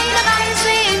 Eine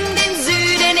Reise in den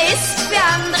Süden ist für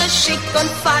andere schick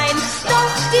und fein,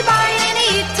 doch die beiden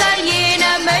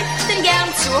Italiener möchten gern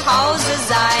zu Hause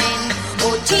sein.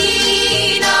 Oh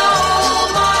Tina, oh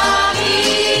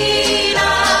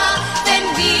Marina, wenn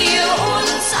wir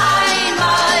uns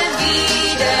einmal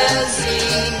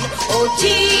wiedersehen. Oh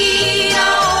Tina,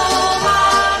 oh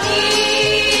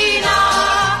Marina,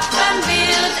 dann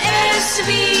wird es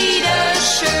wieder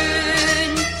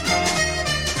schön.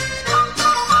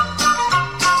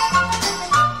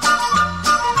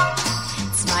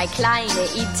 Zwei kleine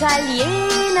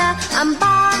Italiener am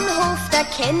Bahnhof, da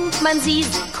kennt man sie,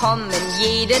 sie kommen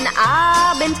jeden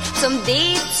Abend zum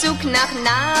D-Zug nach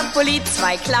Napoli.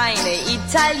 Zwei kleine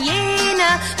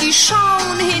Italiener, die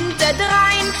schauen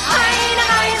hinterdrein. Eine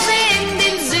Reise in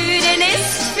den Süden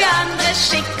ist für andere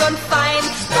schick und fein,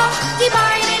 doch die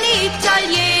beiden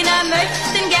Italiener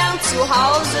möchten gern zu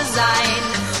Hause sein.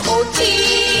 Oh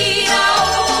Tina,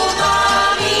 oh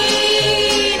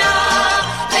Marina,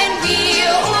 wenn wir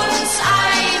uns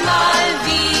einmal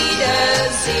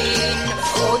wiedersehen.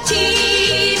 Oh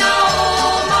Tina,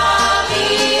 oh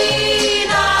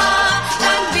Marina,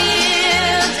 dann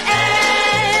wird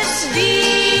es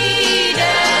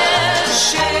wieder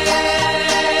schön.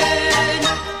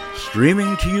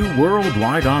 Streaming to you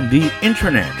worldwide on the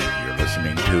internet. You're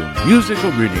listening to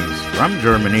Musical Greetings from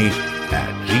Germany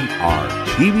at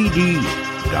grtvd.com.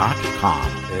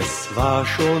 Es war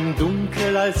schon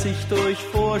dunkel, als ich durch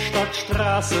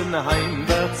Vorstadtstraßen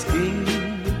heimwärts ging.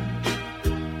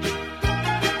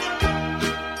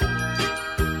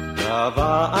 Da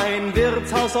war ein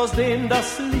Wirtshaus, aus dem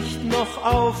das Licht noch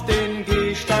auf den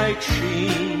Gehsteig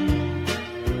schien.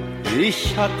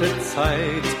 Ich hatte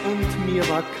Zeit und mir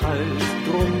war kalt,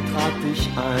 drum trat ich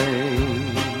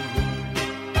ein.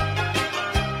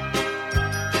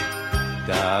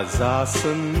 Da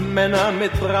saßen Männer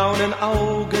mit braunen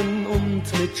Augen und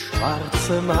mit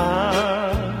schwarzem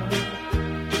Haar.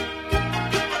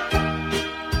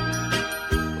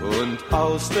 Und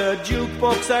aus der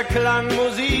Jukebox erklang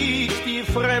Musik, die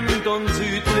fremd und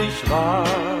südlich war.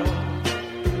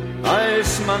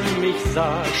 Als man mich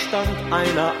sah, stand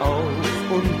einer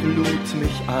auf und lud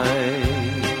mich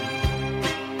ein.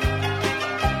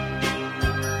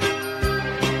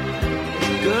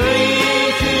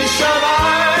 Griechischer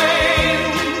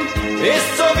Wein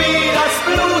ist so wie das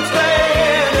Blut der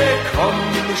Erde, komm,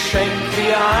 schenk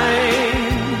dir ein.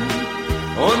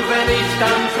 Und wenn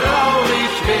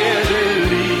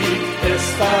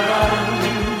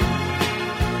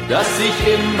dass ich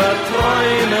immer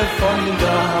träume von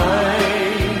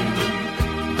daheim.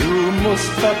 Du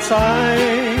musst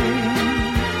verzeihen,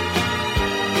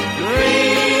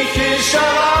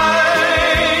 griechischer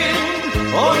Wein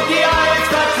und die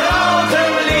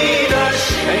altvertrauten Lieder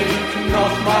schenk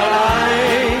noch mal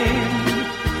ein,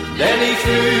 denn ich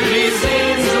fühl die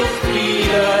Sehnsucht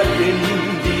wieder in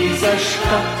dieser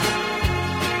Stadt.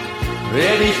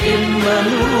 Werd ich immer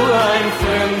nur ein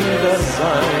Fremder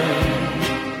sein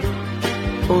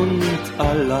und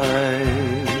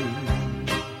allein.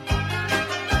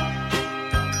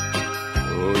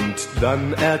 Und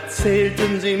dann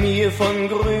erzählten sie mir von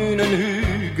grünen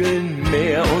Hügeln,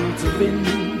 Meer und Wind,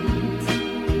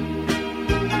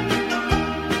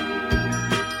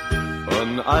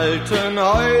 von alten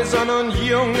Häusern und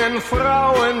jungen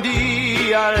Frauen,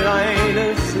 die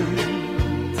alleine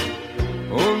sind,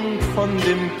 und von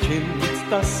dem Kind,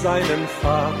 das seinen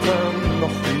Vater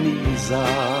noch nie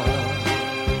sah.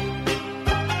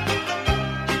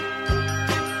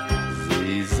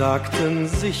 Sie sagten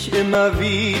sich immer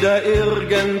wieder,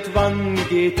 irgendwann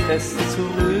geht es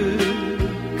zurück.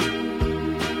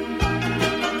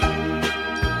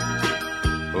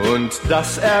 Und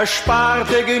das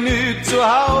Ersparte genügt zu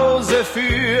Hause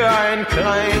für ein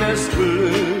kleines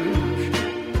Glück.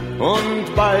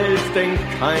 Und bald denkt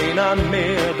keiner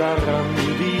mehr daran,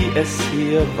 wie es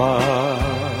hier war.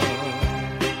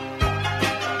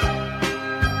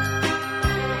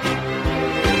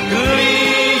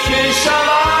 Griechischer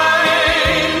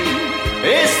Wein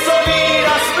ist so wie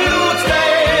das Blut der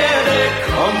Erde,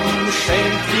 komm,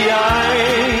 schenk dir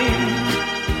ein.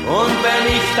 Und wenn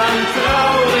ich dann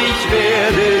traurig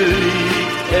werde,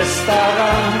 liegt es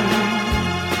daran,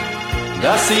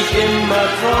 dass ich immer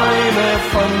träume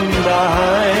von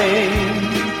daheim.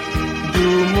 Du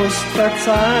musst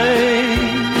verzeihen,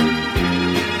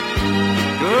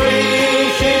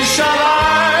 griechischer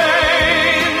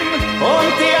Wein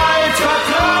und die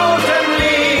altvertrauten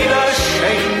Lieder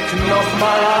schenk noch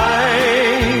mal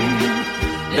ein,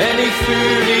 denn ich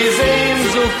fühl die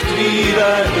Sehnsucht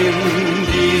wieder in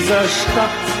dieser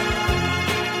Stadt.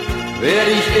 Werd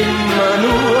ich immer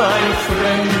nur ein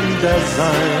Fremder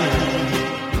sein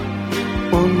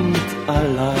und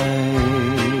allein.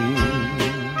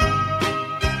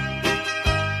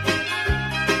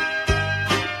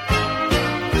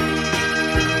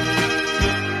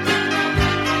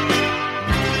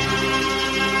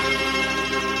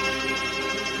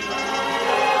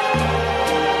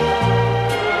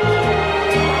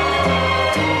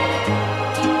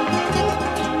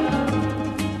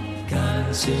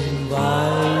 Ganz in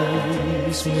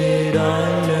Weiß mit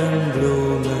einem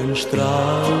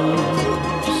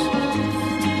Blumenstrauß,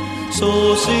 so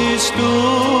siehst du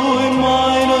in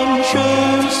meinen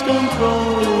schönsten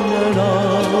Träumen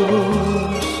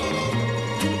aus.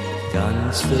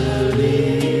 Ganz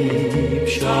verliebt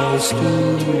schaust du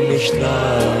mich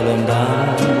strahlend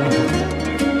an.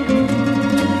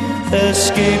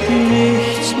 Es gibt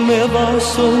nichts mehr,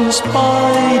 was uns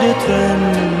beide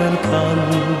trennen kann.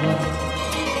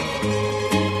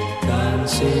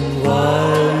 Ganz in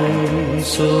Weiß,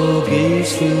 so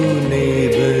gehst du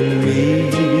neben mir.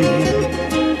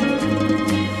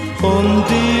 Und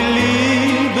die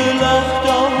Liebe lacht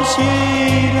aus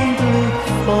jedem Blick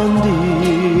von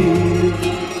dir.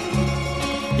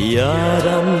 Ja,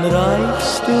 dann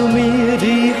reichst du mir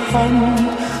die Hand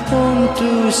und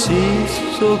du siehst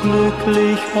so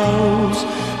glücklich aus,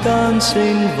 ganz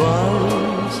in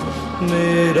Weiß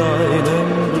mit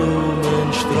einem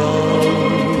Blumenstrauß.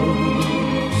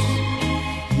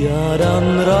 Ja,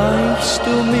 dann reichst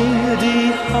du mir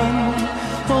die Hand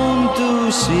und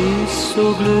du siehst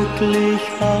so glücklich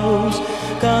aus,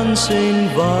 ganz in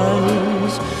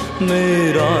Weiß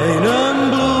mit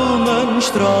einem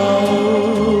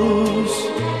Blumenstrauß.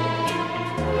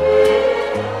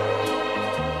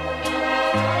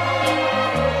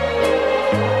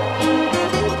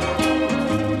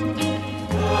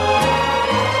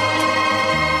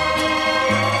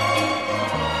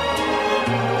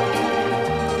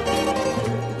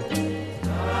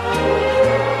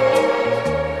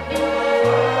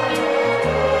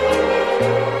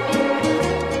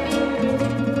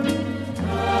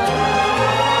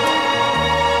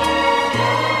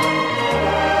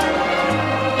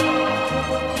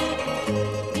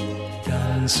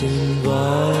 Ganz in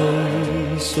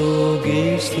Weiß, so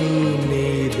gehst du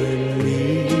neben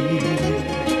mir.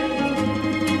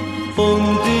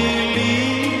 Und die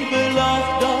Liebe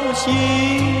lacht aus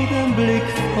jedem Blick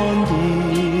von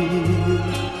dir.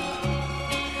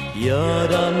 Ja,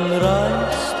 dann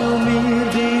reichst du mir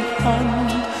die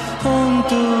Hand und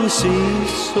du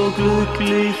siehst so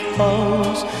glücklich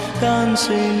aus, ganz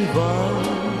in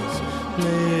Weiß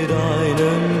mit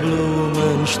einem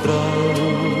Blumenstrauß.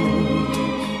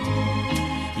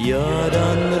 Ja,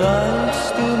 dann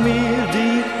reichst du mir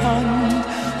die Hand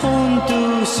und du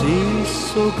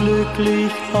siehst so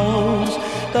glücklich aus,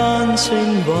 ganz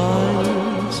in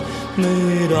Weiß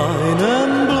mit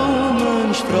einem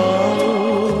Blumenstrauß.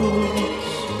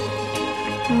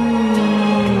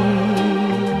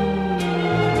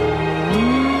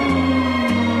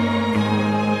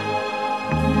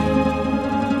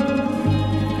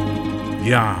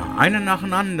 Ja, einen nach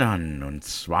dem anderen und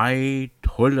zwei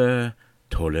tolle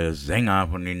Sänger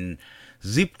von den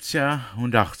 70er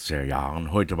und 80er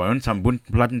Jahren. Heute bei uns am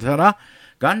bunten Plattenteller,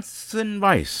 ganz in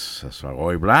Weiß. Das war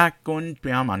Roy Black und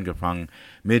wir haben angefangen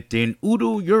mit den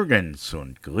Udo Jürgens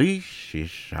und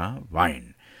griechischer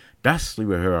Wein. Das,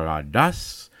 liebe Hörer,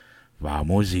 das war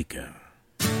Musik.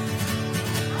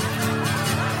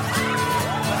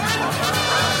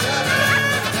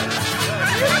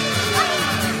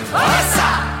 Ossa,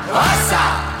 Ossa,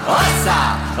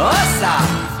 Ossa, Ossa.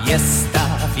 Fiesta,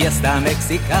 Fiesta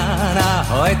Mexicana.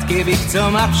 Heute gebe ich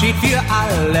zum Abschied für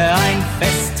alle ein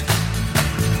Fest.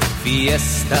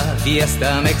 Fiesta,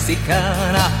 Fiesta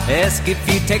Mexicana. Es gibt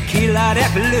wie Tequila, der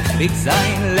glücklich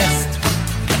sein lässt.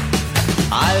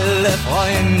 Alle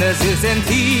Freunde, sie sind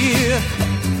hier.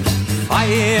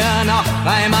 Feiern noch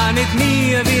einmal mit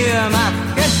mir. Wir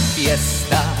machen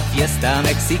Fiesta, Fiesta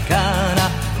Mexicana,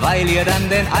 weil ihr dann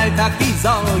den Alltag, die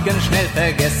Sorgen schnell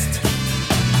vergesst.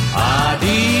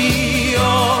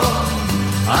 Adio,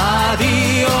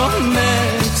 adio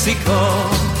Mexiko,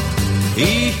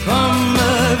 ich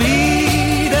komme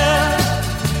wieder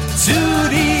zu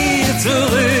dir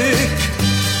zurück.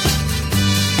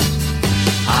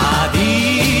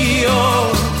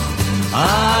 Adio,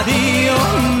 adio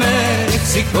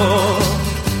Mexiko,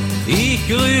 ich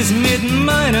grüß mit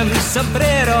meinem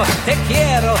Sombrero, te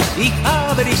quiero, ich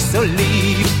habe dich so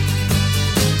lieb.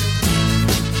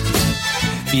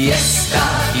 Fiesta,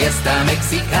 Fiesta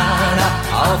Mexicana,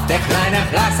 auf der kleinen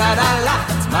Plaza, da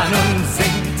lacht man und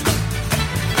singt.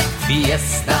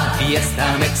 Fiesta, Fiesta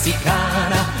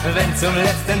Mexicana, wenn zum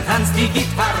letzten Tanz die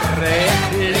Gitarre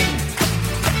erklingt.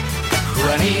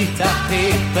 Juanita,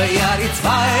 Pepe, ja die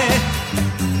zwei,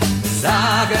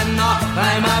 sagen noch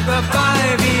einmal vorbei,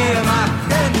 wir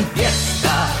machen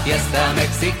Fiesta, Fiesta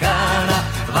Mexicana,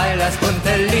 weil das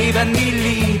bunte Leben die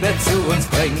Liebe zu uns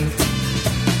bringt.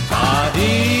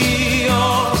 Adio,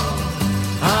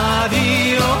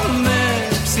 adio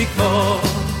Mexiko,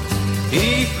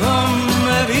 ich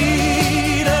komme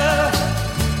wieder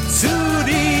zu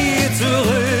dir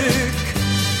zurück.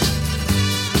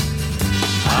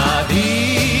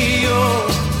 Adio,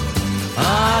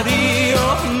 adio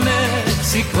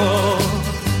Mexiko,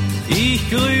 ich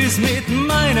grüß mit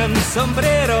meinem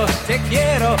Sombrero, te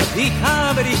quiero, ich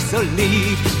habe dich so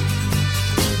lieb.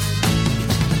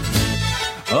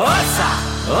 Ossa,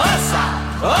 Ossa,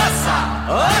 Ossa,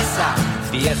 Ossa,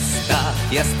 Fiesta,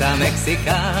 Fiesta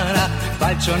Mexicana,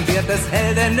 bald schon wird es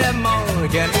hell, denn der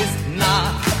Morgen ist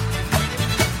nah.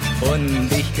 Und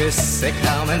ich küsse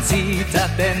Carmencita,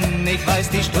 denn ich weiß,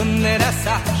 die Stunde des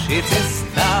Abschieds ist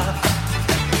da.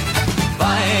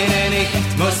 Weine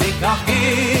nicht, muss ich noch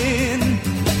gehen,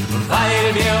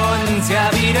 weil wir uns ja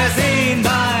wiedersehen bei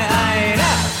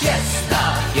einer Fiesta,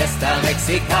 Fiesta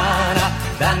Mexicana,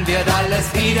 dann wird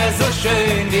alles wieder so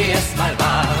schön, wie es mal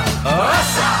war.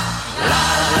 Ossa! La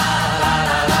la la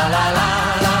la la la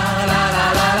la la la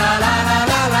la la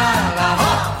la la la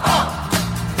ho ho.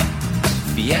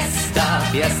 Fiesta,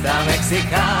 Fiesta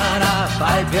Mexicana,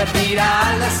 bald wird wieder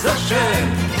alles so schön.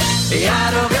 Ja,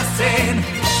 du wirst sehen,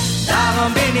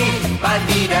 darum bin ich bald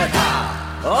wieder da.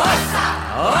 Ossa,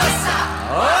 Ossa,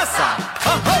 Ossa,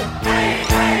 ho ho. Hey,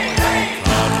 hey, hey.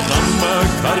 Caramba,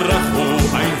 carajo,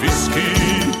 ein Whisky.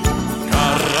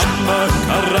 Caramba,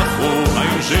 carajo,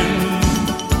 ein Gin.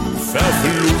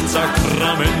 Verflucht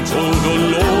Sacramento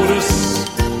Dolores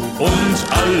und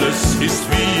alles ist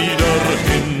wieder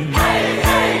hin. Hey,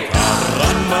 hey.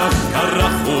 Caramba,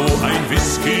 carajo, ein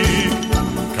Whisky.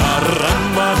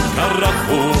 Caramba,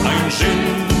 carajo, ein Gin.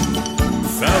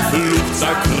 Verflucht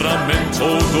Sacramento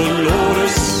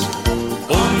Dolores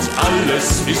und alles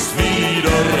ist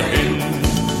wieder hin.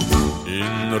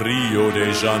 In Rio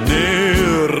de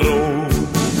Janeiro,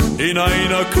 in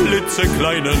einer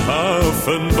klitzekleinen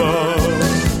Hafenbar,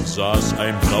 saß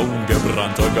ein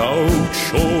braungebrannter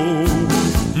Gaucho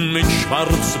mit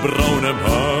schwarzbraunem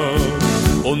Haar.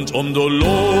 Und um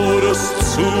Dolores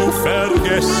zu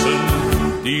vergessen,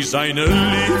 die seine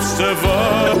Liebste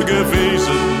war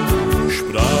gewesen,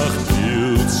 sprach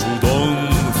er zu Don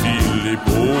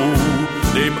Filippo: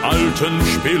 dem alten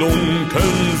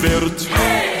Spelunkenwirt.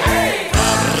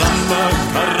 Caramba,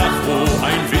 Carajo,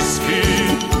 ein Whisky,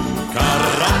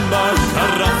 Caramba,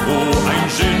 Carajo, ein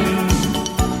Gin,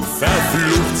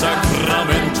 verflucht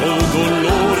Sacramento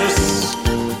Dolores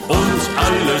und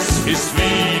alles ist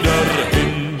wieder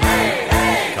hin.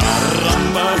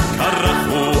 Caramba,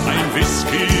 Carajo, ein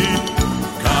Whisky,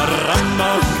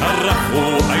 Caramba, Carajo,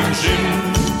 ein Gin,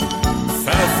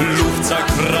 verflucht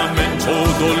Sacramento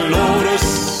Dolores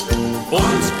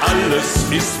und alles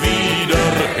ist wieder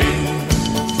hin.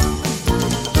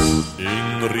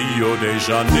 In Rio de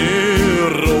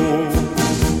Janeiro,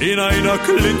 in einer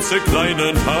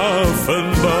klitzekleinen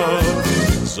Hafenbar,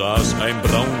 saß ein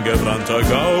braungebrannter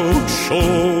Gaucho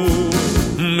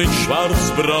mit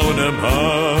schwarzbraunem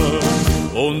Haar.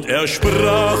 Und er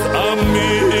sprach,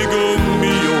 amigo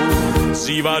mio,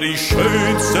 sie war die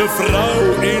schönste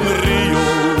Frau in Rio.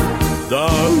 Da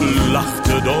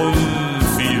lachte Don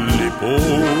Filippo,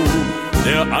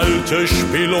 der alte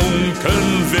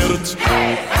Spelunkenwirt.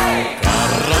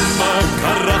 Caramba,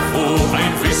 Carajo,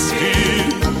 ein Whisky,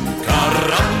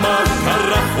 Caramba,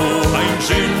 Carajo, ein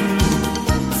Gin,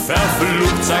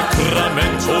 verflucht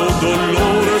Sacramento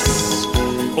Dolores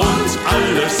und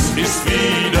alles ist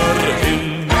wieder hin.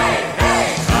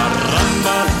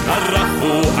 Caramba,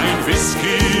 Carajo, ein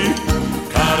Whisky,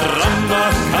 Caramba,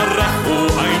 Carajo,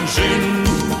 ein Gin,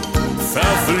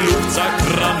 verflucht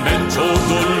Sacramento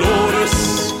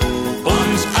Dolores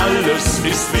und alles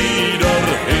ist wieder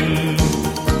hin.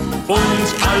 Und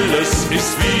alles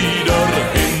ist wieder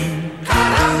hin.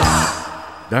 Caramba!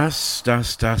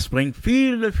 Das bringt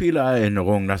viele, viele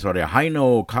Erinnerungen. Das war der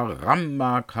Heino,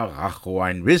 Caramba, Carajo,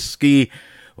 ein Whisky.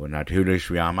 Und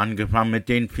natürlich, wir haben angefangen mit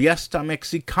den Fiesta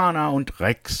Mexicana und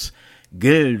Rex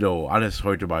Gildo. Alles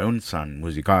heute bei uns an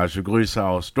musikalische Grüße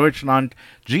aus Deutschland.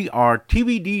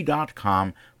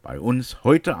 grtvd.com. Bei uns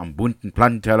heute am bunten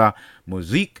Plattenteller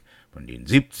Musik von den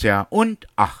 70er und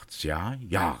 80er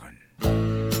Jahren.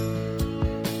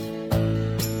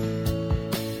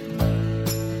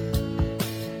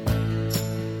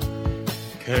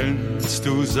 Kennst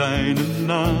du seinen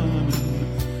Namen?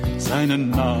 Seinen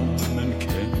Namen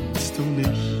kennst du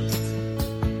nicht.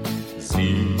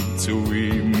 Sieh zu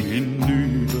ihm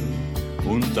hinüber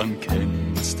und dann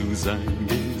kennst du sein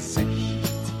Gesicht.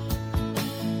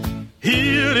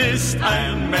 Hier ist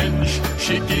ein Mensch,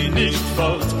 schick ihn nicht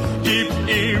fort, gib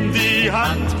ihm die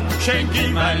Hand, schenk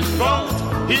ihm ein Wort.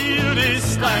 Hier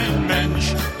ist ein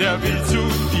Mensch, der will zu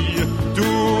dir,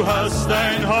 du hast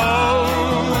ein Haus.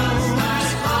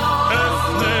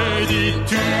 Öffne die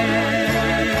Tür,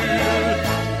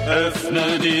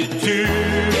 öffne die Tür.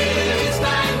 Hier ist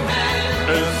ein Mensch.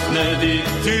 Öffne die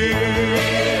Tür.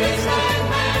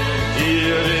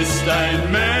 Hier ist ein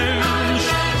Mensch,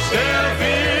 der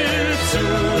will zu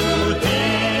dir.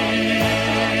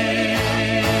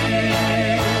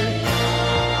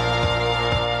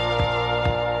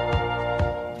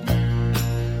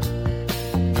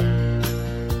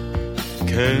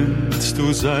 Kennst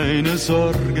du seine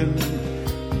Sorgen?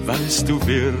 Weißt du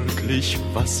wirklich,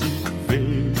 was ihn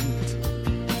quält?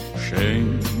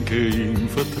 Schenke ihm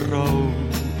Vertrauen,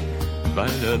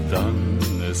 weil er dann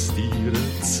es dir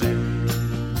erzählt.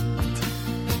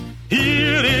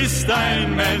 Hier ist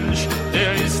ein Mensch,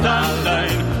 der ist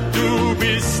allein, du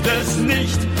bist es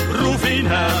nicht, ruf ihn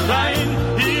herein.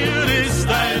 Hier ist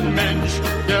ein Mensch,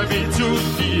 der will zu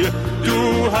dir,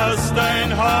 du hast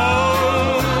ein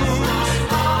Haus.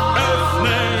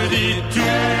 Öffne die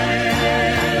Tür,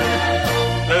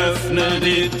 öffne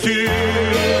die Tür,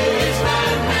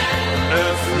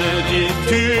 öffne die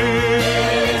Tür.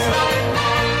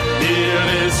 Hier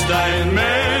ist ein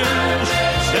Mensch,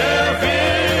 der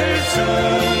will zu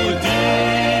dir.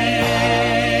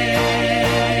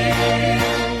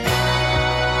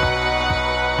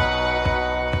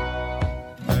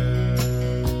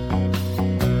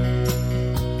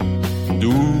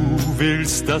 Du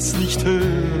willst das nicht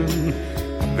hören,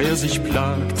 wer sich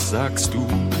plagt, sagst du,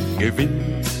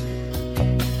 gewinnt.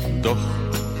 Doch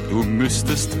du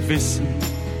müsstest wissen,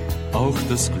 auch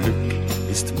das Glück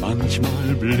ist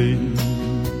manchmal blind.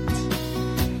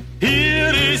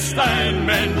 Hier ist ein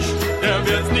Mensch, der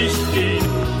wird nicht gehen,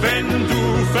 wenn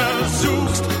du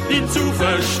versuchst, ihn zu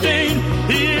verstehen.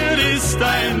 Hier ist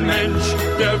ein Mensch,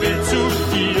 der will zu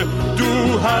dir,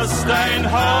 du hast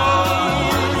ein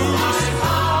Haus.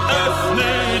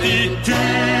 Öffne die Tür,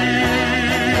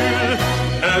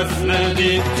 öffne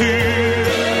die Tür,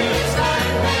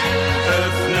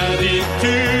 öffne die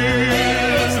Tür.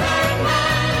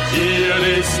 Hier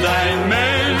ist ein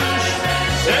Mensch,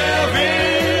 der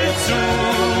will zu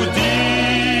dir.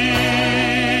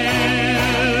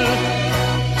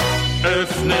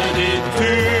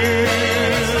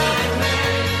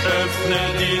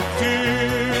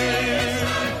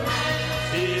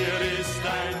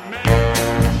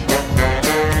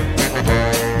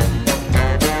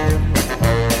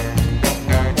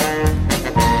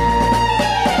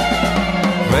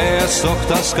 ist doch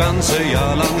das ganze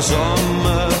Jahr lang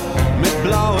Sommer mit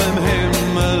blauem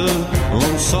Himmel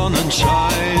und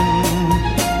Sonnenschein.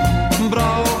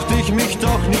 Brauchte ich mich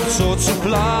doch nicht so zu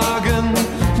plagen,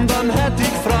 dann hätte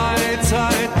ich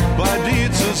Freizeit bei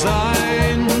dir zu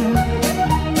sein.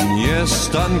 Yes,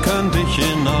 dann könnte ich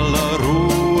in aller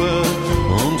Ruhe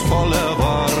und voller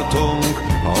Erwartung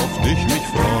auf dich mich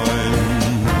freuen.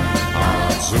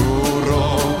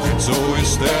 Azzurro, so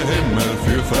ist der Himmel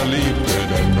für Verliebte,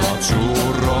 denn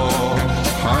Azzurro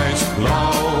heißt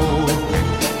blau.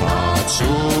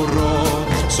 Azzurro,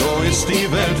 so ist die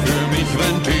Welt für mich,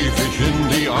 wenn tief ich in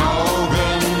die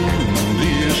Augen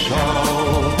dir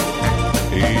schau.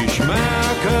 Ich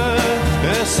merke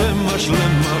es immer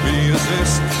schlimmer, wie es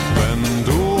ist, wenn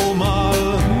du mal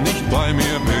nicht bei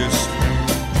mir bist.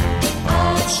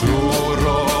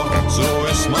 Azzurro, so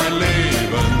ist mein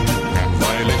Leben,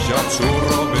 weil ich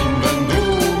Azzurro bin, wenn du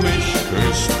mich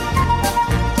küsst.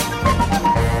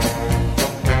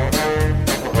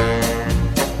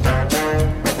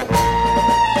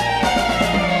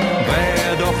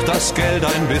 Wär doch das Geld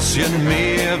ein bisschen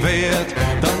mehr wert,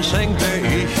 dann schenkte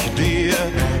ich dir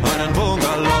einen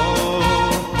Bungalow.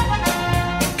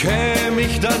 Käm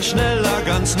ich dann schneller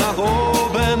ganz nach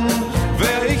oben,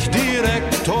 wär ich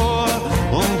Direktor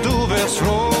und du wärst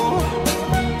froh.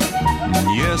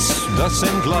 Yes, das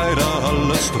sind leider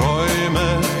alles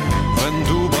Träume, wenn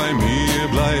du bei mir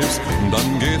bleibst,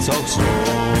 dann geht's auch so.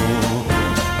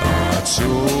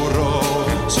 Azzurro,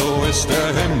 so ist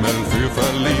der Himmel für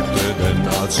Verliebte, denn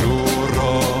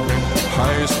Azzurro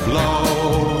heißt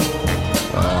blau.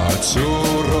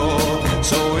 Azzurro,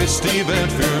 so ist die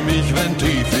Welt für mich, wenn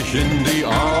tief ich in die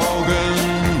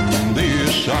Augen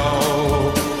dir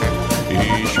schau.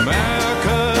 Ich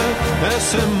merke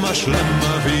es immer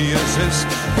schlimmer, wie es ist,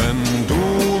 wenn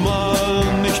du mal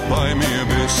nicht bei mir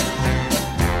bist.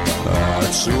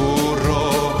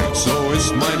 Azzurro, so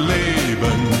ist mein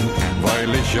Leben,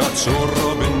 weil ich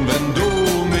Azzurro bin, wenn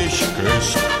du mich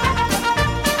küsst.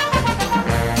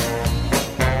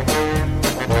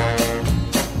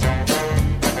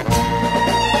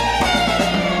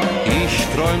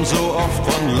 So oft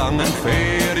von langen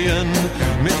Ferien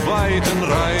mit weiten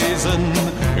Reisen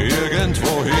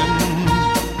irgendwohin.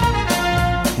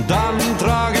 Dann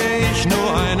trage ich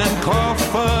nur einen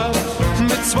Koffer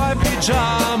mit 2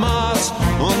 Pyjamas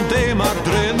und D-Mark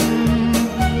drin.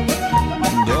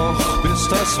 Doch bis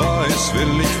das war,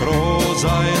 will ich froh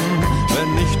sein,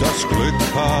 wenn ich das Glück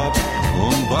hab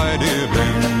und bei dir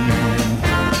bin.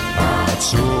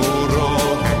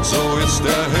 Azzurro, so ist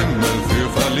der Himmel für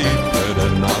Verliebte,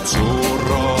 denn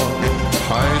Azzurro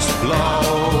heißt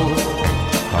blau.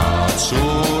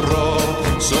 Azzurro,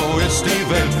 so ist die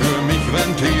Welt für mich,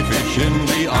 wenn tief ich in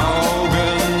die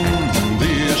Augen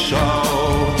dir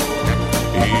schau.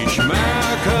 Ich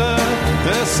merke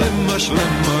es immer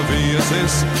schlimmer, wie es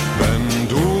ist, wenn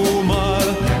du mal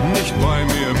nicht bei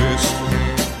mir bist.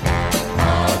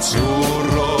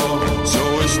 Azzurro,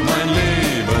 so ist mein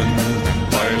Leben,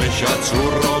 weil ich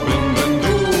Azzurro bin, wenn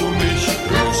du mich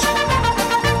küsst.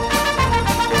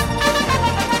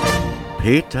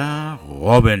 Peter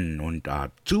Robin und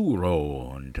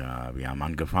Azzurro. Und wir haben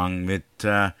angefangen mit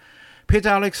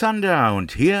Peter Alexander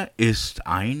und hier ist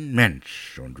ein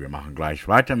Mensch. Und wir machen gleich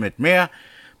weiter mit mehr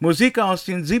Musik aus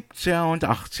den 70er und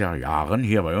 80er Jahren.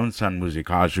 Hier bei uns an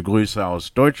musikalische Grüße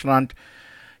aus Deutschland.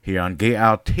 Hier an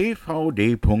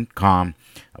grtvd.com.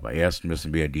 Aber erst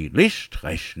müssen wir die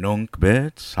Lichtrechnung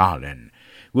bezahlen.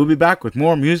 We'll be back with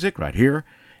more music right here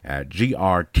at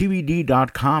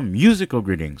grtvd.com. Musical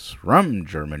greetings from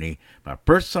Germany. But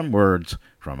first some words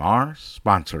from our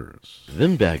sponsors.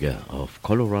 Wimberger of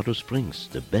Colorado Springs,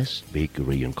 the best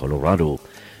bakery in Colorado.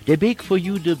 They bake for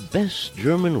you the best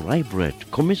German rye bread,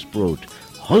 Kommissbrot,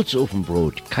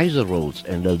 Holzofenbrot, Kaiser rolls,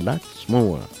 and a lot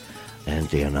more. And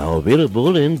they are now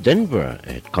available in Denver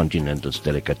at Continental's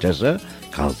Delicatessen,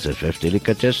 Carl's FF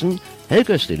Delicatessen,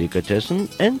 Helga's Delicatessen,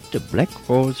 and the Black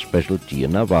Horse Specialty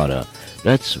in Nevada.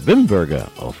 That's Wimberger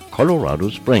of Colorado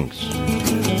Springs.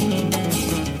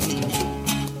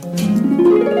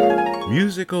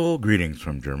 Musical greetings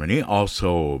from Germany,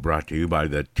 also brought to you by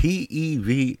the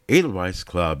TEV Edelweiss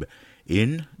Club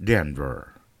in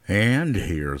Denver. And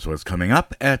here's what's coming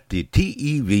up at the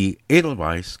TEV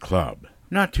Edelweiss Club.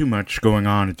 Not too much going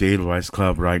on at the Edelweiss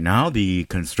Club right now. The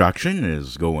construction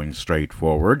is going straight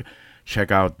forward.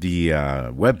 Check out the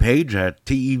webpage at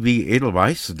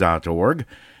tevedelweiss.org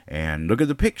and look at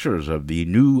the pictures of the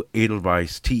new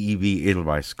Edelweiss TEV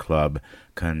Edelweiss Club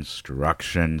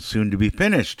construction, soon to be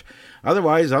finished.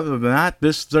 Otherwise, other than that,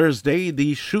 this Thursday,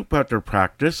 the shoe putter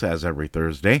practice, as every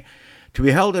Thursday, to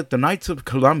be held at the Knights of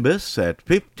Columbus at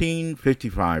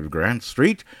 1555 Grant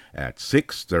Street at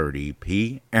 6:30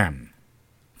 p.m.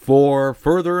 For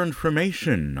further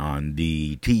information on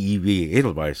the TEV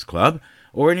Edelweiss Club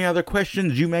or any other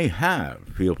questions you may have,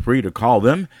 feel free to call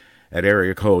them at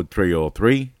area code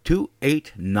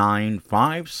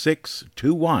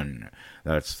 303-289-5621.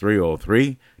 That's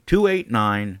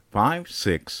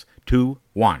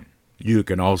 303-289-5621. You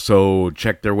can also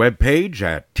check their webpage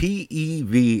at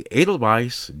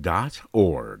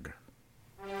tevedelweiss.org.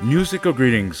 Musical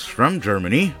greetings from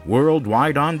Germany,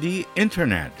 worldwide on the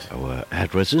internet. Our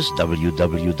address is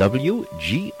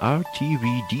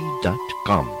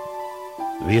www.grtvd.com.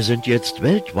 Wir sind jetzt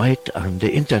weltweit an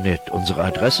der Internet. Unsere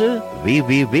Adresse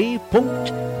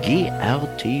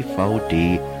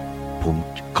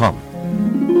www.grtvd.com.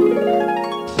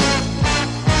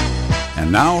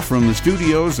 And now from the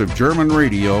studios of German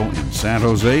Radio in San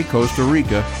Jose, Costa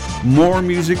Rica, more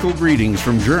musical greetings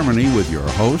from Germany with your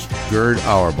host, Gerd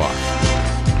Auerbach.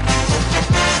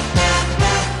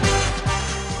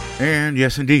 And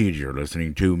yes, indeed, you're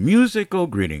listening to Musical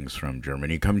Greetings from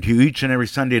Germany, coming to you each and every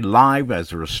Sunday live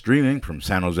as we're streaming from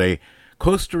San Jose,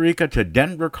 Costa Rica to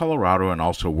Denver, Colorado, and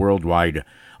also worldwide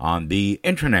on the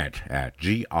internet at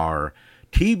grtvd.com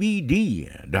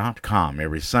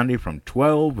every Sunday from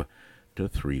 12 to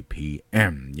 3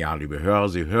 p.m. Ja, liebe Hörer,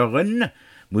 Sie hören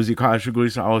musikalische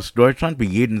Grüße aus Deutschland, wie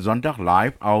jeden Sonntag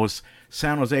live aus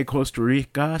San Jose, Costa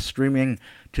Rica, streaming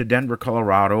to Denver,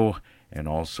 Colorado, and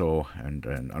also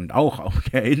und auch auf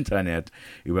der Internet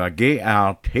über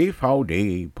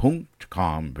grtvd.com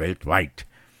weltweit.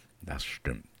 Das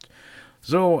stimmt.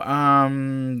 So, ja,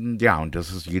 und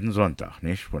das ist jeden Sonntag,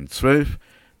 nicht? Von 12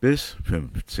 bis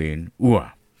 15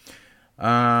 Uhr.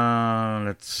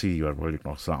 Let's see, was wollte ich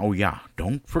noch sagen? Oh ja,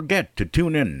 don't forget to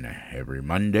tune in every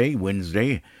Monday,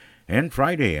 Wednesday, and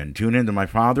Friday, and tune in to my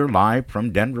father live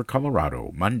from Denver,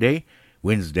 Colorado, Monday,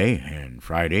 Wednesday, and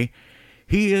Friday.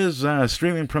 He is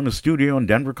streaming from a studio in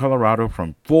Denver, Colorado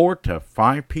from 4 to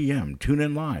 5 p.m. Tune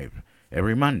in live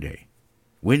every Monday,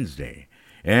 Wednesday,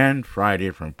 and Friday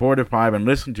from 4 to 5, and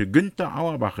listen to Günther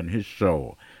Auerbach and his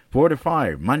show, 4 to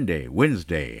 5, Monday,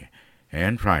 Wednesday,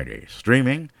 and Friday,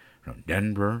 streaming from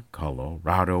Denver,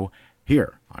 Colorado,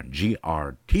 here on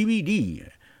grtvd.com.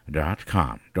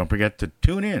 Don't forget to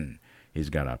tune in. He's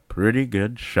got a pretty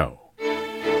good show.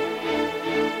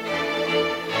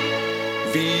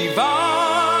 Wie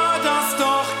war das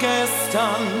doch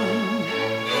gestern?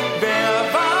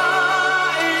 Wer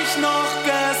war ich noch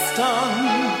gestern?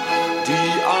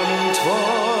 Die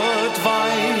Antwort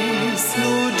weiß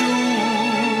nur du,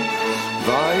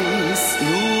 weiß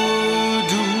nur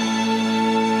du.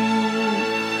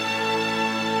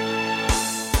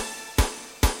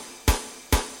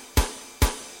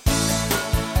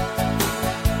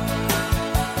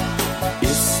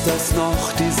 Ist das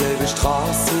noch dieselbe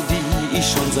Straße, die ich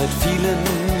schon seit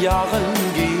vielen Jahren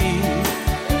gehe?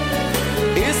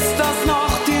 Ist das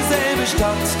noch dieselbe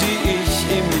Stadt, die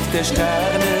ich im Licht der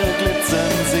Sterne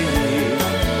glitzern sehe?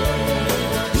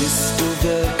 Bist du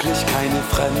wirklich keine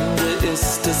Fremde?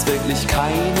 Ist es wirklich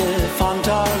keine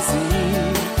Fantasie?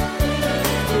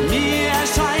 Mir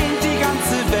erscheint die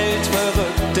ganze Welt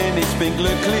verrückt, denn ich bin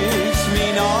glücklich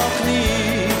wie noch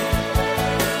nie.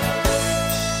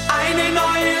 Eine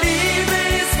neue Liebe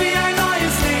ist wie ein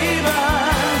neues Leben.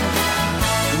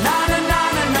 Na, na, na,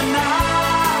 na, na, na.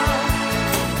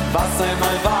 Was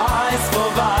einmal war, ist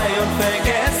vorbei und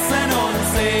vergessen und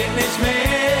zählt nicht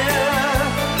mehr.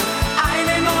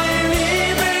 Eine neue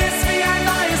Liebe ist wie ein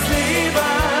neues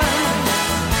Leben.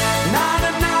 Na,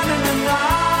 na, na, na, na, na.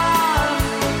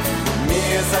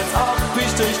 Mir ist, als ob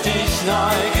ich durch dich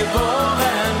neu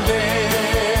geboren bin.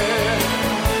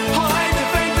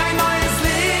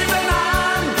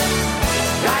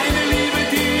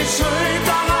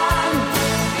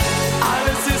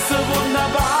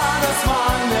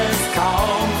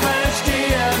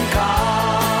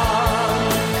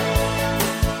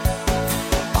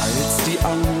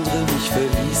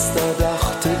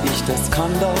 Das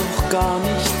kann doch gar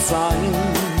nicht sein.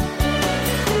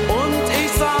 Und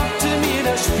ich sagte mir,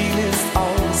 das Spiel ist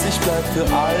aus, ich bleib für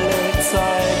alle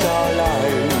Zeit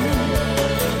allein.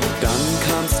 Dann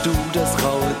kamst du, das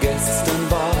graue gestern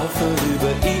war,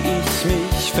 vorüber ich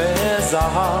mich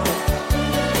versah.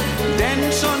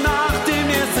 Denn schon nach dem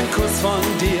ersten Kuss von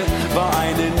dir war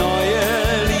eine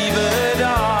neue Liebe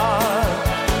da.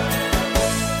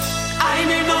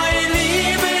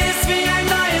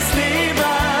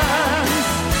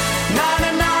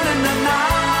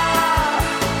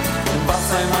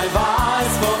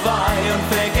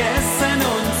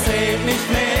 Nicht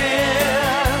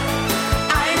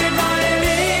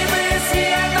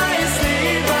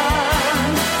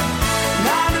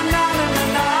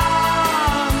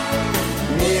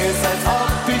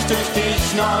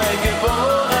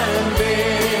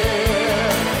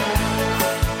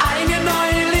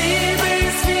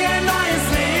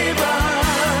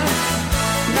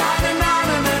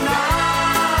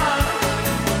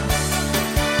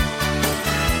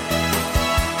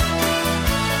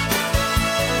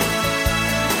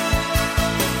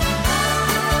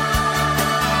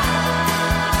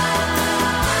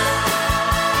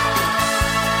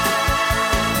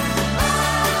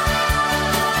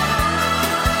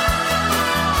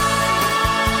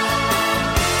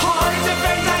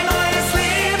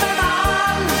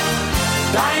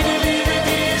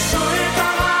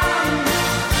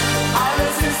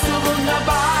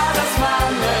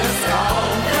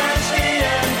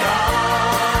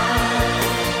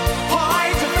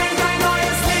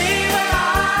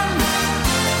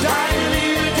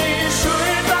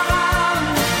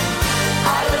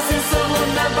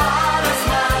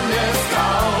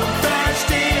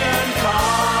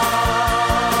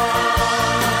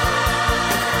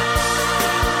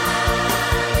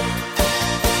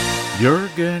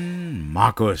Jürgen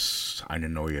Markus. Eine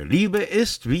neue Liebe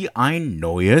ist wie ein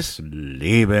neues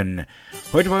Leben.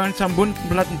 Heute bei uns am bunten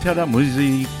Plattenteller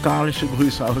musikalische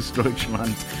Grüße aus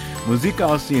Deutschland. Musik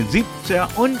aus den 70er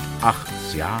und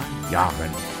 80er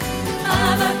Jahren.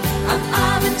 Aber am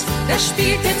Abend, da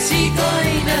spielt der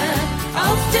Zigeuner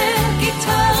auf der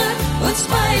Gitarre uns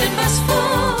beiden was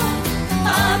vor.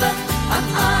 Aber am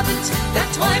Abend, da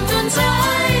träumt uns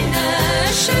einer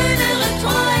schönere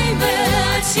Träume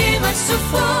als jemals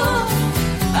zuvor.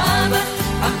 Aber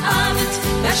am Abend,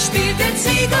 da spielt der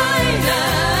Zigeuner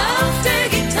auf der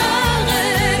Gitarre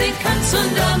den Canzon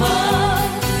d'Amor.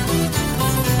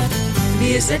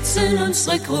 Wir setzen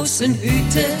unsere großen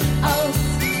Hüte auf,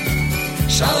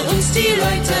 schauen uns die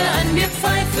Leute an, wir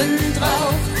pfeifen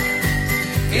drauf.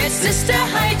 Jetzt ist er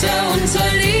heiter,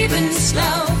 unser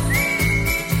Lebenslauf.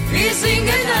 Wir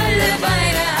singen alle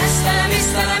beide Hasta la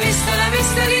vista, la vista, la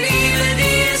vista, die Liebe,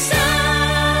 die ist da.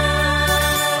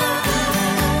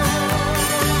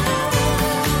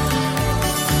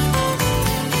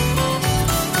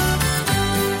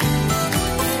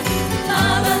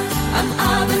 Aber am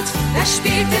Abend, da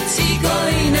spielt der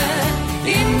Zigeuner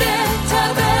in der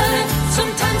Taverne zum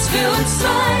Tanz für uns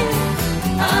zwei.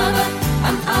 Aber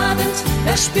am Abend,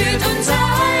 da spürt uns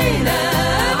einer,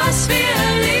 was wir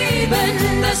erleben,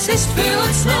 das ist für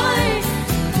uns neu.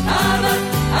 Aber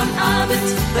am Abend,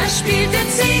 da spielt der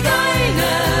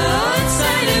Zigeuner und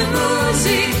seine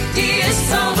Musik, die ist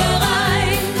Zauberei.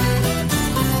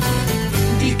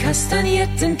 Die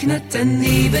Kastanierten knattern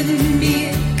neben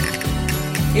mir,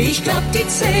 ich glaub, die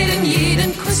zählen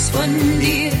jeden Kuss von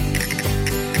dir.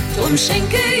 Drum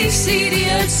schenke ich sie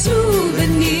dir als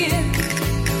Souvenir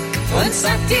und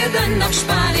sag dir dann noch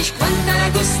Spanisch, Cuanta la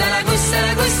gusta, la gusta,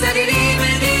 la gusta, die Liebe,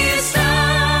 die ist da.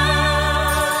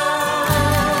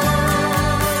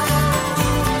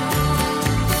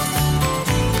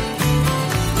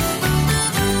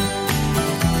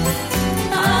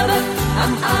 Aber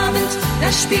am Abend, da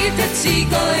spielt der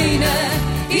Zigeuner,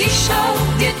 ich schau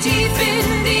dir tief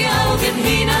in die Augen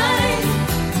hinein.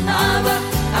 Aber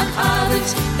am Abend,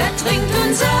 da trinkt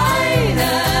uns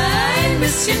einer ein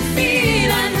bisschen viel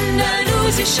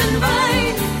andalusischen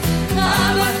Wein.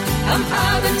 Aber am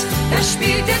Abend, da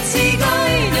spielt der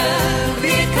Zigeuner,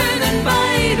 wir können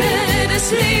beide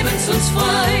des Lebens uns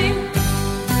freuen.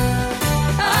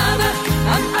 Aber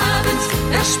am Abend,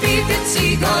 da spielt der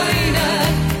Zigeuner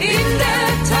in der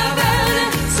Taverne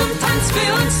zum Tanz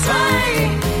für uns zwei.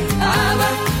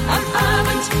 Aber am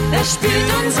Abend, da spielt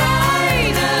uns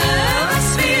einer, was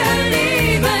wir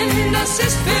erleben, das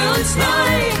ist für uns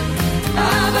neu.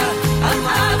 Aber am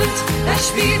Abend, da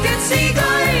spielt der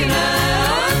Zigeuner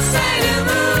und seine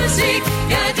Musik,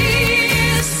 ja,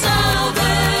 die ist Zauberei.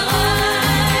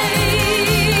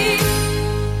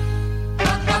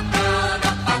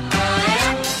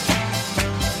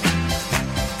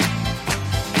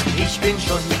 Ich bin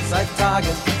schon seit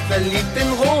Tagen verliebt in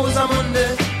Rosamunde.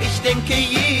 Ich denke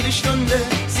jede Stunde,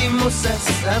 sie muss es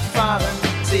erfahren.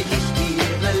 Seh ich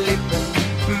ihre Lippen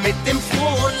mit dem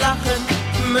frohen Lachen,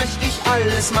 möchte ich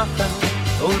alles machen,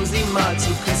 um sie mal zu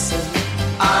küssen.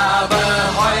 Aber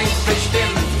heute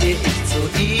bestimmt geh ich zu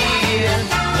ihr,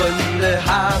 Gründe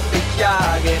hab ich ja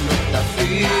genug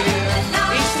dafür.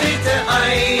 Ich trete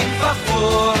einfach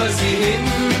vor sie hin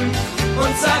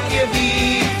und sag ihr,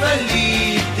 wie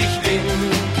verliebt ich bin.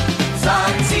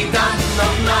 Sagen sie dann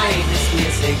noch nein, ist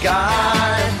mir's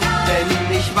egal, denn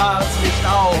ich warte nicht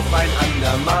auf ein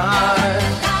andermal.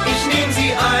 Ich nehm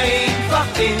sie einfach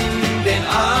in den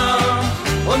Arm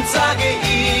und sage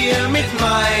ihr mit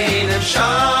meinem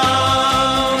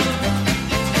Charme: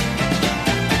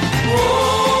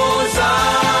 Rosamunde,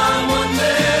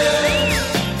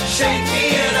 schenk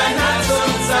mir dein Herz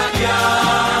und sag ja.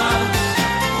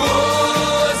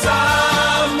 Rosamunde,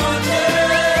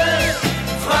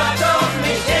 frag doch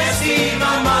nicht erst die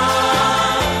Mama.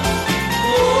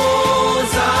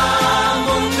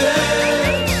 Rosamunde,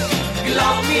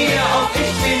 glaub mir auch,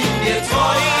 ich bin dir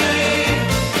treu,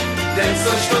 denn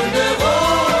zur Stunde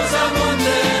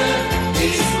Rosamunde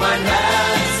ist mein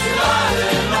Herz gerade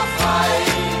noch frei.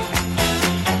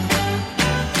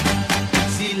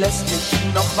 Sie lässt mich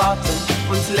noch warten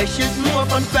und lächelt nur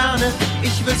von ferne.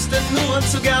 Ich wüsste nur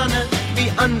zu gerne,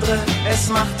 wie andere es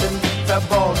machten.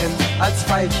 Verborgen als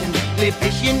Veilchen leb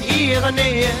ich in ihrer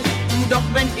Nähe. Doch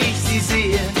wenn ich sie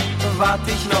sehe, wart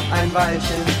ich noch ein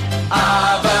Weilchen.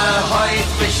 Aber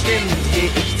heute bestimmt geh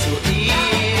ich zu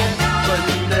ihr,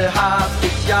 Gründe hab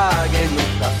ich ja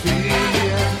genug dafür.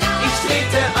 Ich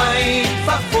trete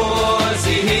einfach vor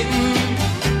sie hin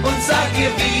und sag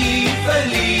ihr, wie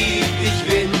verliebt ich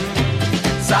bin.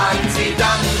 Sagen sie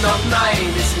dann noch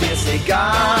nein, ist mir's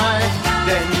egal,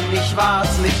 denn ich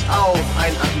wart's nicht auf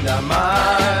ein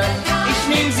andermal. Ich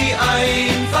nehm sie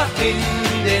einfach in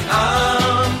den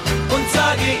Arm und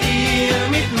sage ihr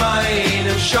mit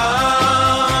meinem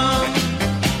Charme: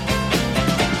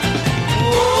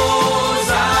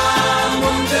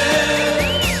 Rosamunde,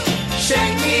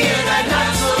 schenk mir dein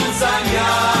Herz und sag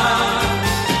ja.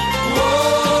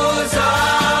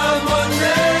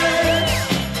 Rosamunde,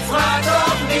 frag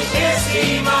doch nicht erst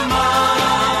die Mama.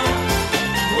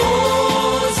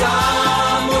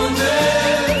 Rosamunde,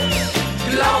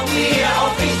 glaub mir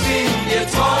auch, ich bin dir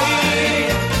treu,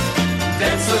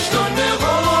 denn zur Stunde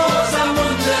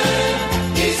Rosamunde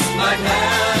ist mein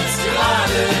Herz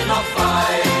gerade noch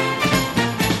frei.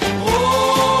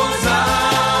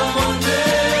 Rosamunde,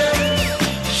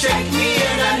 schenk mir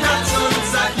dein Herz und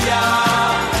sag ja.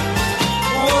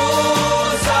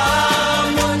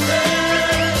 Rosamunde,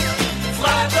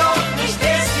 frag doch nicht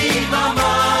erst die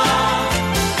Mama.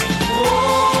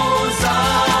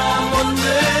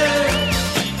 Rosamunde,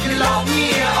 glaub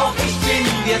mir auch, ich bin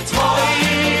dir treu,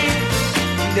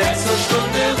 denn zur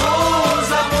Stunde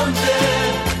Rosamunde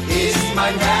ist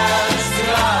mein Herz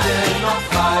gerade noch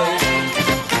frei.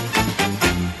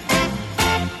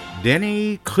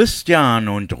 Danny, Christian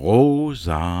und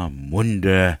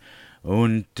Rosamunde.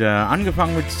 Und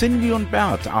angefangen mit Cindy und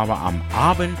Bert, aber am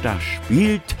Abend, da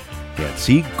spielt der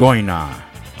Zigeuner.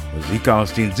 Musik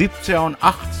aus den 70er und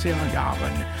 80er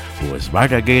Jahren. Wo es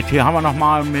weitergeht, hier haben wir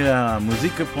nochmal mehr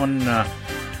Musik von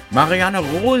Marianne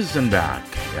Rosenberg.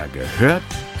 Er gehört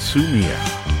zu mir.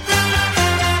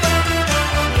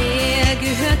 Er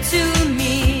gehört zu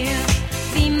mir,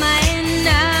 wie mein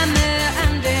Name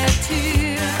an der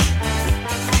Tür.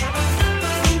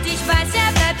 Und ich weiß,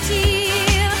 er bleibt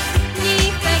hier,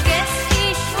 nie vergess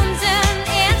ich unseren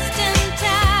ersten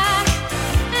Tag.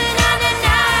 Na, na, na,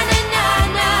 na, na,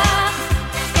 na,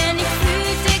 denn ich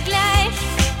fühlte gleich,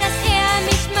 dass er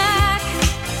mich mag.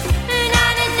 Na, na,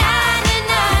 na, na,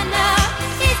 na, na,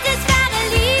 ist es wahre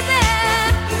Liebe,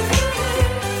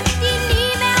 die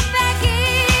nie mehr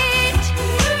vergeht?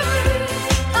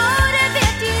 Oder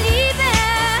wird die Liebe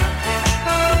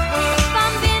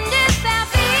vom Winde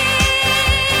verweht?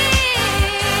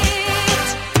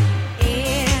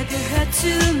 Er gehört zu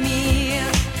mir,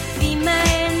 wie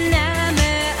mein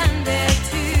Name an der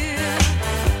Tür.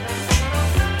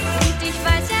 Und ich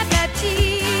weiß, er bleibt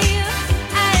hier,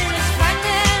 alles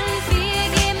fangen wir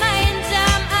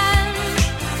gemeinsam an.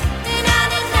 Na, na,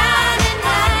 na, na,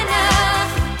 na, na,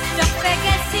 doch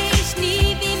vergesse ich nie,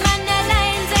 wie man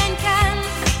allein sein kann.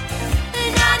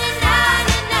 Na, na, na,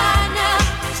 na, na, na,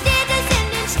 steht es in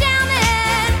den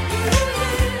Sternen,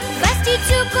 was die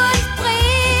Zukunft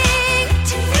bringt?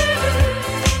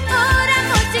 Oder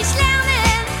muss ich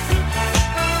lernen,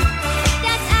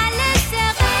 dass alles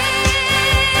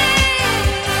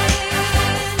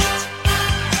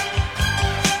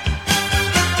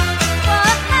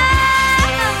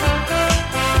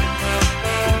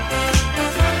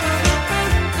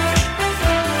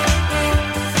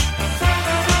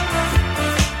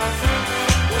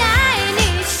Nein,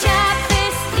 ich hab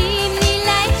es ihm nie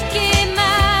leicht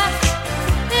gemacht.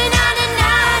 Na, na, na,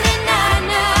 na, na,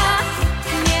 na,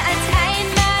 mehr als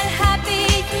einmal hab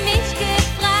ich mich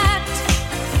gefragt.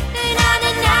 Na, na,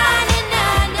 na, na, na,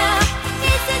 na,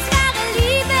 ist es wahre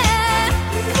Liebe,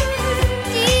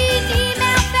 die nie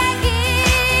mehr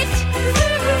vergeht?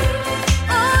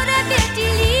 Oder wird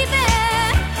die Liebe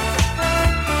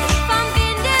vom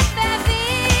Winde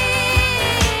verweht?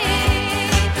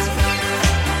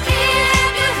 Er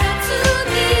gehört zu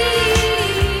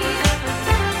mir,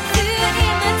 für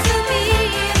immer zu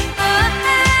mir. Oh,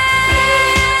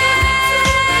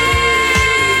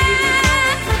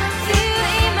 für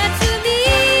immer zu mir.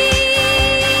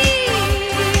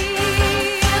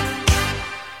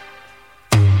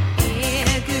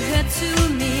 Er gehört zu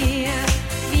mir,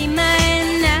 wie mein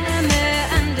Name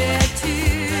an der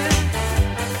Tür.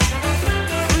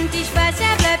 Und ich weiß,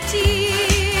 er bleibt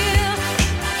hier.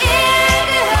 Er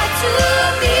gehört zu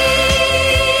mir.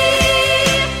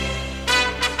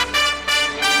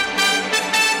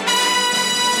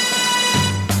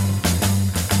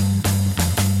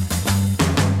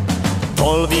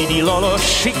 Toll wie die Lolo,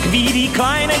 schick wie die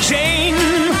kleine Jane.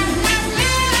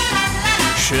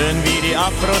 Schön wie die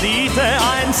Aphrodite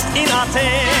einst in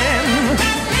Athen.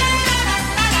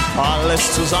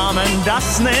 Alles zusammen,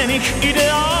 das nenn ich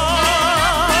ideal.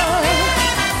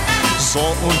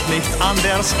 So und nicht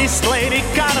anders ist Lady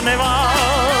Carneval.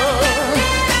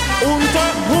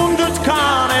 Unter 100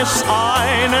 kann es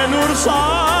eine nur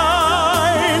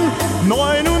sein.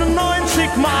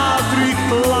 99 Mal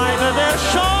trügt leider der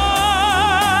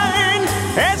Schein.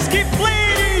 Es gibt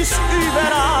Ladies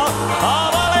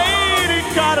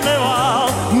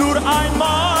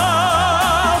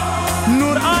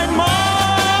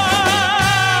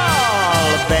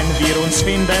wir uns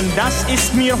finden, das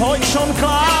ist mir heute schon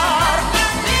klar.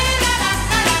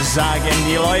 Sagen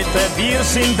die Leute, wir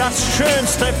sind das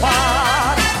schönste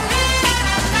Paar.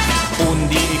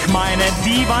 Und ich meine,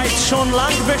 die weiß schon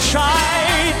lang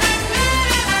Bescheid.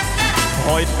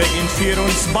 Heute beginnt für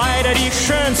uns beide die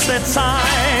schönste Zeit.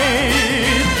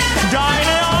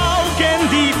 Deine Augen,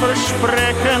 die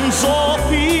versprechen so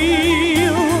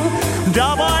viel.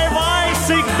 Dabei weiß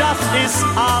ich, das ist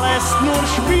alles nur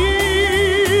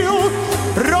Spiel.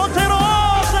 Rote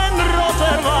Rosen,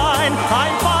 roter Wein,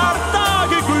 ein paar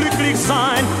Tage glücklich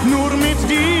sein, nur mit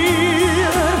dir,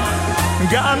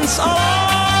 ganz allein.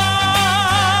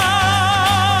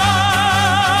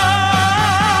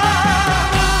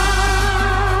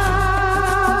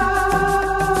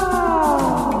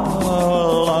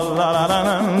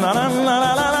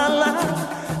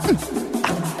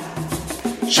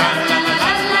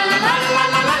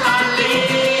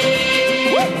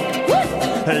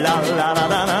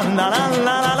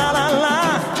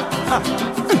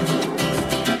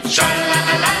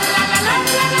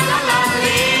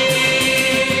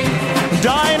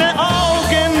 Deine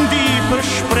Augen, die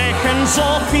versprechen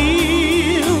so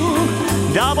viel.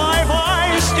 Dabei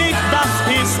weiß ich, das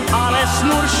ist alles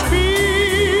nur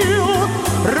Spiel.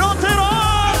 Rote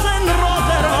Rosen,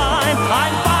 roter Wein,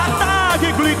 ein paar Tage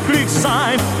glücklich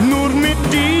sein, nur mit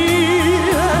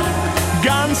dir,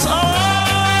 ganz allein.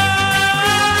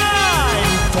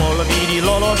 Toll wie die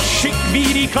Lolo, schick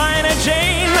wie die kleine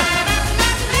Jane.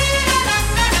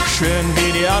 Schön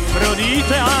wie die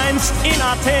Aphrodite einst in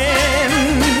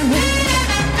Athen.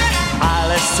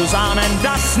 Alles zusammen,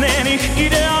 das nenn ich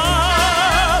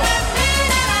ideal.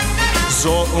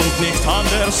 So und nicht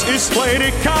anders ist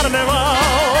Lady Karneval.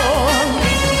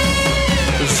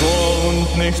 So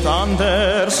und nicht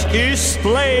anders ist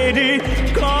Lady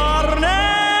Karneval.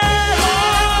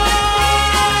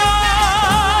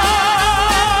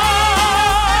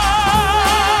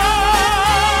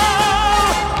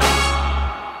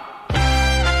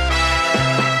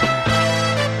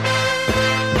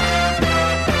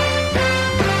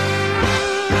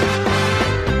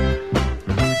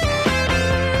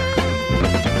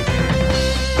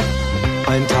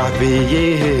 Ein Tag wie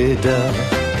jeder,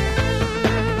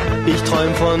 ich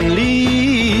träum von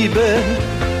Liebe,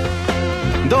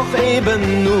 doch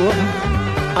eben nur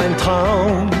ein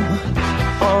Traum.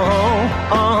 Oh,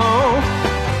 oh.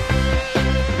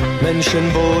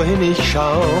 Menschen, wohin ich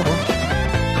schau,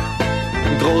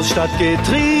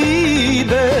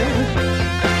 Großstadtgetriebe,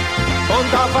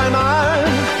 und auf einmal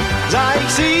sah ich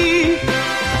sie,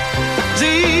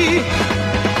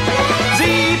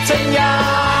 17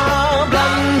 Jahre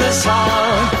blondes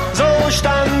Haar, so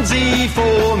stand sie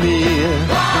vor mir.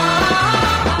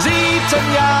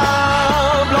 17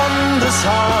 Jahre blondes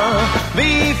Haar,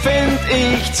 wie find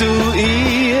ich zu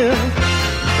ihr?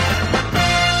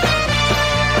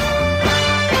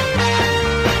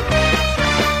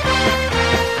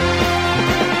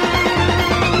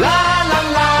 La la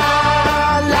la,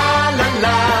 la la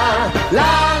la,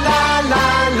 la la la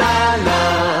la la.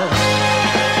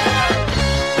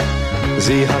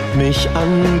 Sie hat mich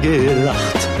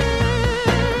angelacht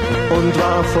und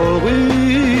war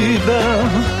vorüber.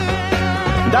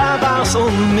 Da war's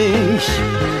um mich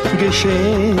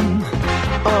geschehen.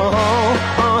 Oh,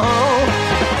 oh.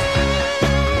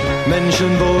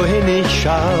 Menschen, wohin ich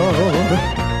schau,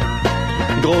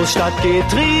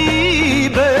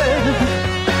 Großstadtgetriebe,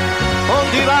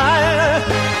 und überall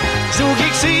such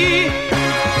ich sie.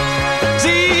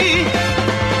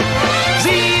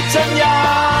 17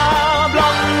 Jahre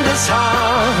blondes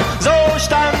Haar, so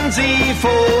stand sie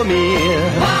vor mir.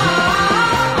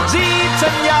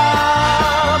 17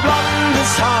 Jahre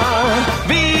blondes Haar,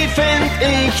 wie find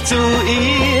ich zu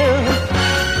ihr?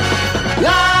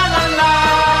 La la la,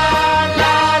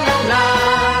 la la la,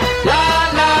 la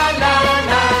la la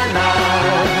la la,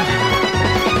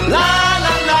 la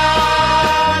la la,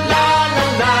 la la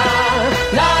la,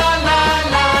 la la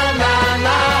la la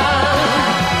la.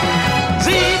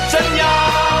 17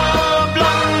 Jahre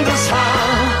blondes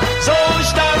Haar, so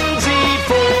stand sie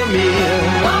vor mir.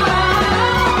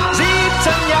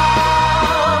 17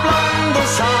 Jahre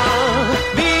blondes Haar,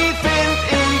 wie find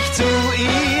ich zu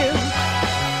ihr?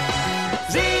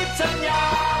 17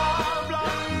 Jahre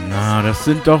blondes. Na, das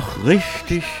sind doch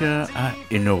richtige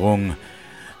Erinnerungen.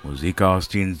 Musik aus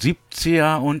den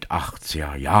 70er und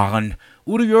 80er Jahren.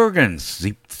 Udo Jürgens,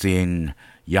 17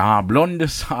 Jahre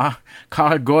blondes Haar.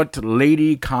 Karl Gott,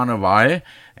 Lady Karneval.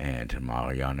 Und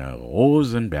Marianne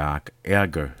Rosenberg, er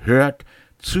gehört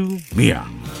zu mir.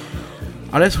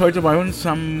 Alles heute bei uns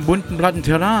am bunten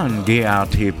Plattenteller an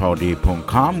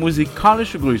grtvd.com.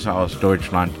 Musikalische Grüße aus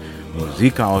Deutschland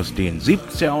Musik aus den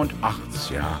 70er und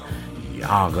 80er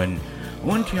Jahren.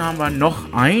 Und hier haben wir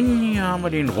noch einen, hier haben wir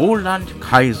den Roland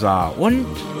Kaiser und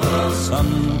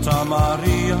Santa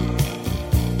Maria,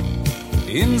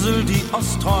 Insel, die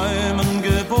aus Träumen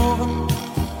geboren.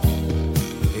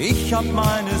 Ich hab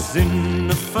meine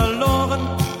Sinne verloren,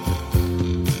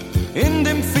 in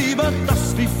dem Fieber,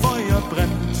 das wie Feuer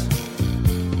brennt.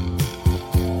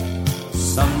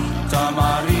 Santa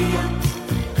Maria,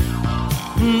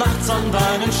 nachts an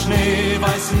deinen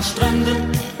schneeweißen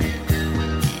Stränden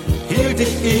hielt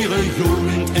ich ihre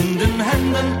Jugend in den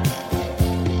Händen.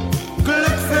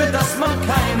 Glück, für das man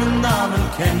keinen Namen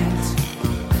kennt.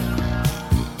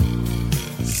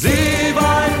 Sie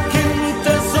war ein Kind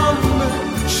der Sonne,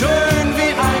 schön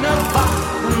wie ein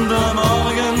erwachender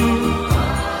Morgen.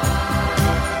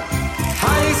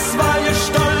 Heiß war ihr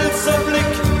stolzer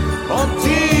Blick und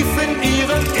tief in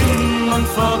ihrem Innern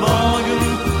verborgen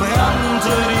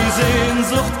brannte die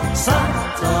Sehnsucht.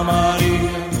 Santa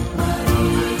Maria,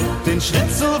 den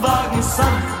Schritt zu wagen,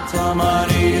 Santa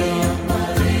Maria,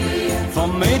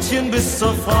 vom Mädchen bis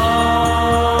zur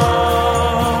Frau.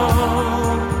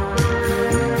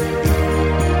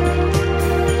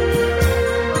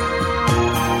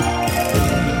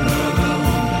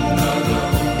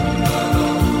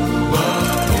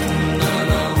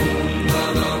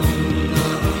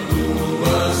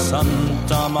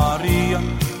 Santa Maria,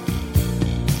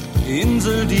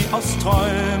 Insel, die aus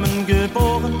Träumen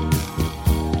geboren.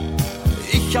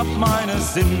 Ich hab meine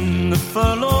Sinne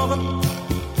verloren,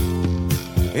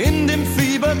 in dem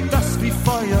Fieber, das wie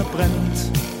Feuer brennt.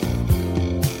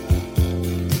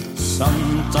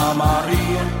 Santa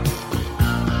Maria,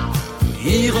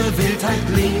 ihre Wildheit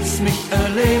ließ mich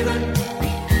erleben,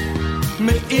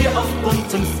 mit ihr auf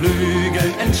bunten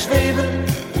Flügeln entschweben,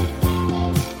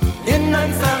 in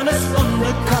ein fernes,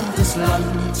 unbekanntes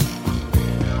Land.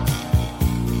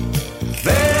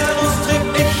 Venus trieb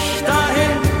ich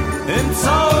dahin, im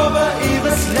Zauber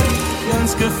ihres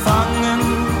Lächelns gefangen.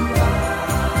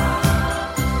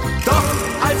 Doch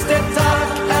als der Tag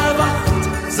erwacht,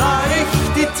 sah ich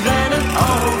die Tränen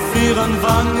auf ihren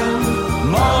Wangen.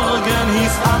 Morgen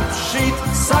hieß Abschied,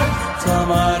 Santa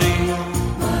Maria,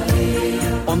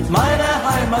 und meine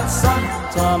Heimat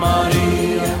Santa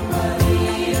Maria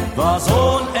war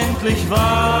so unendlich weit.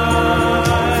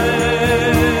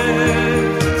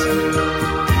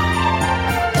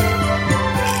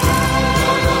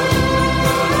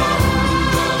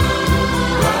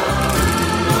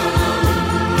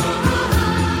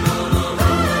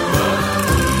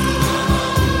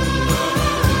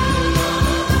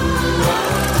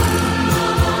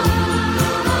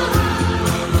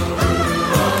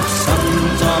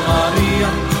 Santa Maria,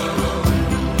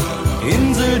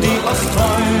 Insel, die aus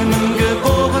Träumen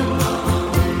geboren.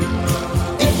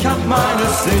 Ich hab meine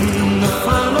Sinne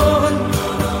verloren,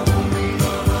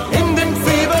 in dem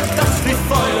Fieber, das wie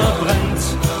Feuer brennt.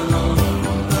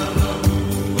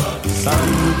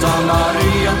 Santa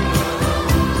Maria,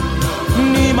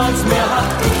 niemals mehr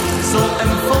hab ich so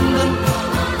empfunden,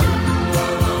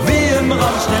 wie im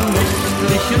Rausch der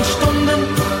nächtlichen Stunden.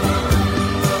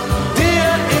 Die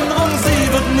Erinnerung, sie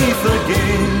wird nie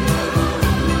vergehen.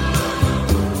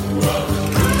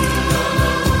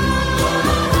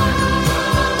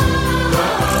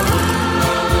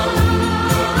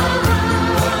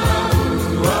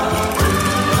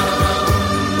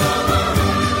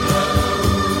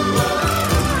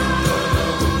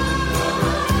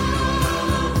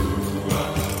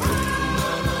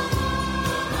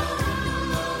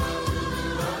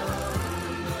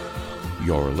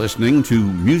 You're listening to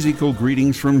Musical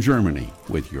Greetings from Germany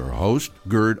with your host,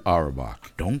 Gerd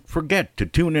Auerbach. Don't forget to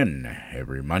tune in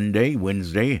every Monday,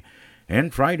 Wednesday,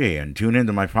 and Friday, and tune in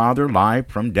to my father live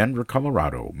from Denver,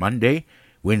 Colorado, Monday,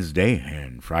 Wednesday,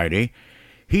 and Friday.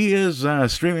 He is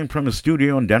streaming from the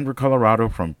studio in Denver, Colorado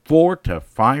from 4 to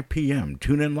 5 p.m.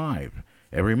 Tune in live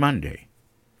every Monday,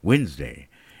 Wednesday,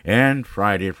 and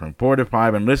Friday from 4 to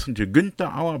 5, and listen to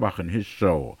Günther Auerbach and his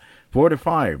show, 4 to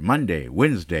 5, Monday,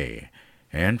 Wednesday,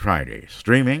 and Friday,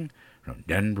 streaming from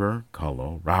Denver,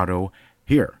 Colorado,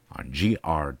 here on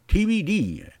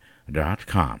grtvd.com.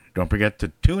 Don't forget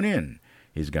to tune in.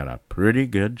 He's got a pretty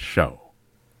good show.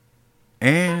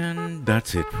 And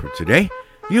that's it for today.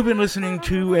 You've been listening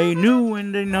to a new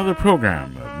and another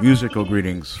program of Musical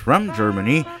Greetings from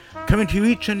Germany, coming to you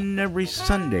each and every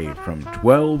Sunday from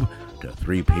 12 to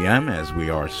 3 p.m. as we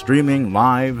are streaming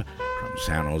live from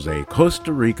San Jose,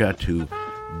 Costa Rica to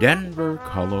Denver,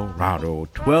 Colorado,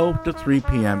 12 to 3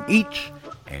 p.m. each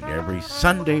and every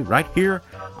Sunday right here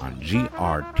on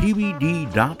grtvd.com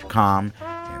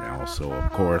and also, of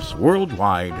course,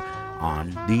 worldwide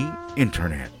on the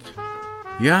internet.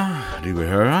 Ja, liebe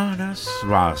Hörer, das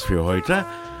war's für heute.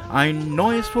 Ein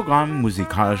neues Programm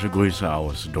musikalische Grüße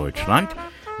aus Deutschland.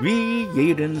 Wie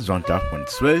jeden Sonntag von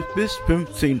 12 bis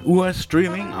 15 Uhr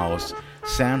Streaming aus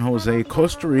San Jose,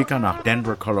 Costa Rica nach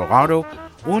Denver, Colorado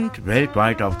und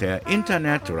weltweit auf der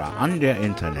Internet oder an der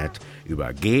Internet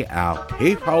über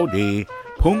grtvd.com.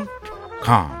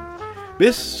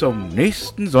 Bis zum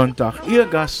nächsten Sonntag, Ihr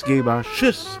Gastgeber.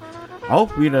 Tschüss.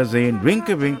 Auf Wiedersehen.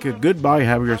 Winke, winke. Goodbye.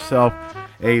 Have yourself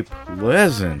a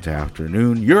pleasant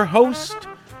afternoon. Your host,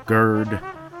 Gerd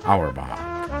Auerbach.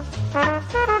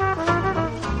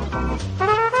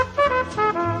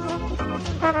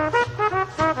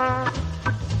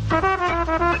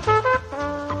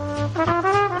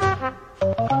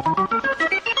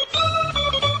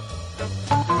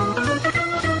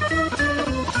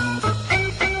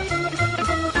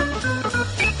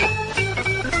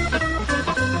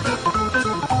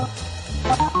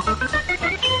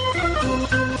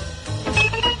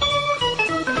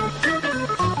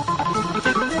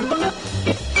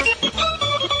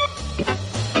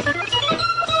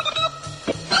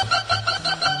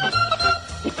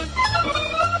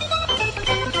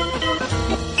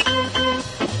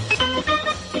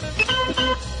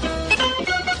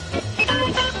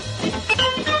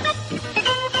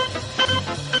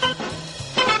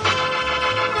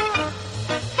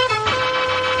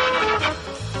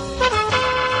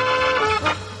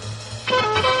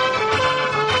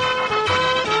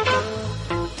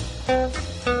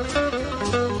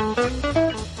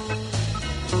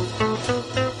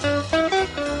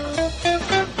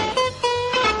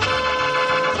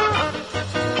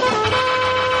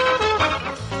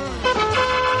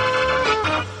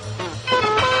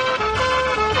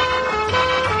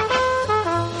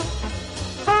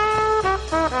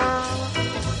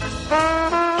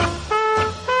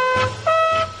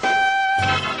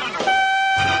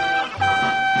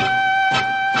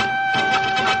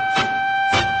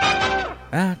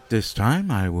 This time,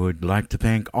 I would like to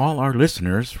thank all our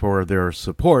listeners for their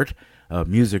support of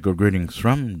Musical Greetings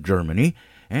from Germany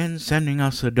and sending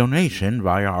us a donation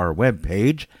via our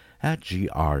webpage at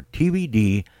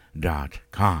grtvd.com.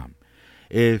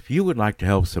 If you would like to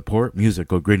help support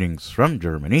Musical Greetings from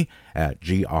Germany at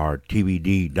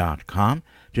grtvd.com,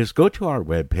 just go to our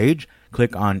webpage,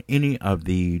 click on any of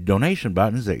the donation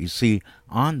buttons that you see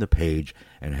on the page,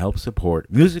 and help support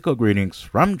Musical Greetings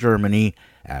from Germany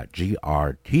at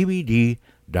grtvd.com.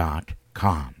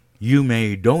 You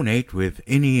may donate with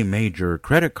any major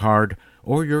credit card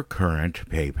or your current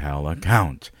PayPal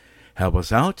account. Help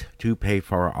us out to pay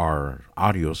for our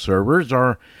audio servers,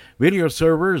 our video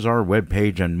servers, our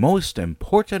webpage, and most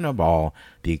important of all,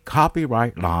 the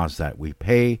copyright laws that we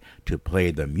pay to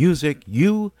play the music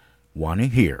you want to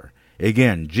hear.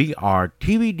 Again, grtvd.com.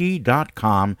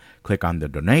 Click on the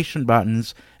donation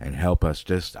buttons and help us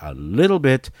just a little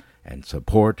bit and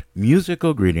support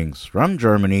Musical Greetings from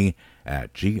Germany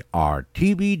at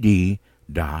grtvd.com.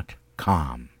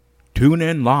 Tune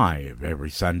in live every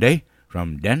Sunday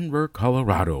from Denver,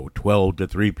 Colorado, 12 to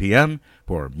 3 p.m.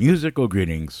 for Musical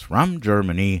Greetings from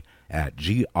Germany at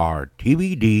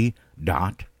grtvd.com.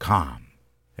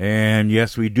 And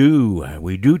yes, we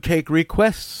do take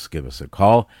requests. Give us a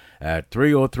call at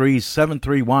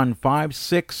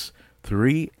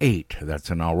 303-731-5638. That's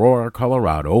in Aurora,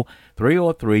 Colorado,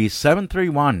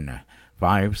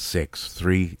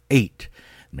 303-731-5638.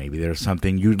 Maybe there's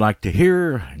something you'd like to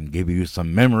hear and give you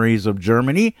some memories of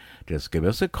Germany. Just give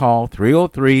us a call,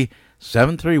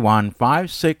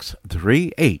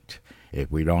 303-731-5638. If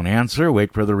we don't answer,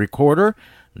 wait for the recorder,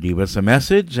 leave us a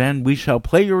message, and we shall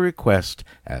play your request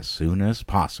as soon as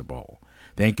possible.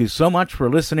 Thank you so much for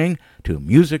listening to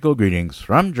Musical Greetings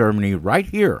from Germany right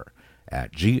here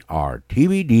at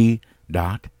grtvd.com.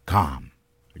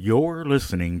 You're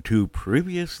listening to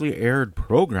previously aired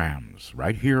programs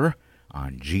right here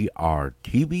on grtvd.com.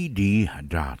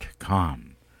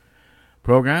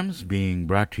 Programs being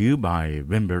brought to you by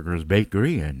Wimberger's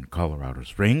Bakery in Colorado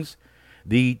Springs,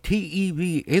 the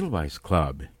TEV Edelweiss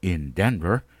Club in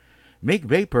Denver,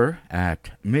 Mgvapor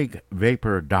at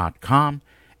mgvapor.com,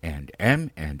 and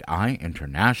M&I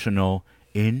International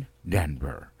in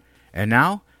Denver. And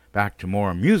now, back to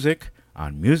more music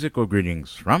on Musical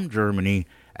Greetings from Germany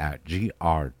at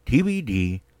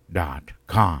grtvd.com.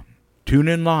 Tune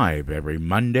in live every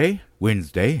Monday,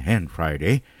 Wednesday, and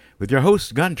Friday with your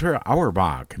host Gunter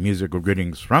Auerbach. Musical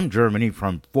Greetings from Germany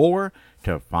from 4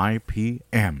 to 5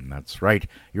 p.m. That's right,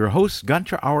 your host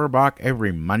Gunter Auerbach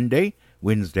every Monday,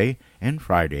 Wednesday, and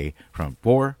Friday from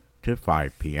 4 to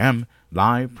 5 p.m.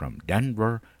 live from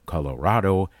Denver,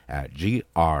 Colorado at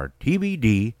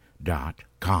grtvd.com.